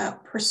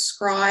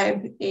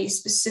prescribe a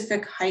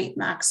specific height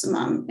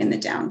maximum in the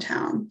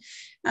downtown.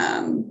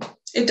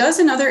 It does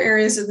in other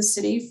areas of the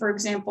city. For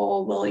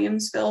example,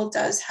 Williamsville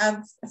does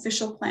have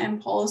official plan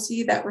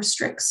policy that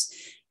restricts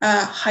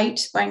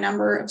height by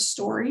number of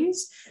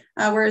stories,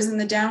 whereas in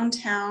the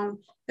downtown,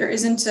 there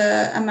isn't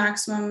a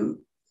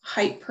maximum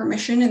height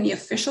permission in the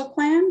official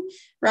plan.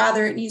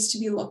 Rather, it needs to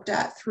be looked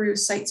at through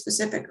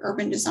site-specific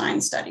urban design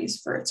studies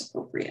for its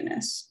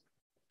appropriateness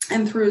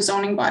and through a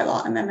zoning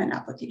bylaw amendment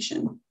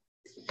application.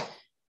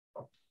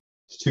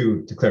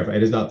 To clarify,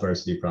 it is not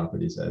Varsity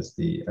Properties as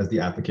the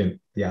applicant.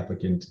 The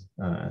applicant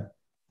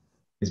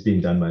is being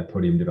done by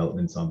Podium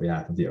Developments on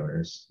behalf of the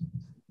owners.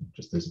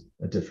 Just there's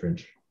a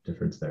difference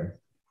there.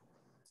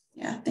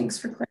 Yeah, thanks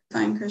for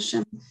clarifying,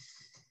 Christian.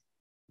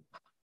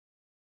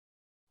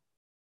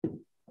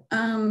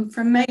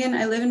 From Megan,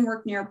 I live and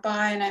work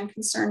nearby, and I'm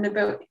concerned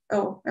about.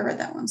 Oh, I read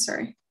that one.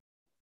 Sorry.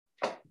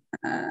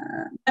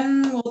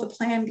 When will the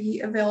plan be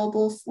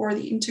available for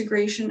the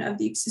integration of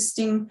the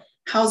existing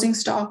housing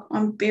stock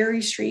on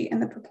Berry Street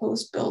and the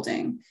proposed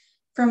building?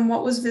 From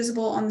what was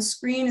visible on the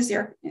screen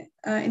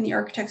in the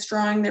architect's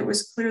drawing, there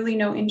was clearly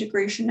no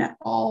integration at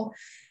all.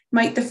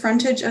 Might the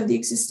frontage of the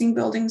existing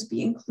buildings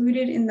be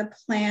included in the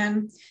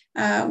plan?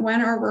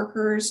 When are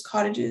workers'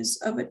 cottages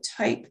of a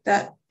type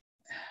that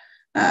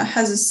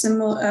has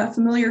a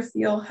familiar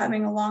feel,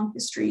 having a long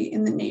history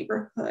in the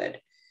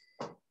neighborhood?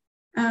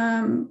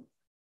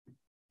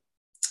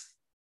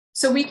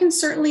 So we can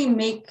certainly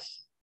make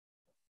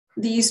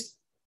these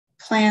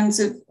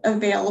plans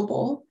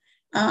available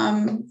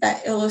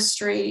that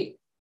illustrate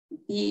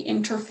the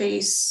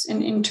interface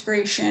and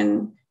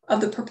integration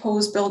of the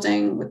proposed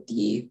building with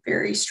the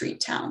Berry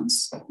Street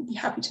towns. I'd be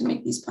happy to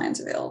make these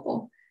plans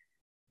available.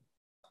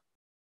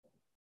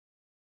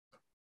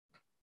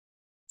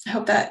 I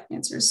hope that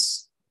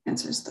answers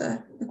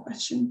the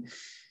question.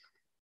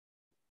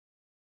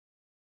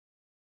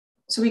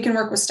 So we can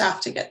work with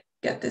staff to get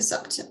this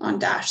up on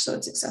Dash so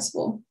it's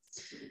accessible.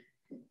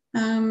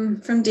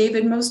 From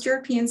David, most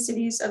European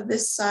cities of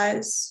this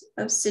size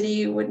of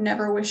city would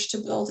never wish to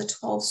build a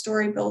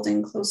 12-story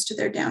building close to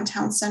their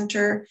downtown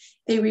center.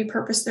 They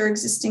repurpose their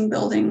existing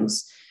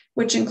buildings.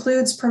 which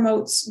includes,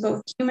 promotes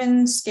both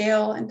human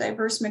scale and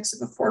diverse mix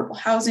of affordable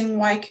housing.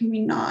 Why can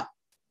we not,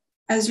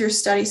 as your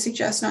study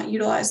suggests, not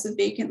utilize the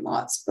vacant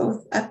lots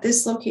both at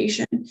this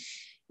location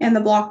and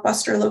the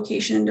Blockbuster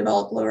location and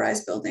develop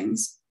low-rise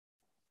buildings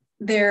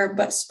there,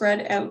 but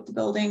spread out the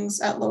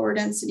buildings at lower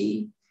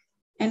density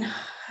and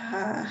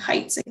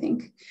heights, I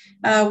think.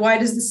 Why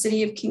does the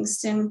city of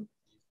Kingston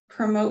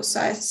promote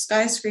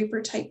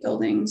skyscraper type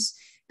buildings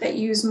that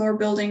use more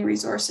building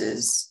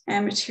resources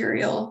and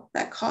material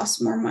that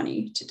costs more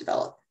money to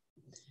develop?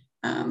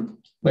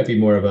 Might be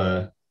more of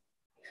a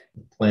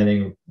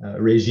planning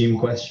regime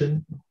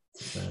question.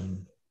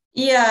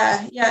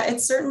 Yeah,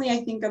 it's certainly,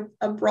 I think,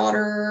 a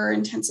broader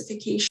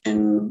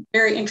intensification,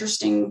 very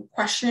interesting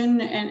question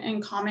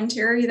and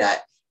commentary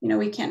that, you know,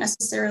 we can't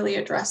necessarily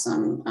address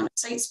on a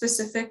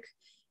site-specific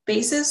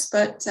basis,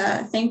 but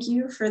thank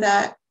you for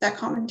that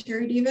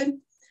commentary, David.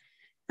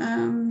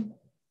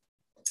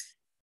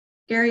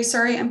 Gary,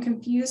 sorry, I'm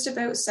confused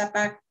about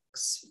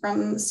setbacks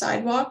from the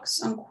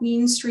sidewalks. On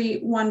Queen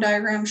Street, one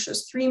diagram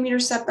shows 3 meter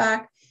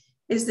setback.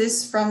 Is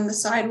this from the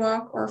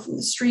sidewalk or from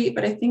the street?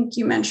 But I think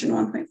you mentioned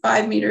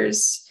 1.5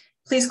 meters.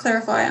 Please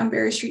clarify, on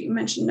Berry Street, you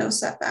mentioned no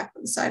setback,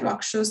 but the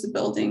sidewalk shows the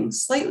building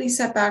slightly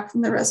set back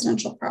from the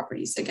residential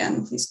properties.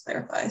 Again, please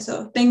clarify.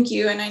 So thank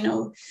you. And I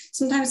know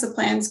sometimes the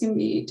plans can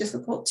be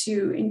difficult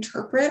to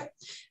interpret.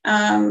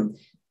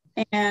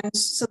 And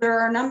so there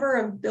are a number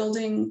of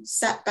building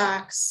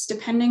setbacks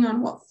depending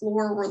on what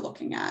floor we're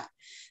looking at.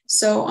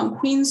 So on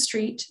Queen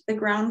Street, the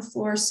ground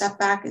floor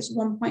setback is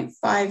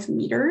 1.5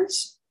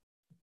 meters.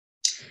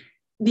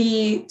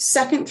 The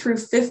second through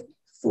fifth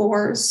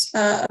floors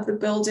of the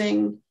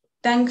building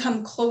then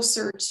come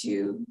closer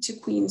to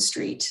Queen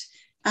Street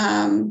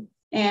and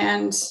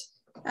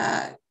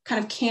kind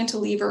of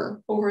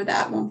cantilever over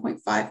that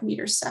 1.5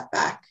 meter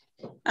setback.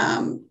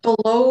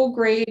 Below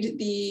grade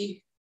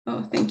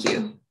thank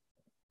you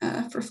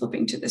for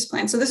flipping to this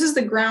plan. So this is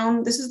the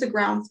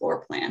ground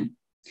floor plan.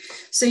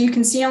 So you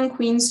can see on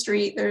Queen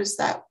Street, there's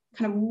that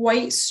kind of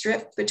white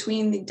strip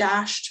between the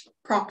dashed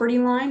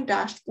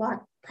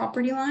black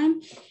property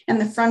line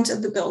and the front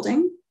of the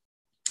building.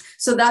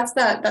 So that's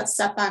that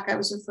setback I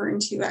was referring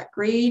to at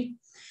grade.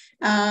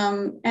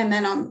 And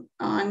then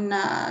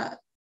on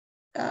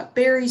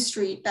Berry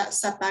Street, that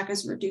setback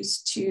is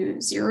reduced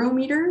to 0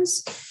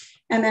 meters.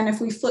 And then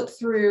if we flip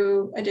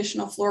through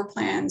additional floor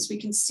plans, we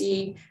can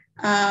see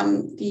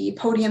the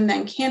podium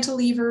then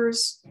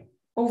cantilevers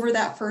over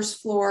that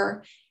first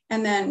floor.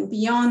 And then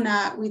beyond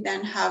that, we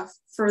then have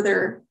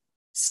further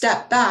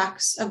step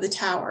backs of the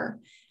tower.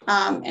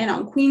 And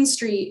on Queen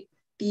Street,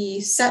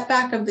 the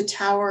setback of the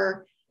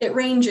tower, it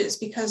ranges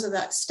because of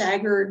that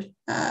staggered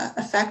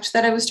effect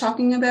that I was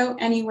talking about,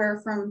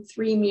 anywhere from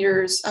 3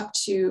 meters up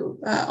to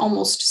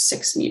almost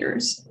 6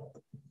 meters.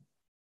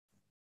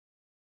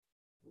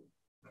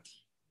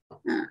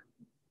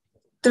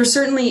 There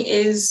certainly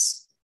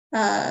is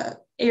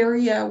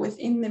area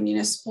within the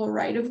municipal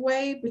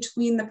right-of-way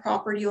between the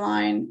property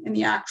line and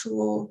the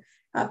actual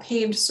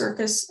paved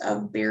surface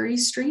of Berry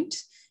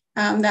Street.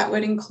 That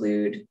would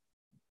include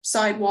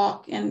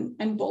sidewalk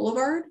and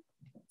boulevard.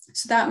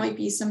 So that might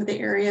be some of the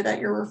area that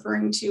you're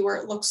referring to where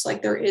it looks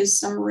like there is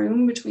some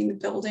room between the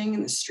building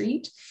and the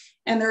street.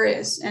 And there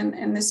is,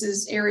 and this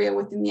is area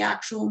within the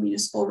actual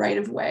municipal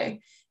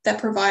right-of-way that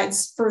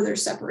provides further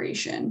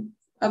separation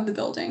of the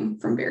building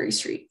from Berry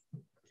Street.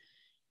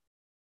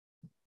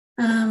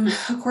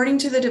 According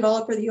to the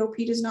developer, the OP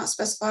does not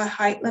specify a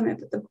height limit,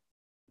 but the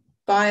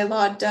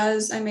bylaw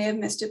does. I may have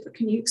missed it, but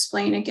can you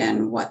explain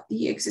again what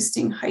the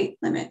existing height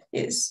limit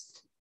is?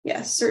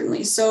 Yes,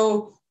 certainly.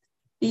 So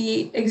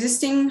the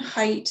existing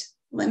height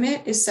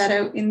limit is set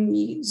out in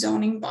the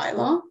zoning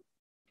bylaw,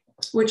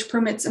 which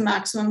permits a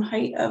maximum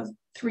height of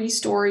 3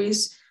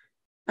 stories,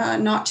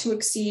 not to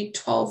exceed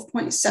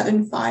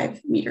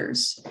 12.75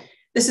 meters.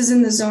 This is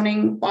in the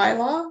zoning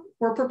bylaw.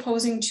 We're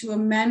proposing to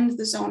amend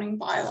the zoning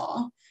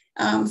bylaw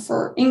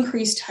for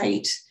increased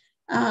height,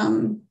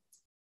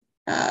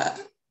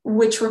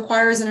 which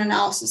requires an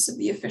analysis of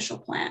the official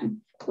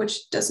plan,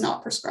 which does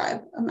not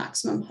prescribe a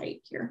maximum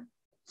height here.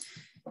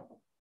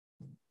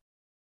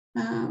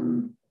 We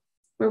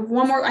have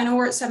one more. I know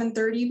we're at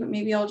 7:30, but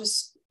maybe I'll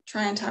just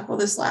try and tackle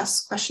this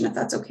last question if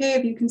that's okay.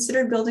 Have you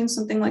considered building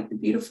something like the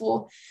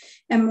beautiful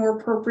and more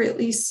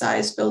appropriately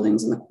sized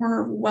buildings in the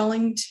corner of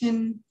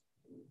Wellington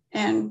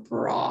and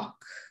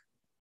Brock?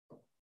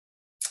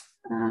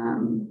 I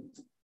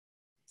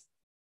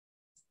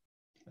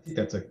think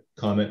that's a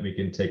comment we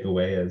can take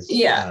away as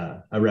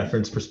a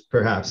reference,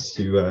 perhaps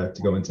to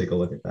go and take a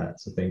look at that.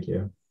 So thank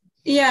you.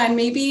 Yeah, and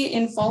maybe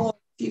in follow-up,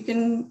 you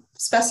can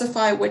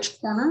specify which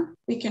corner.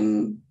 We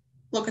can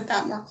look at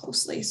that more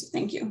closely. So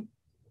thank you.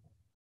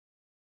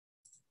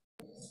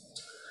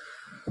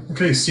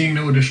 Okay, seeing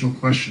no additional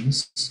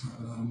questions,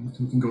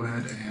 we can go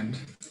ahead and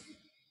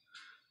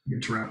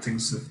get to wrap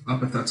things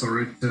up if that's all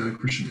right,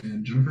 Christian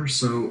and Jennifer.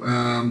 So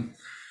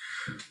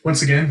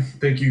once again,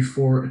 thank you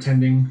for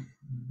attending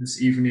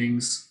this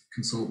evening's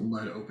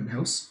consultant-led open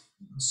house.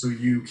 So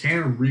you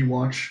can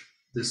rewatch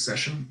this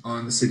session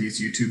on the city's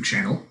YouTube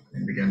channel.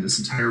 And again, this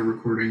entire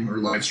recording or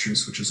live stream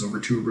switches over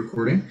to a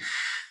recording.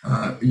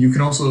 You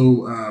can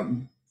also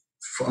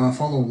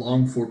follow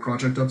along for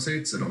project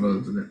updates. I don't know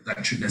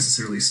that should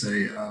necessarily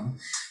say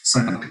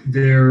sign up.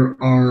 There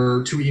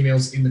are 2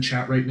 emails in the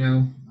chat right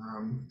now.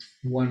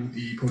 One,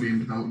 the Podium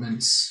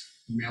Developments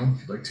email, if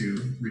you'd like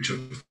to reach out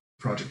to the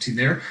project team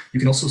there. You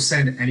can also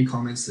send any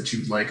comments that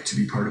you'd like to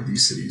be part of the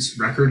city's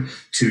record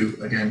to,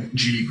 again,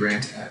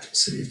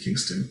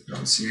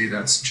 ggrant@cityofkingston.ca.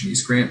 That's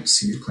Janice Grant,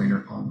 senior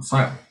planner on the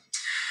file.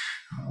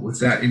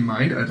 With that in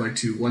mind, I'd like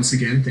to once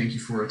again thank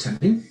you for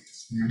attending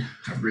and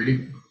have a great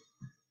evening.